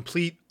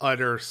 Complete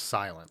utter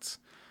silence.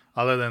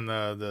 Other than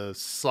the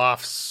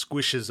soft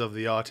squishes of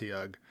the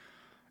Otyugh.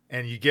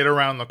 And you get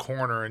around the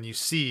corner and you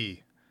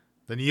see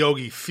the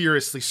Neogi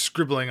furiously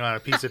scribbling on a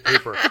piece of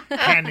paper,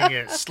 handing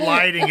it,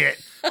 sliding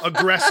it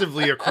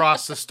aggressively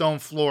across the stone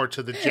floor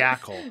to the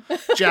Jackal.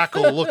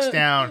 Jackal looks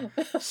down,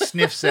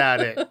 sniffs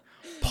at it,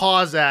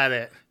 paws at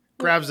it,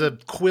 grabs a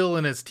quill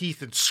in his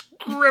teeth and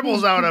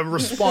scribbles out a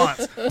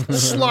response,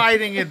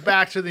 sliding it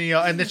back to the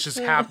and it's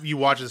just you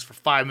watch this for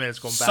 5 minutes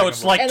going back. So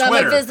it's like And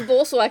Twitter. I'm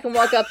invisible, so I can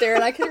walk up there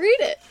and I can read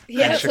it.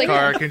 Yeah, and it's like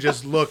Shakara can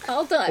just look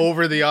All done.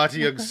 over the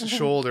Otyugh's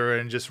shoulder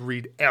and just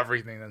read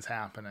everything that's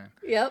happening.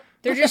 Yep.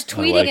 they're just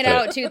I tweeting like it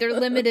that. out too. They're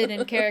limited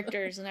in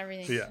characters and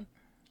everything. Yeah.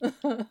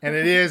 And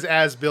it is,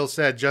 as Bill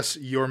said, just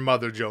your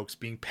mother jokes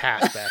being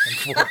passed back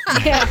and forth.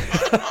 Yeah.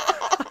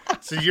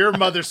 So your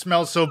mother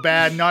smells so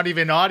bad, not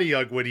even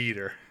Otyugh would eat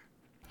her.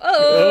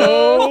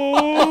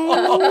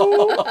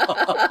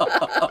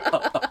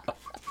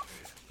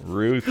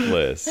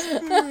 Ruthless.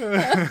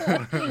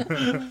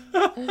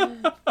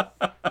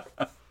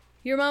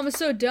 Your mom is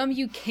so dumb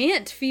you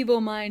can't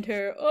feeble mind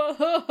her.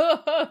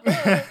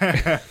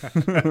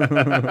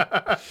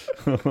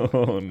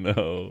 Oh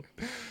no.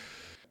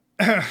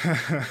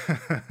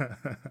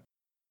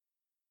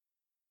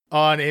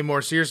 On a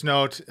more serious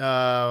note,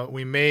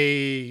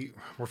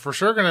 we're for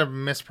sure going to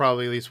miss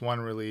probably at least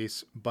one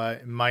release, but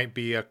it might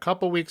be a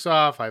couple weeks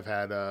off. I've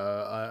had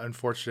a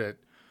unfortunate,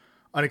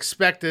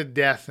 unexpected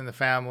death in the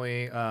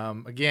family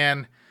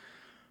again.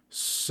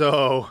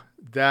 So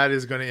that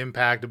is going to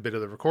impact a bit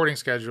of the recording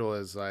schedule,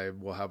 as I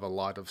will have a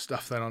lot of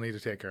stuff that I'll need to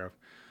take care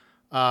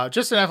of.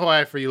 Just an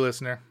FYI for you,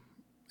 listener.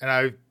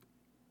 And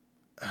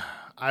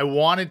I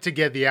wanted to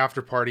get the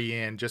after party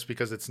in just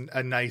because it's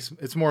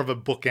more of a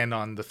bookend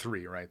on the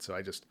 3, right? So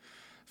I just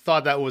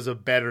thought that was a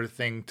better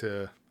thing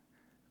to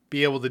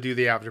be able to do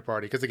the after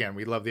party. Because again,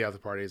 we love the after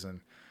parties and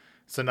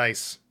it's a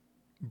nice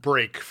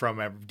break from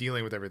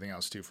dealing with everything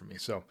else too for me.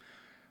 So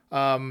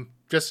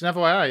just an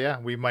FYI, yeah,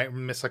 we might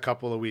miss a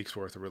couple of weeks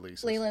worth of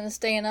releases. Leland is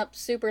staying up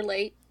super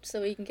late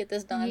so we can get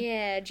this done.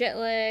 Yeah, jet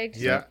lagged.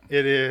 Yeah,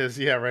 it is.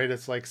 Yeah, right.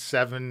 It's like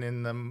 7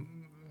 in the...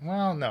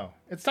 Well, no.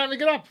 It's time to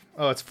get up.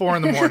 Oh, it's 4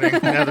 in the morning,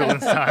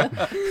 Netherlands time.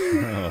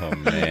 Oh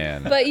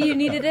man. But you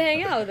needed to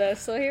hang out with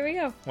us, so here we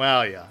go.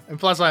 Well, yeah. And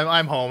plus,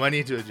 I'm home. I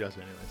need to adjust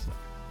anyway.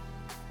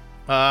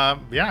 So.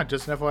 Yeah,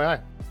 just an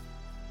FYI.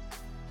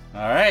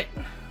 All right.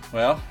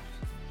 Well,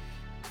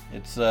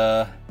 it's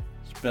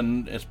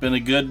been a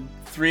good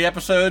 3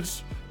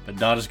 episodes, but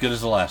not as good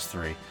as the last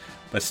 3.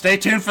 But stay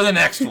tuned for the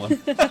next one.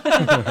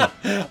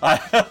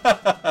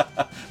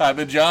 I've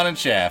been John and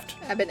Shaft.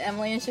 I've been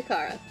Emily and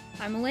Shakara.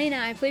 I'm Elena.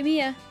 I play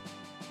Mia.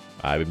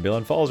 I've been Bill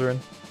and Falzarin.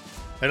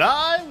 And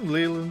I'm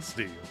Leland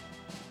Steele.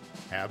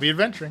 Happy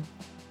adventuring.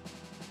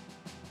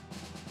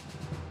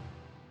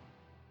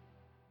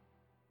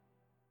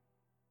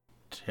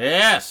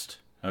 Test.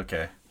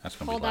 Okay, that's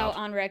gonna Called be loud. out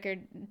on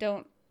record.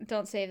 Don't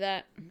save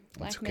that. It's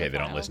Blackmail okay, they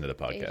don't file, listen to the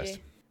podcast. AJ.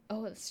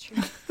 Oh, that's true.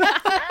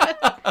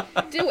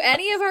 Do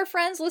any of our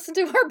friends listen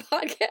to our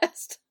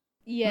podcast?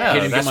 Yeah. No. Can't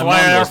even that's get my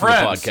why mom they're to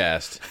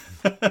listen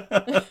to the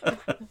friends.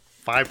 podcast.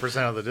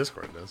 5% of the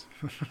Discord does.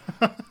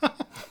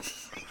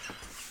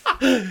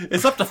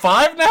 It's up to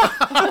 5 now.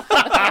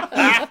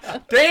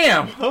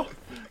 Damn. Oh,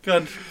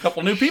 good. A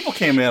couple new people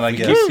came in, I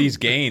guess. Keep these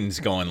gains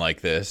going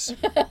like this.